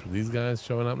gosh. Are these guys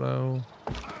showing up now?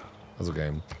 That's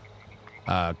okay.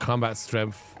 Combat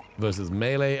strength versus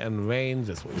melee and range.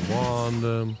 That's what we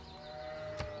want.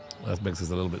 That makes us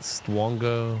a little bit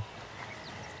stronger.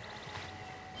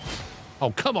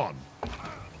 Oh, come on.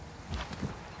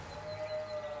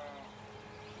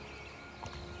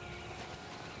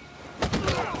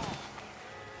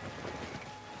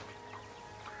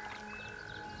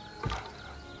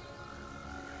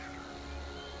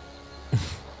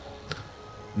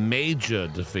 Major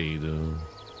defeat.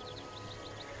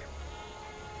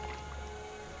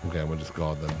 Okay, we'll just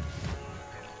guard them.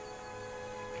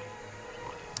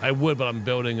 I would, but I'm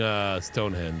building a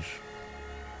Stonehenge.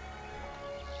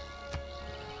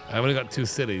 I've only got 2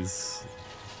 cities.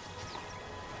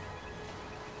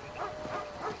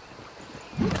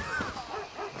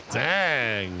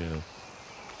 Dang.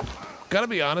 Gotta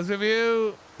be honest with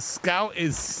you, Scout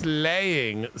is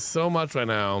slaying so much right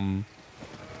now.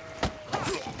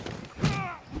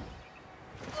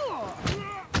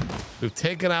 We've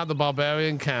taken out the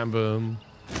barbarian camp. Of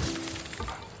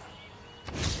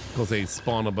course, they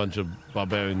spawn a bunch of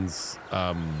barbarians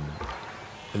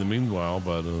in the meanwhile,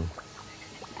 but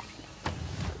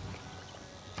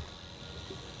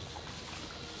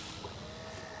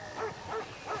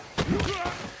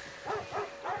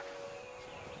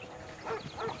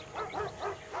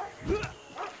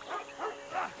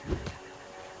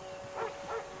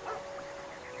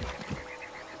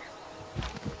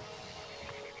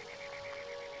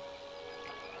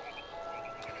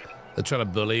they're trying to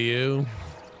bully you,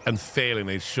 and failing,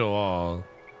 they sure are.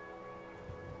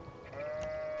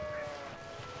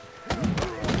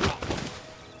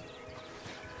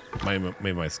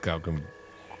 Maybe my scout can...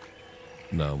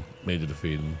 No, major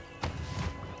defeat him.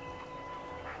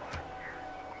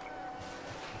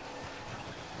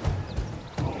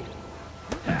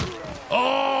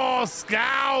 Oh,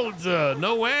 scout!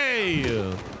 No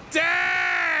way!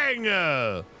 Dang!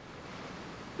 The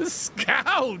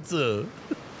scout!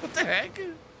 What the heck?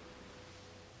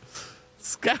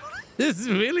 Scout is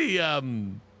really it's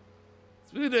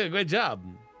really doing a great job.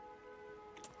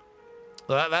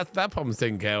 Well, that problem's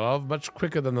taken care of much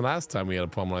quicker than the last time we had a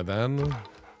problem like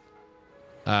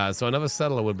that. So another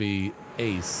settler would be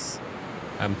Ace,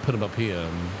 and put him up here.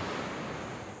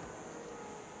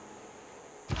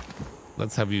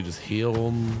 Let's have you just heal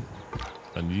him,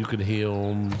 and you can heal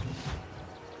him.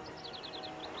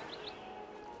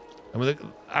 I mean,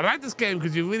 I like this game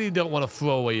because you really don't want to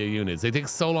throw away your units. They take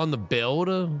so long to build,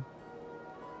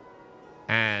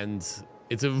 and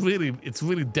it's really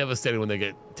devastating when they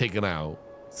get taken out.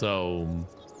 So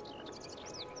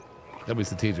gotta be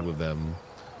strategic with them.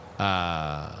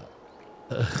 Yeah,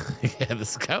 the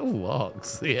scout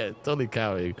walks. Yeah, totally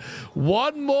carrying.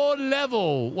 One more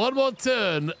level, one more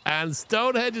turn, and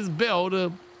Stonehenge is built.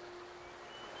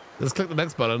 Let's click the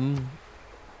next button.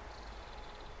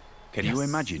 Can you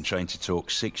imagine trying to talk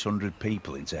 600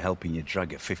 people into helping you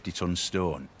drag a 50-ton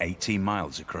stone 18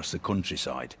 miles across the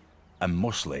countryside and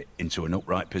muscle it into an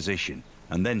upright position,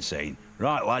 and then saying,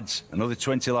 right lads, another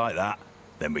 20 like that,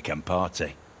 then we can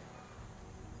party?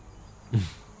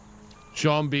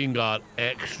 Sean Bean got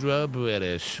extra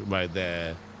British right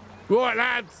there. Right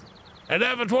lads,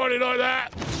 another 20 like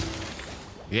that.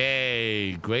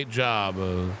 Yay, great job.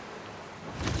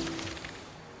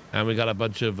 And we got a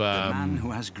bunch of... The man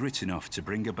who has grit enough to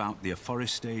bring about the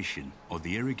afforestation or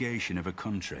the irrigation of a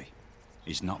country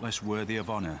is not less worthy of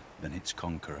honor than its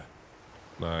conqueror.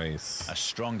 Nice. A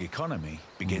strong economy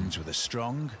begins with a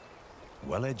strong,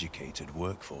 well-educated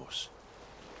workforce.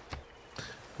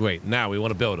 Wait, now we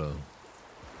want to build her.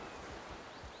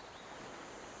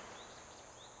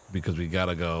 Because we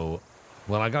gotta go...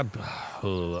 Well, I gotta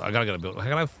get a builder.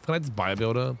 Can I just buy a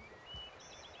builder?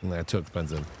 Nah, too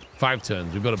expensive. 5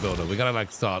 turns. We built a builder. We gotta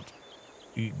like start,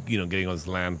 you know, getting all this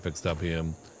land fixed up here.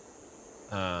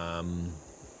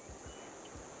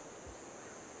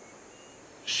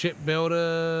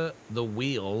 Shipbuilder, the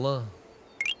wheel.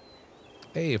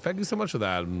 Hey, thank you so much for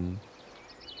that.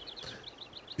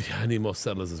 Yeah, I need more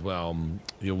settlers as well.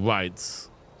 You're right.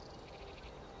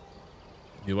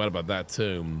 You're right about that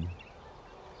too.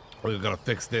 We gotta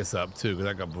fix this up too because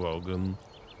that got broken.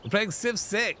 We're playing Civ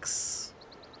VI.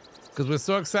 Because we're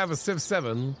so excited for Civ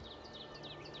VII.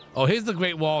 Oh, here's the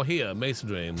Great Wall here,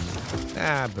 masonry.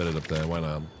 Put it up there. Why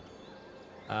not?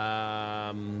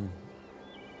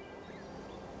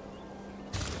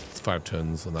 It's 5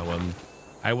 turns on that one.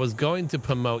 I was going to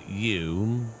promote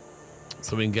you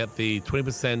so we can get the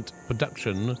 20%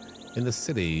 production in the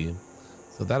city.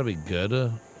 So that'll be good.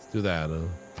 Let's do that.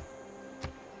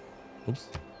 Oops.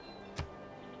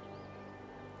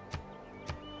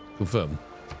 Confirm.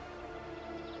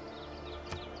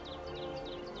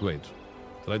 Wait,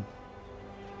 did I?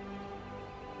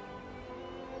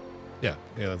 Yeah,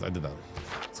 I did that.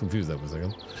 I was confused there for a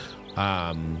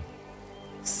second.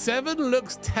 7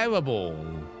 looks terrible.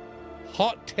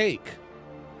 Hot take.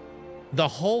 The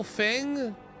whole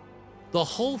thing? The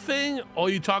whole thing? Or are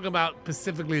you talking about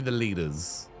specifically the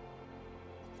leaders?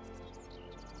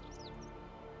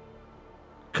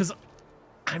 Because,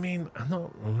 I mean, I'm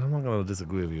not going to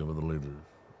disagree with you with the leaders.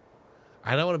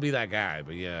 I don't want to be that guy,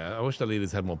 but yeah, I wish the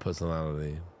leaders had more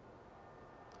personality.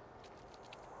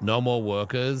 No more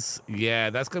workers. Yeah,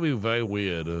 that's gonna be very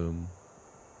weird.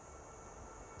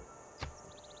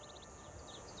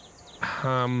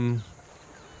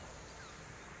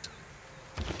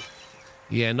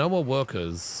 Yeah, no more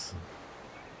workers.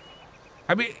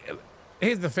 I mean,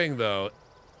 here's the thing though.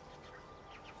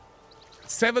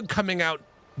 7 coming out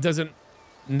doesn't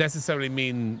necessarily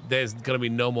mean there's gonna be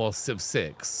no more Civ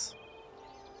 6.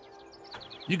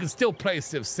 You can still play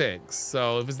Civ 6,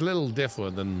 so if it's a little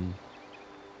different, then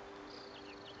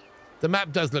the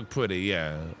map does look pretty,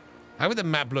 yeah. I think the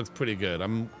map looks pretty good.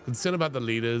 I'm concerned about the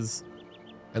leaders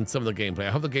and some of the gameplay.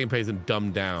 I hope the gameplay isn't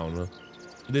dumbed down.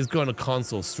 It is going to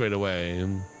console straight away.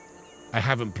 I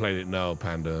haven't played it, no,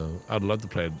 Panda. I'd love to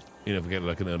play it, you know, if we get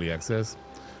like an early access.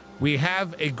 We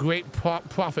have a great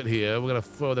profit here. We're gonna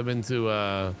throw them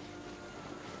into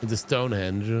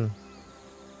Stonehenge.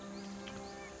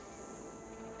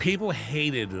 People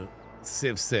hated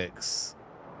Civ 6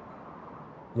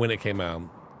 when it came out.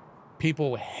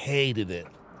 People hated it.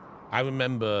 I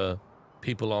remember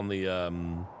people on the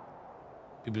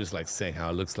people just like saying how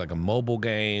it looks like a mobile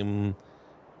game.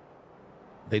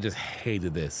 They just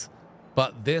hated this.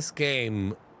 But this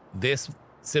game, this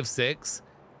Civ 6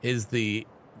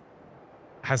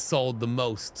 has sold the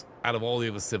most out of all the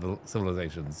other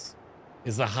civilizations.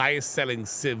 It's the highest selling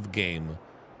Civ game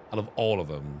out of all of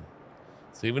them.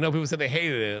 So even though people said they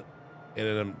hated it, it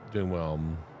ended up doing well.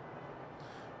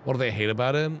 What do they hate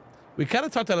about it? We kind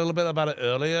of talked a little bit about it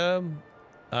earlier.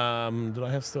 Did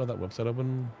I still have that website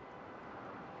open?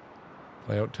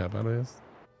 Layout tab out of this?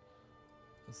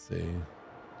 Let's see.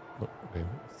 Oh, okay,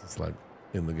 it's just like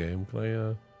in the game. Can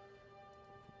I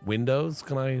Windows?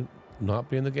 Can I not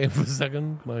be in the game for a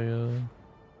second? Can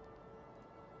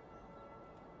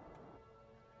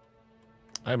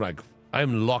I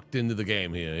I'm locked into the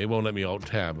game here. It won't let me alt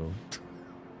tab.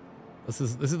 This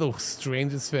is the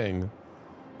strangest thing.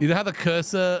 You know how the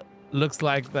cursor looks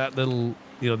like that little,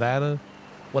 you know, that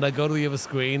when I go to the other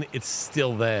screen, it's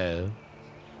still there.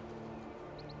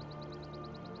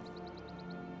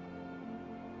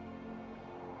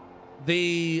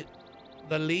 The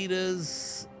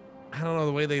leaders, I don't know,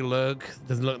 the way they look,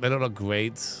 they don't look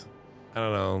great. I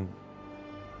don't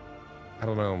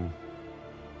know.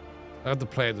 I have to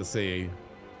play it to see.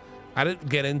 I didn't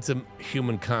get into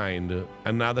humankind,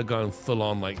 and now they're going full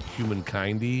on like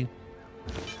humankindy.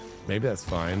 Maybe that's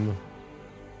fine.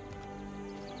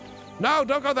 No,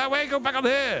 don't go that way. Go back on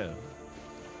here.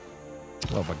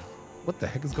 Oh, but what the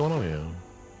heck is going on here?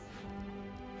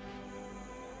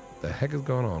 What the heck is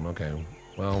going on? Okay,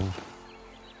 well,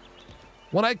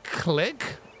 when I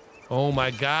click, oh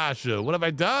my gosh, what have I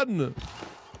done?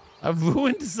 I've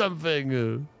ruined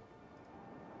something.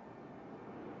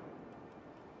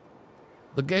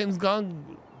 The game's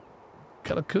gone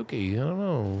kind of kooky. I don't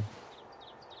know.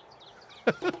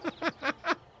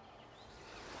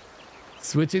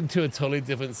 Switching to a totally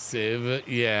different Civ.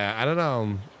 Yeah, I don't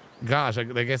know. Gosh, I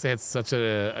guess they had such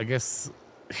a... I guess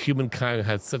humankind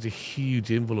had such a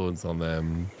huge influence on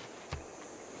them.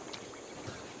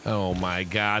 Oh my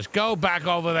gosh. Go back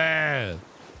over there.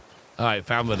 All right,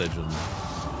 found religion.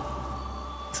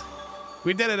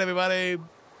 We did it, everybody.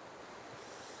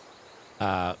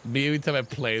 Me, every time I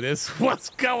play this, what's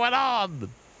going on?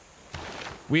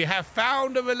 We have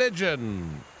found a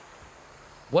religion.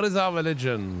 What is our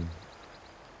religion?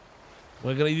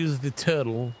 We're gonna use the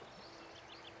turtle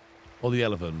or the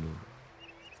elephant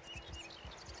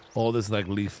or this like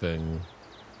leaf thing.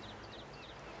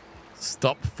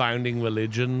 Stop founding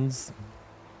religions.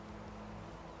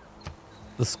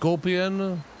 The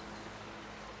scorpion.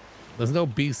 There's no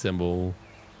B symbol.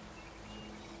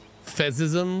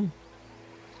 Fezism.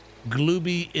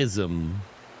 Gloobyism.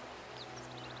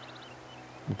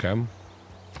 Okay.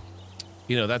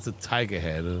 You know, that's a tiger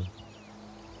head.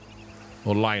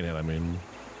 Or lion head, I mean.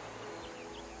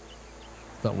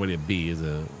 It's not really a bee, is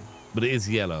it? But it is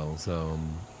yellow, so...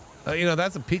 you know,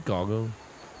 that's a peacock.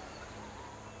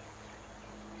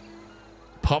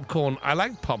 Popcorn. I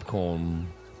like popcorn.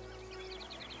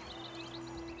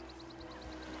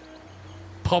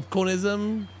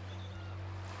 Popcornism?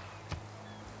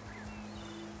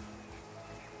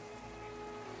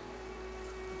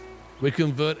 We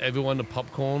convert everyone to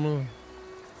popcorn.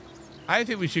 I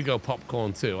think we should go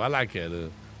popcorn too. I like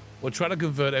it. We'll try to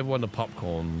convert everyone to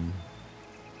popcorn.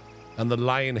 And the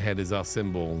lion head is our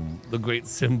symbol. The great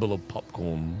symbol of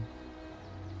popcorn.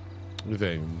 What do you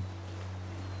think?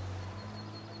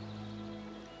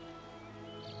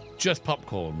 Just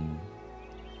popcorn.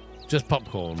 Just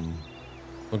popcorn.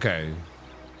 Okay.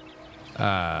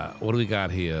 What do we got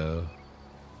here?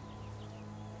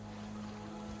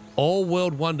 All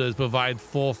world wonders provide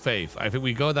 4 faith. I think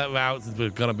we go that route since we're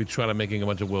gonna be trying to making a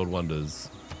bunch of world wonders.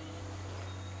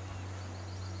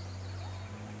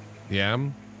 Yeah.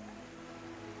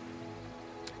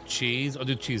 Cheese. I'll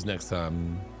do cheese next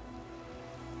time.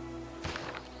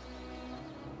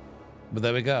 But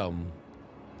there we go.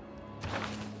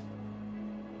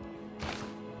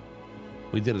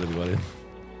 We did it, everybody.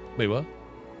 Wait, what?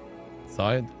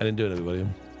 Sorry, I didn't do it, everybody.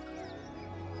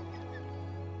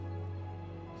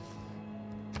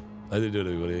 I didn't do it,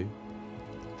 everybody.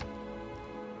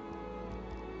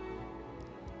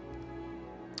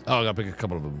 Oh, I gotta pick a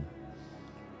couple of them.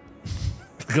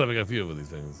 I gotta pick a few of these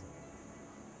things.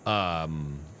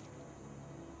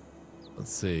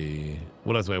 Let's see.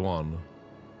 What else do I want?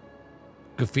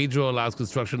 Cathedral allows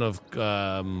construction of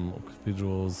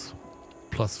cathedrals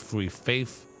plus 3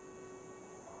 faith.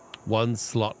 1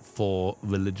 slot for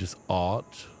religious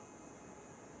art.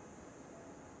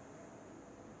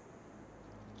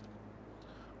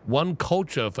 One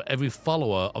culture for every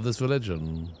follower of this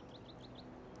religion.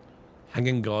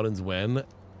 Hanging gardens when?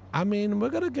 I mean, we're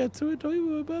gonna get to it. Don't you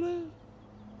worry about it.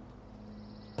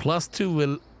 Plus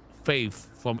 2 faith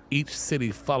from each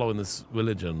city following this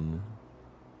religion.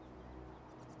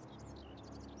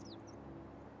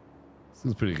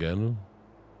 Seems pretty good.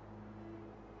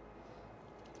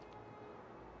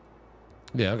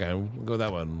 Yeah, okay, we'll go with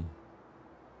that one.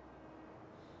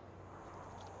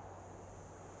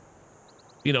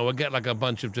 You know, we'll get like a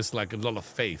bunch of just like a lot of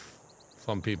faith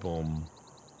from people.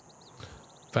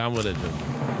 Found religion.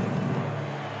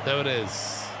 There it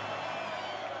is.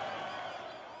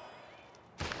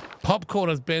 Popcorn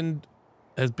has been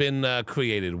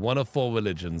created. 1 of 4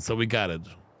 religions, so we got it.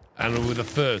 And we're the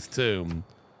first too.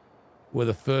 We're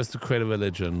the first to create a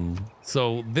religion.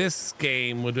 So this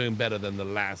game, we're doing better than the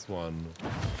last one.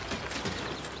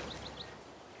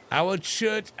 Our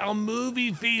church, our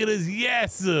movie theaters,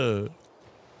 yes!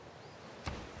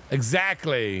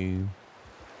 Exactly.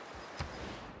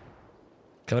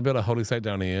 Can I build a holy site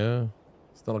down here?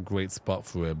 It's not a great spot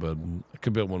for it, but I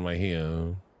could build one right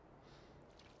here.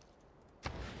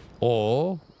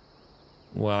 Or,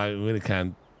 well, I really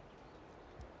can't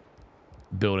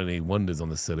build any wonders on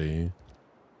the city.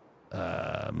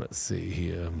 Let's see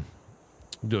here.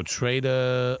 Do a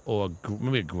trader or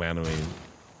maybe a granary.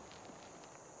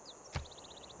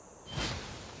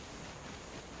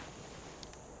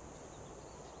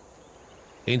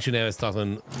 Ancient era starts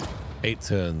on 8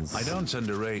 turns. I don't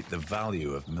underrate the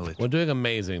value of military. We're doing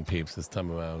amazing, peeps, this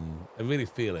time around. I really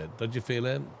feel it. Don't you feel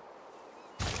it?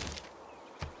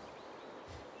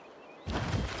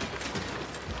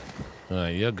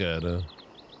 Alright, you're good.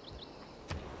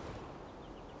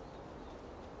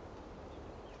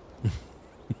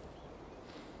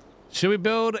 Should we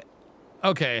build?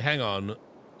 Okay, hang on.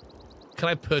 Can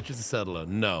I purchase a settler?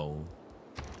 No.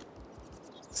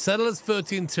 Settler's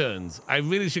 13 turns. I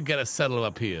really should get a settler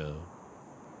up here.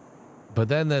 But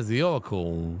then there's the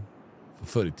Oracle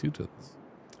for 32 turns.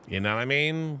 You know what I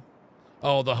mean?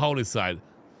 Oh, the holy side.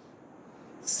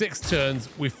 6 turns.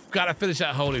 We've got to finish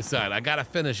that holy side. I got to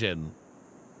finish it.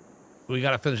 We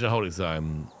got to finish the holy side.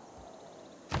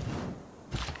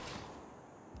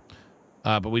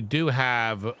 But we do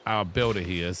have our builder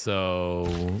here, so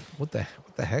what the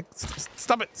heck?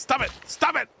 Stop it! Stop it!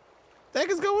 Stop it! The heck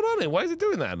is going on here? Why is it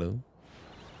doing that?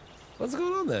 What's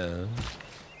going on there?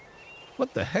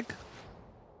 What the heck?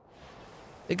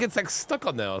 It gets like stuck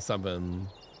on there or something.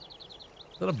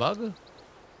 Is that a bug?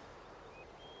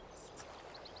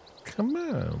 Come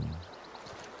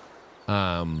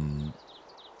on.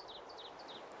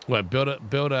 What?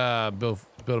 Build a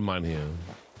mine here.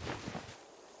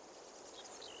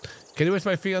 Can you wish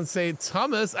my fiance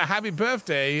Thomas a happy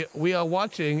birthday? We are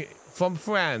watching from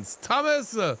France.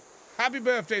 Thomas, happy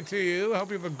birthday to you. I hope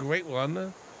you have a great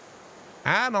one.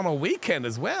 And on a weekend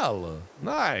as well.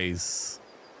 Nice.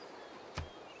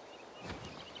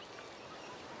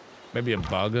 Maybe a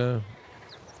bug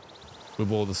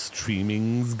with all the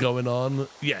streamings going on.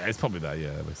 Yeah, it's probably that.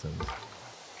 Yeah, that makes sense.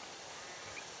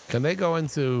 Can they go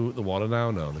into the water now?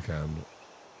 No, they can't.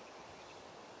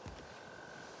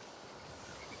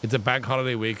 It's a bank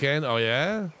holiday weekend. Oh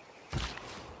yeah.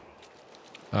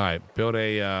 All right, build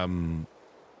a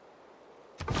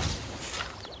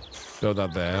build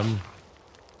up there.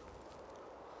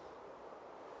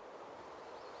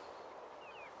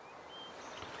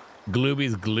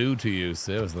 Glooby's glued to you,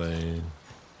 seriously.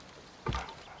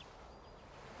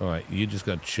 All right, you just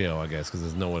got chill, I guess, because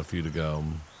there's nowhere for you to go.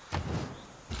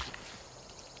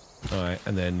 All right,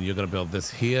 and then you're gonna build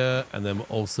this here, and then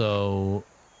also.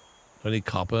 I need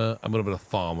copper. I'm gonna put a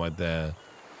farm right there.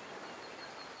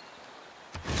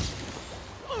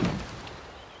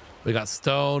 We got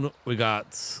stone. We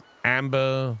got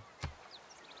amber.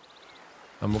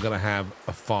 And we're going to have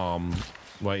a farm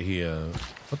right here.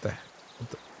 What the?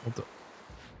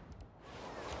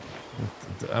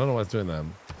 I don't know what's doing that.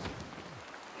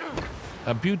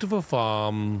 A beautiful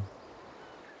farm.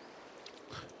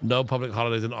 No public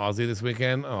holidays in Aussie this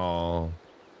weekend. Oh,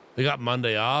 we got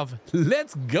Monday off.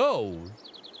 Let's go.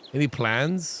 Any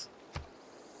plans?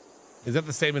 Is that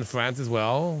the same in France as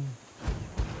well?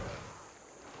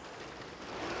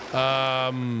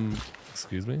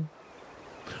 Excuse me.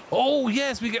 Oh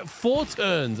yes, we get 4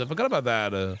 turns. I forgot about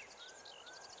that.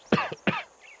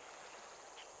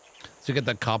 So get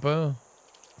that copper.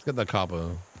 Let's get that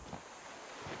copper.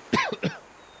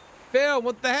 Phil,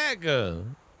 what the heck? We're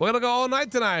gonna go all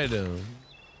night tonight.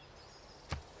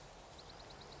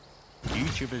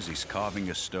 Each of us is carving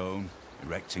a stone,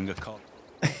 erecting a cot.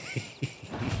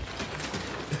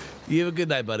 You have a good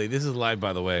night, buddy. This is live,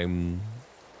 by the way. In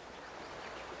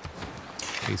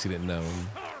case you didn't know.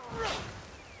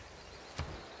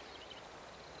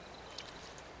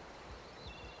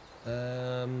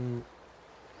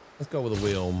 Let's go with a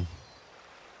wheel.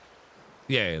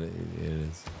 Yeah, it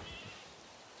is.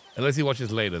 Unless he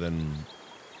watches later, then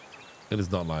it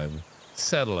is not live.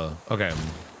 Settler. Okay.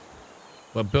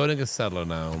 We're building a settler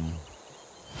now.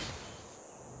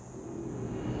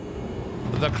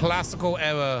 The classical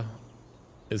era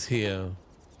is here.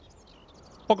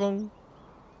 Bogong.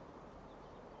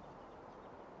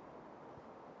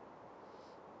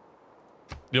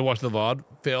 You watch the VOD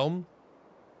film?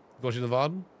 You watching the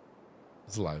VOD?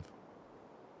 It's live.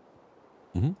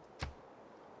 I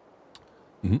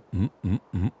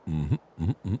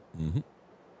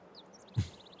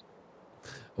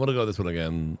want to go this one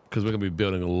again because we're going to be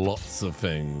building lots of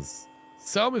things.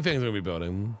 So many things we're going to be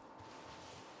building.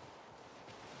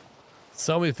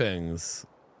 So many things.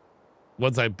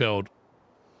 Once I build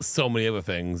so many other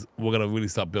things, we're going to really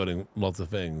start building lots of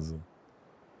things.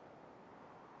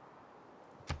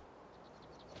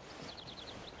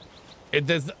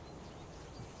 There's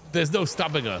no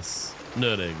stopping us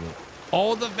nerding.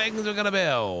 All the things we're gonna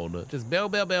build. Just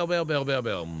build. You're gonna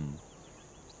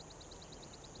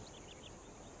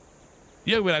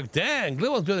be like, dang,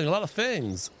 DrGluon's building a lot of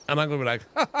things. And I'm gonna be like,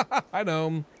 I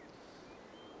know.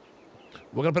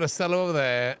 We're gonna put a cellar over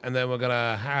there, and then we're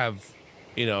gonna have,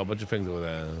 you know, a bunch of things over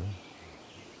there.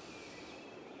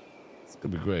 It's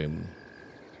gonna be great.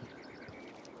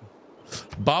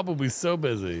 Bob will be so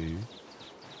busy.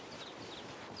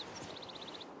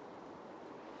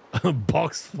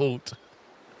 Box float.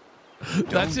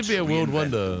 That should be a world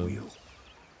wonder.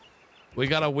 We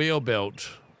got a wheel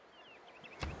built.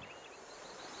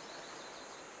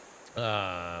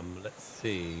 Let's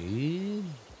see.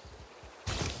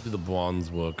 Do the bronze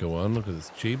worker one because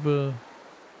it's cheaper.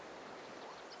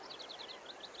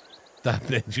 That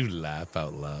made you laugh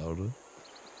out loud.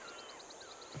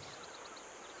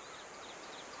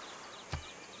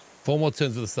 4 more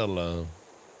turns for the settler.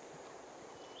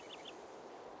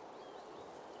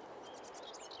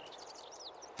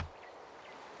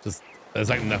 Just, there's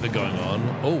like nothing going on.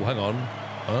 Oh, hang on.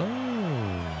 Oh.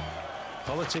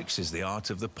 Politics is the art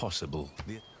of the possible.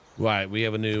 Right, we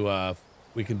have a new,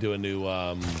 we can do a new,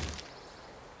 what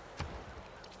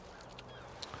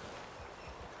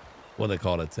do they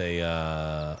call it?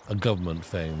 A government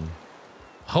thing.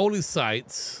 Holy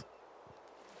sites.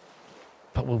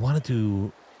 But we want to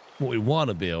do, what we want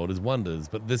to build is wonders,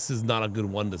 but this is not a good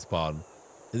wonder spot.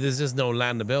 There's just no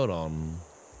land to build on.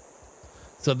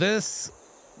 So this,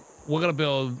 we're going to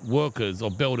build workers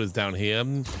or builders down here.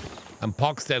 And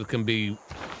Pockstead can be,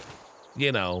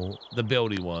 you know, the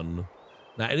buildy one.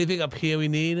 Now, anything up here we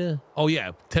need? Oh,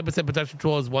 yeah. 10% protection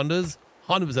towards wonders.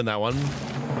 100% that one.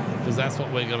 Because that's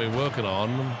what we're going to be working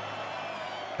on.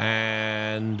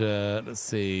 And let's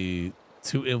see.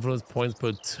 2 influence points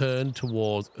per turn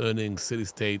towards earning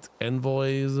city-state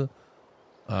envoys.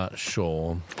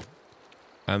 Sure.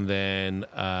 And then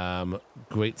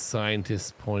great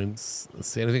scientist points. Let's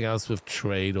see, anything else with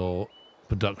trade or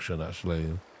production,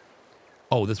 actually.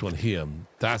 Oh, this one here.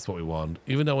 That's what we want.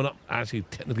 Even though we're not actually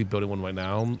technically building one right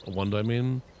now. A wonder, I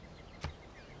mean.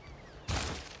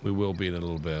 We will be in a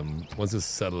little bit. Once this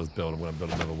settler's built, I'm going to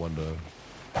build another wonder.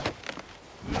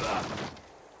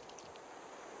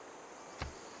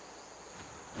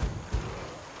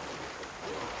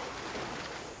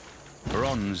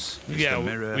 Bronze is the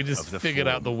mirror we just of the figured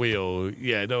form. out the wheel.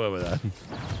 Yeah, don't worry about that.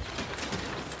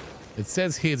 It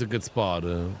says here's a good spot,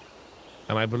 and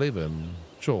I believe him.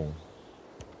 Sure.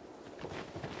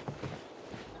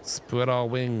 Spread our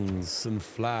wings and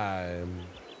fly.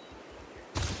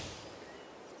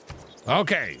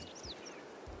 Okay.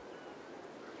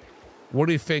 What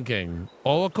are you thinking?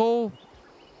 Oracle?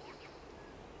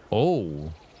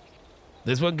 Oh.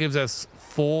 This one gives us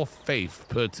 4 faith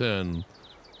per turn,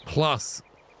 plus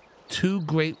 2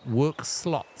 great work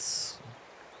slots.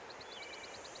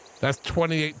 That's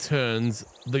 28 turns.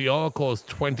 The Oracle is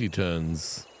 20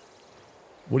 turns.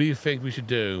 What do you think we should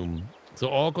do? So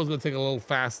Oracle's going to take a little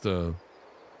faster.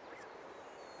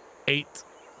 8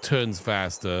 turns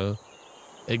faster.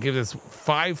 It gives us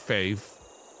 5 faith.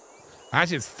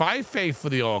 Actually, it's 5 faith for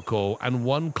the Oracle and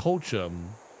 1 culture.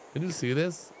 Can you see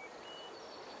this?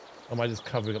 Or am I just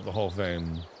covering up the whole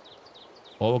thing?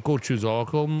 Oracle, choose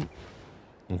Oracle.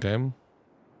 Okay.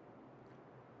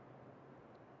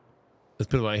 Let's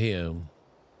put it right here.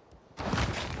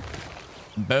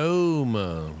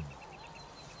 Boom.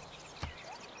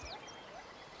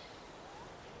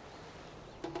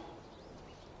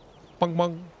 Bung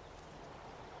bung.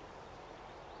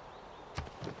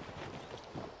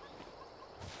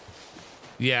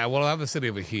 Yeah, well, I'll have the city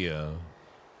over here.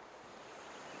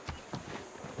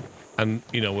 And,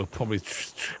 you know, we'll probably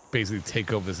basically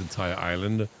take over this entire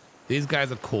island. These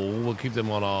guys are cool. We'll keep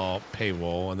them on our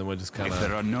payroll, and then we'll just kind of... If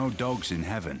there are no dogs in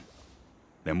heaven,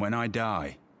 then when I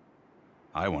die,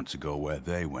 I want to go where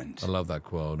they went. I love that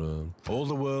quote. All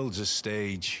the world's a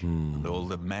stage, and all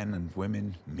the men and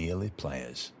women merely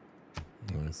players.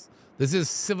 Nice. This is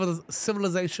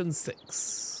Civilization VI.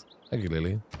 Thank you,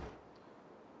 Lily.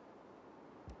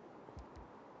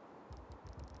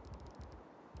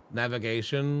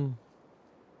 Navigation.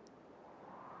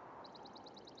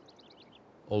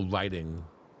 Or writing.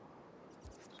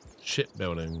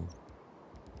 Shipbuilding.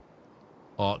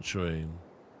 Archery.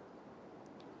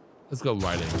 Let's go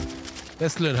writing.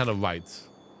 Let's learn how to write.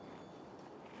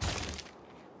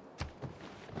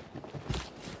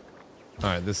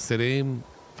 Alright, this city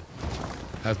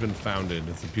has been founded.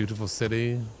 It's a beautiful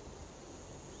city.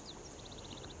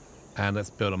 And let's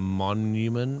build a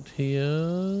monument here.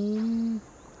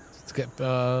 Let's get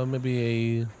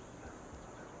maybe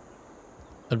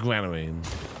a granary.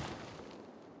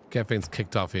 Get things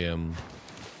kicked off here.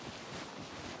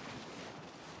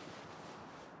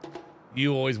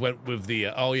 You always went with the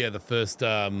oh yeah, the first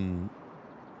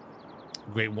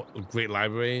great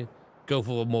library. Go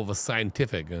for more of a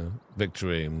scientific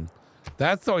victory.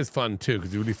 That's always fun too,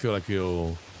 because you really feel like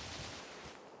you're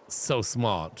so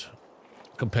smart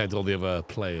compared to all the other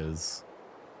players.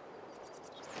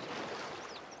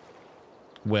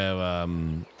 Where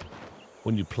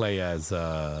when you play as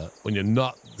when you're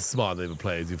not smart than the other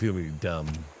players, you feel really dumb.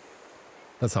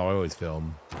 That's how I always feel.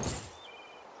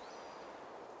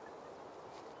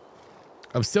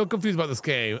 I'm still confused about this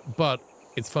game, but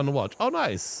it's fun to watch. Oh,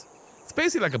 nice. It's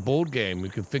basically like a board game. You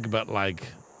can think about like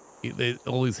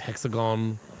all these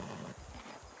hexagon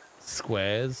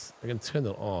squares. I can turn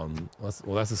it on.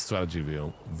 Well, that's a strategy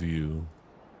view.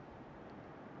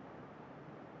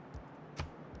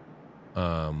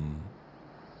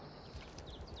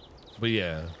 But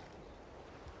yeah.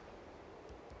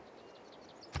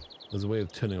 There's a way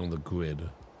of turning on the grid.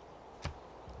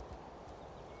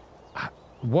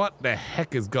 What the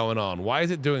heck is going on? Why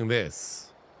is it doing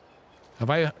this?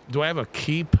 Do I have a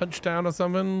key punched down or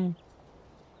something?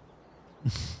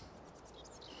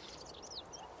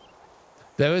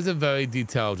 There is a very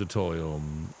detailed tutorial.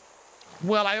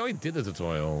 Well, I already did the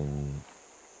tutorial.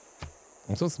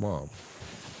 I'm so smart.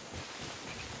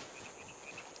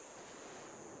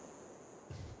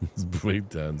 It's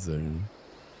breakdancing.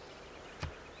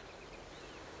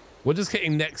 We're just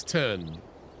hitting next turn.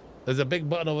 There's a big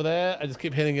button over there. I just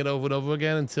keep hitting it over and over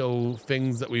again until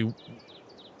things that we,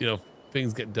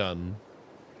 things get done.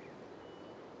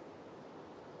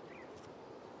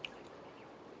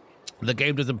 The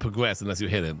game doesn't progress unless you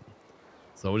hit it.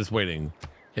 So we're just waiting.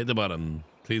 Hit the button.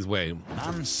 Please wait.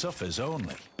 Man suffers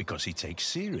only because he takes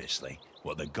seriously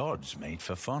what the gods made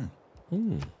for fun.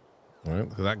 All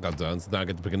right, so that got done. So now I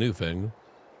get to pick a new thing.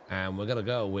 And we're going to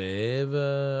go with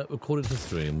recorded to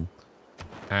stream.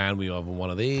 And we have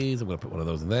one of these. I'm going to put one of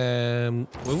those in there.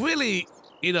 We're really,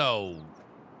 we're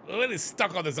really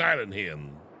stuck on this island here.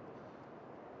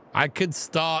 I could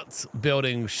start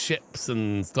building ships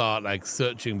and start like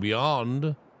searching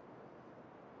beyond.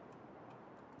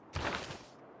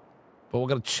 But we're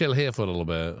going to chill here for a little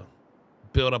bit.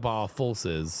 Build up our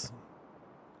forces.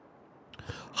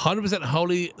 100%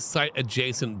 holy site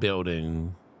adjacent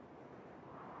building.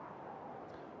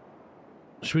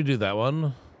 Should we do that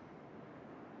one?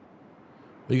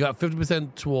 We got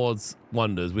 50% towards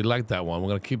wonders. We like that one. We're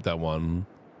going to keep that one.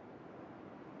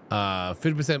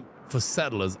 50% for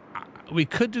settlers. We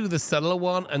could do the settler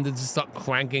one and then just start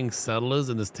cranking settlers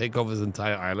and just take over this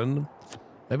entire island.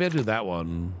 Maybe I'll do that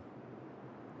one.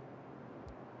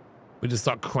 We just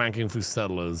start cranking through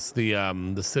settlers.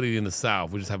 The city in the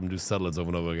south, we just have them do settlers over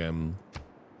and over again.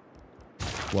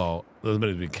 Well, as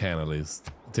many as we can, at least.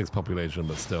 It takes population,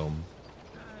 but still.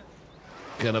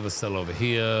 Get another settler over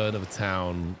here, another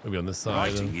town, maybe on this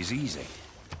side. Writing is easy.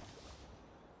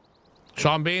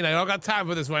 Sean Bean, I don't got time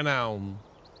for this right now.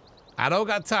 I don't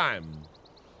got time.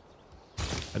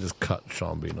 I just cut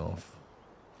Sean Bean off.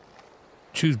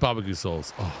 Choose barbecue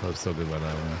sauce. Oh, that's so good right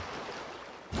now.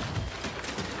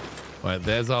 All right,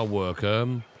 there's our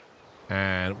worker.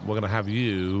 And we're going to have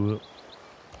you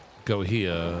go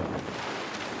here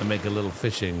and make a little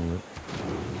fishing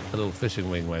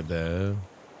ring right there.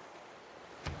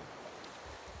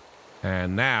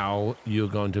 And now you're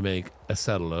going to make a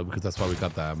settler because that's why we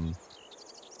got them.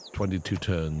 22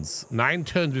 turns. 9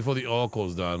 turns before the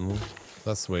oracle's done.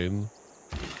 That's sweet.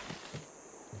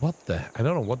 What the? I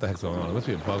don't know what the heck's going on. It must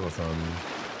be a bug or something.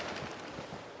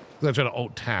 I'm trying to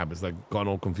alt tab. It's like gone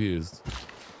all confused.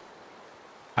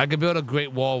 I can build a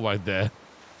great wall right there.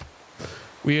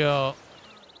 We have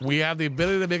the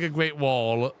ability to make a great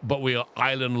wall, but we are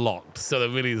island locked. So there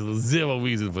really is zero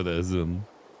reason for this.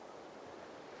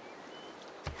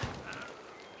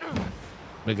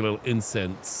 Make a little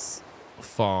incense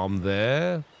farm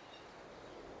there.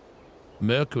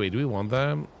 Mercury, do we want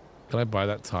that? Can I buy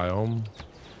that tile?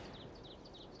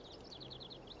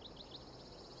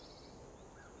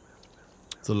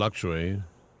 It's a luxury.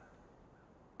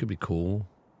 Could be cool.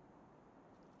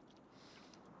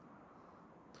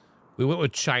 We went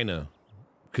with China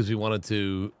because we wanted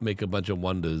to make a bunch of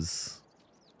wonders.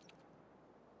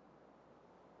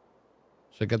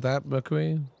 Should I get that,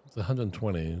 Mercury? It's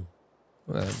 120.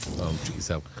 Treat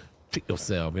yourself. Treat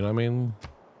yourself, you know what I mean?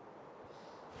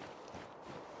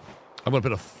 I'm gonna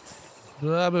put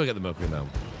I'm gonna get the Mercury now.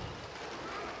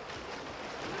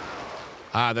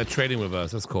 Ah, they're trading with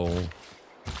us. That's cool.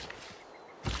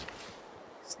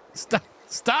 Stop!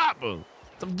 Stop!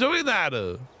 Stop doing that!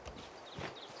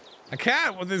 I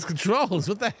can't with these controls.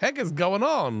 What the heck is going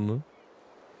on?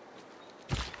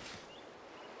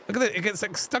 Look at it. It gets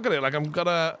like stuck in it. Like I got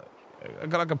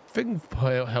like a thing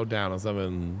held down or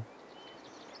something.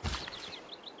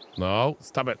 No,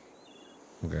 stop it.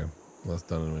 Okay, well, that's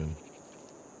done. I mean,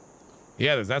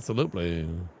 yeah, there's absolutely.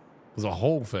 There's a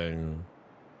whole thing.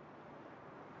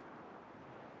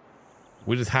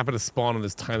 We just happen to spawn on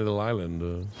this tiny little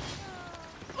island.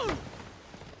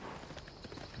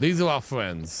 These are our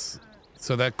friends,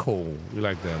 so they're cool. We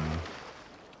like them.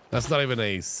 That's not even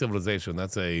a civilization.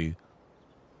 That's a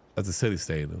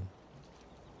city-state.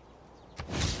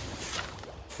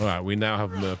 All right, we now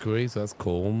have Mercury, so that's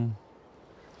cool.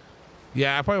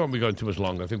 Yeah, I probably won't be going too much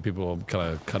longer. I think people are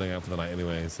kind of cutting out for the night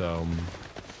anyway. So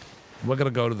we're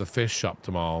gonna go to the fish shop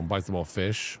tomorrow and buy some more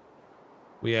fish.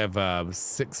 We have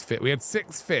 6 fish. We had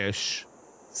 6 fish.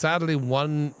 Sadly,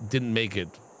 1 didn't make it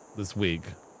this week,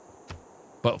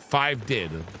 but 5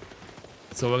 did.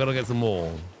 So we're gonna get some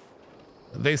more.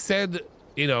 They said,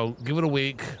 you know, give it a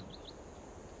week.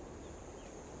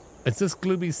 It's just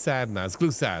Gloomy Sad now. It's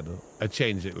Glue Sad. I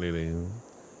changed it, Lily.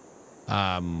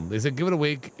 They said give it a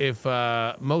week. If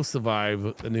most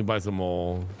survive, then you buy some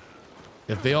more.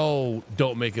 If they all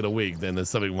don't make it a week, then there's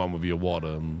something wrong with your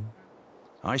water.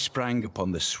 I sprang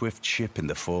upon the swift ship in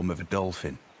the form of a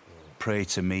dolphin. Pray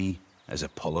to me as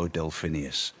Apollo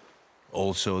Delphinius.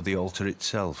 Also the altar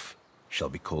itself shall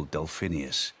be called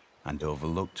Delphinius and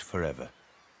overlooked forever.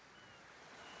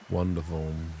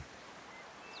 Wonderful.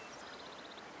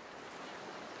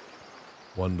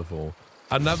 Wonderful.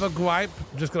 Another gripe,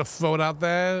 I'm just gonna throw it out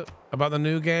there about the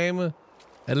new game,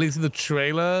 at least in the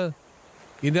trailer.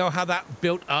 You know how that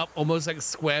built up almost like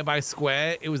square by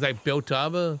square? It was like built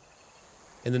up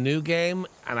in the new game,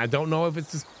 and I don't know if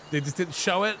it's just, they just didn't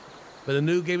show it, but the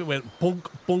new game, it went bunk,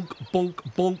 bunk,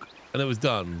 bunk, bunk, and it was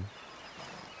done.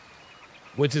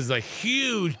 Which is a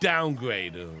huge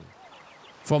downgrade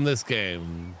from this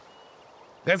game.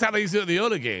 That's how they used to do it in the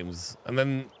other games. And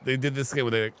then they did this game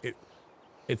where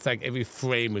it's like every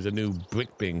frame is a new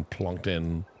brick being plonked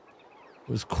in.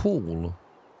 It was cool.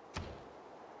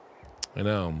 I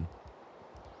know.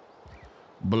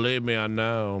 Believe me, I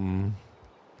know.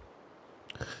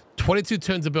 22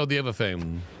 turns to build the other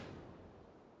thing.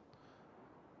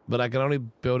 But I can only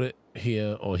build it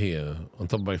here or here. On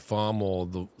top of my farm or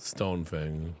the stone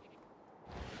thing.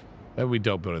 Maybe we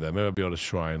don't build it there. Maybe I'll build a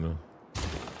shrine.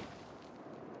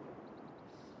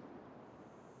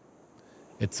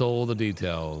 It's all the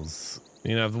details.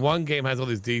 You know, if one game has all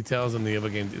these details and the other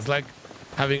game... It's like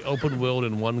having open world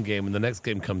in one game and the next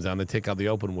game comes out and they take out the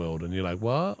open world. And you're like,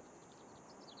 what?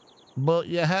 But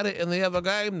you had it in the other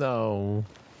game, though.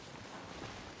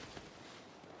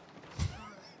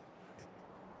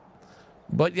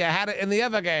 But you had it in the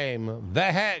other game. The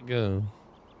heck? And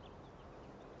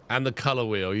the color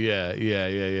wheel. Yeah.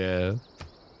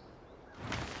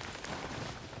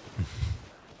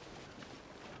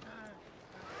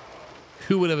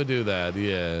 Who would ever do that?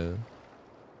 Yeah.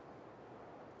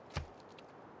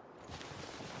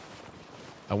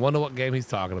 I wonder what game he's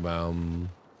talking about.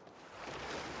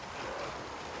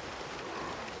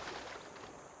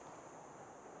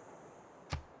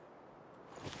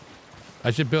 I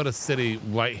should build a city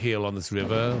right here on this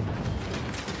river.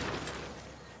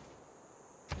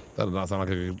 That does not sound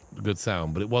like a good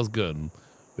sound, but it was good.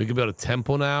 We can build a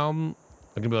temple now.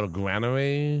 I can build a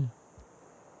granary.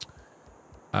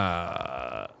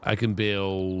 I can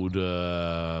build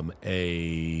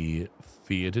a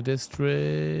theater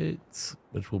district,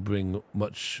 which will bring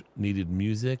much needed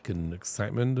music and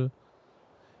excitement.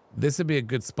 This would be a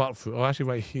good spot for. Oh, actually,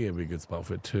 right here would be a good spot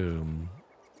for it too.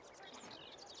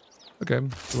 Okay, how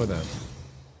about that?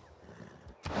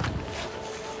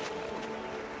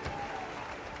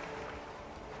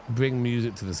 Bring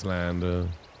music to this land.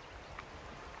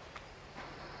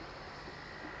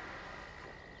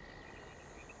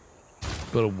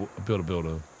 Build a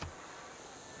builder.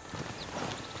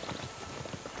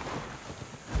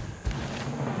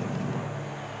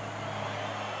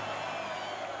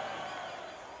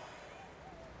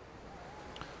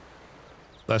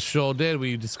 That sure did.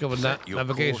 We discovered that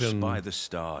navigation. By the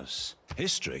stars.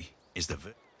 History is the.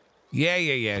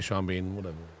 Yeah, Sean Bean.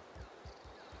 Whatever.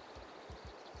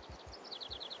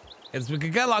 We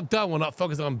can get a lot done. We're not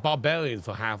focusing on barbarians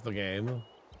for half the game.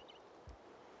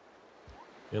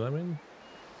 You know what I mean?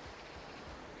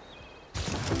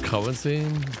 Currency.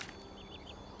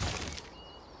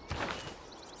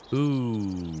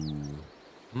 Ooh.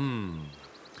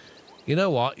 You know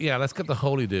what? Yeah, let's get the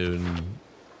Holy Dune.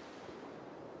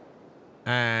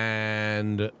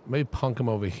 And maybe punk him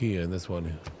over here in this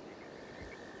one.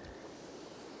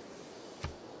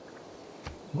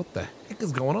 What the heck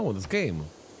is going on with this game?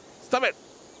 Stop it!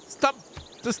 Stop!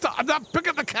 Just stop! I'm not picking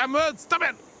up the camera! Stop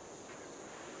it!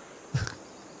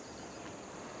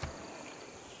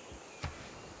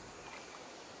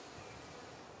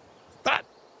 Stop!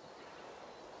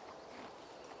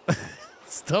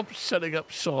 Stop shutting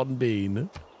up Sean Bean.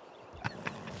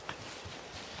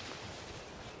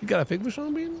 You got a thing for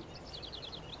Sean Bean?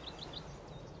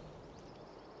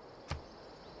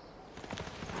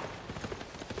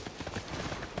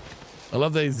 I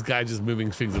love that these guys just moving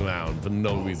things around for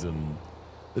no reason.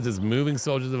 They're just moving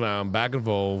soldiers around back and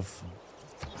forth.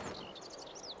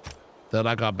 They're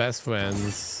like our best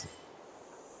friends.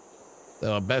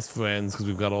 They're our best friends because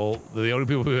we've got all. They're the only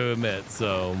people we've ever met,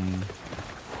 so.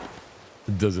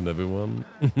 Doesn't everyone?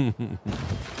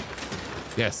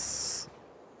 Yes.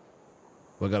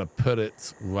 We're gonna put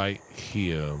it right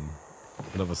here.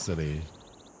 Another city.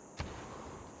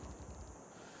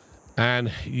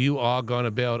 And you are going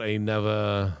to build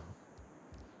another.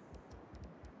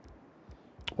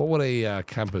 What would a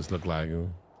campus look like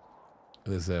in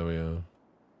this area?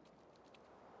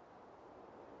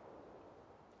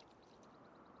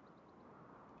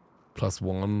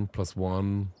 +1,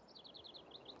 +1.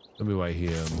 Let me right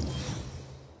here.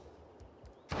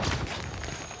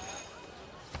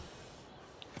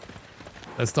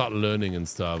 Let's start learning and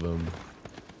stuff.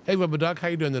 Hey, Rubber Duck, how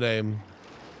you doing today?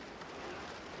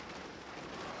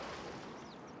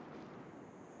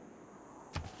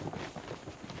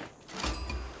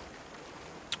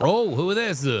 Oh, who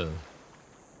is this?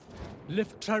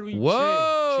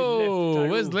 Whoa,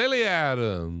 where's Lily at?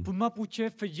 It's a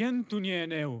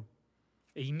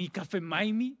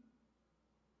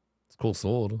cool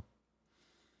sword.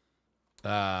 It's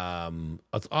an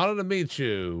honor to meet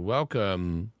you.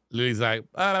 Welcome. Lily's like,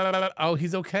 oh,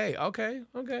 he's okay. Okay,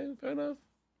 fair enough.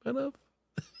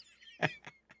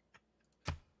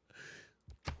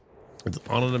 It's an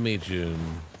honor to meet you.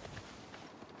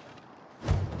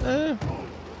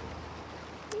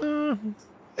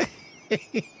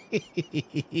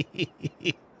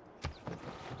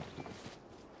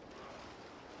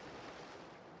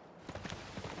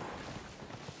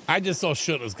 I just saw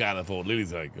shirtless guy in the phone.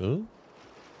 Lily's like, huh?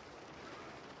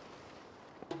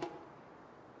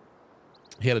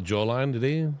 He had a jawline, did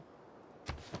he?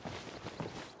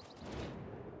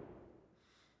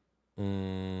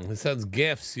 He sends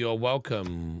gifts. You're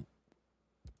welcome.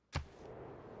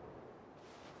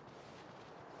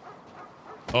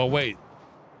 Oh, wait.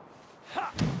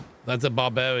 That's a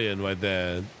barbarian right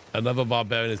there. Another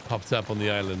barbarian has popped up on the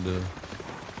island.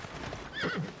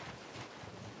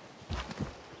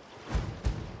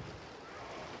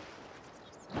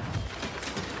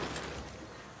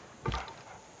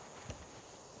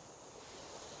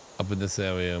 Up in this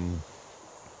area.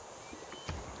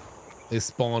 They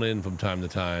spawn in from time to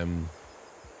time.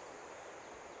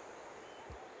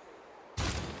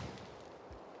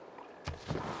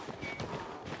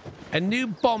 A new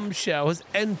bombshell has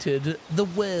entered the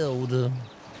world.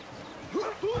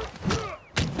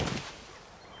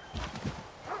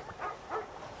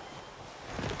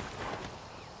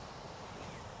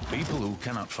 People who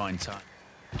cannot find time.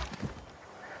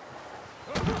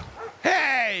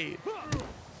 Hey!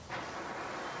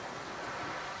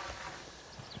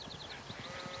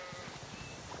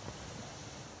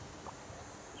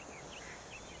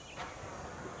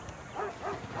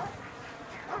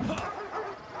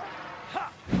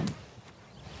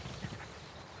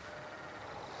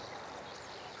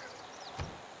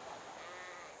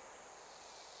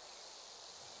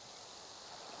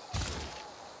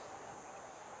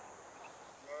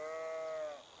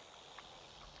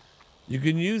 You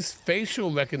can use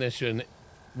facial recognition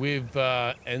with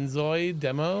Enzoy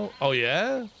demo. Oh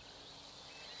yeah?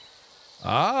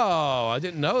 Oh, I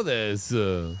didn't know this.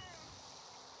 Oh,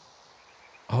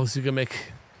 so you can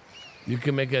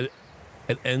make an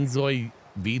Enzoy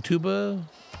VTuber?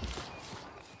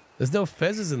 There's no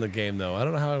fezzes in the game though. I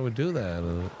don't know how I would do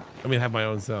that. I mean, have my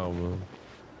own self.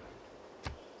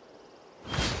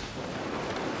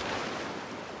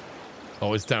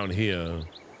 Oh, it's down here.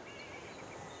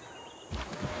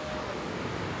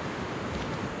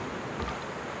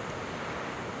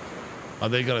 Are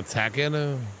they gonna attack it?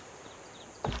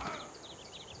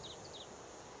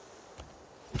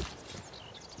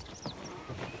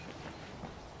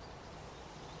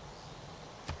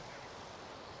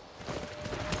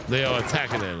 They are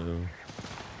attacking it.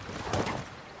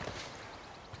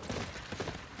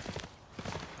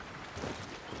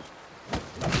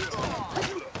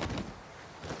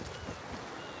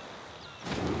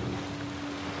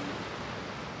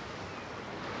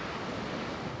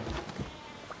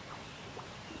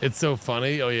 It's so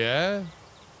funny. Oh, yeah?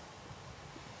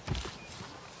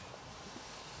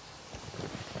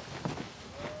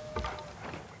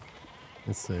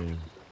 Let's see.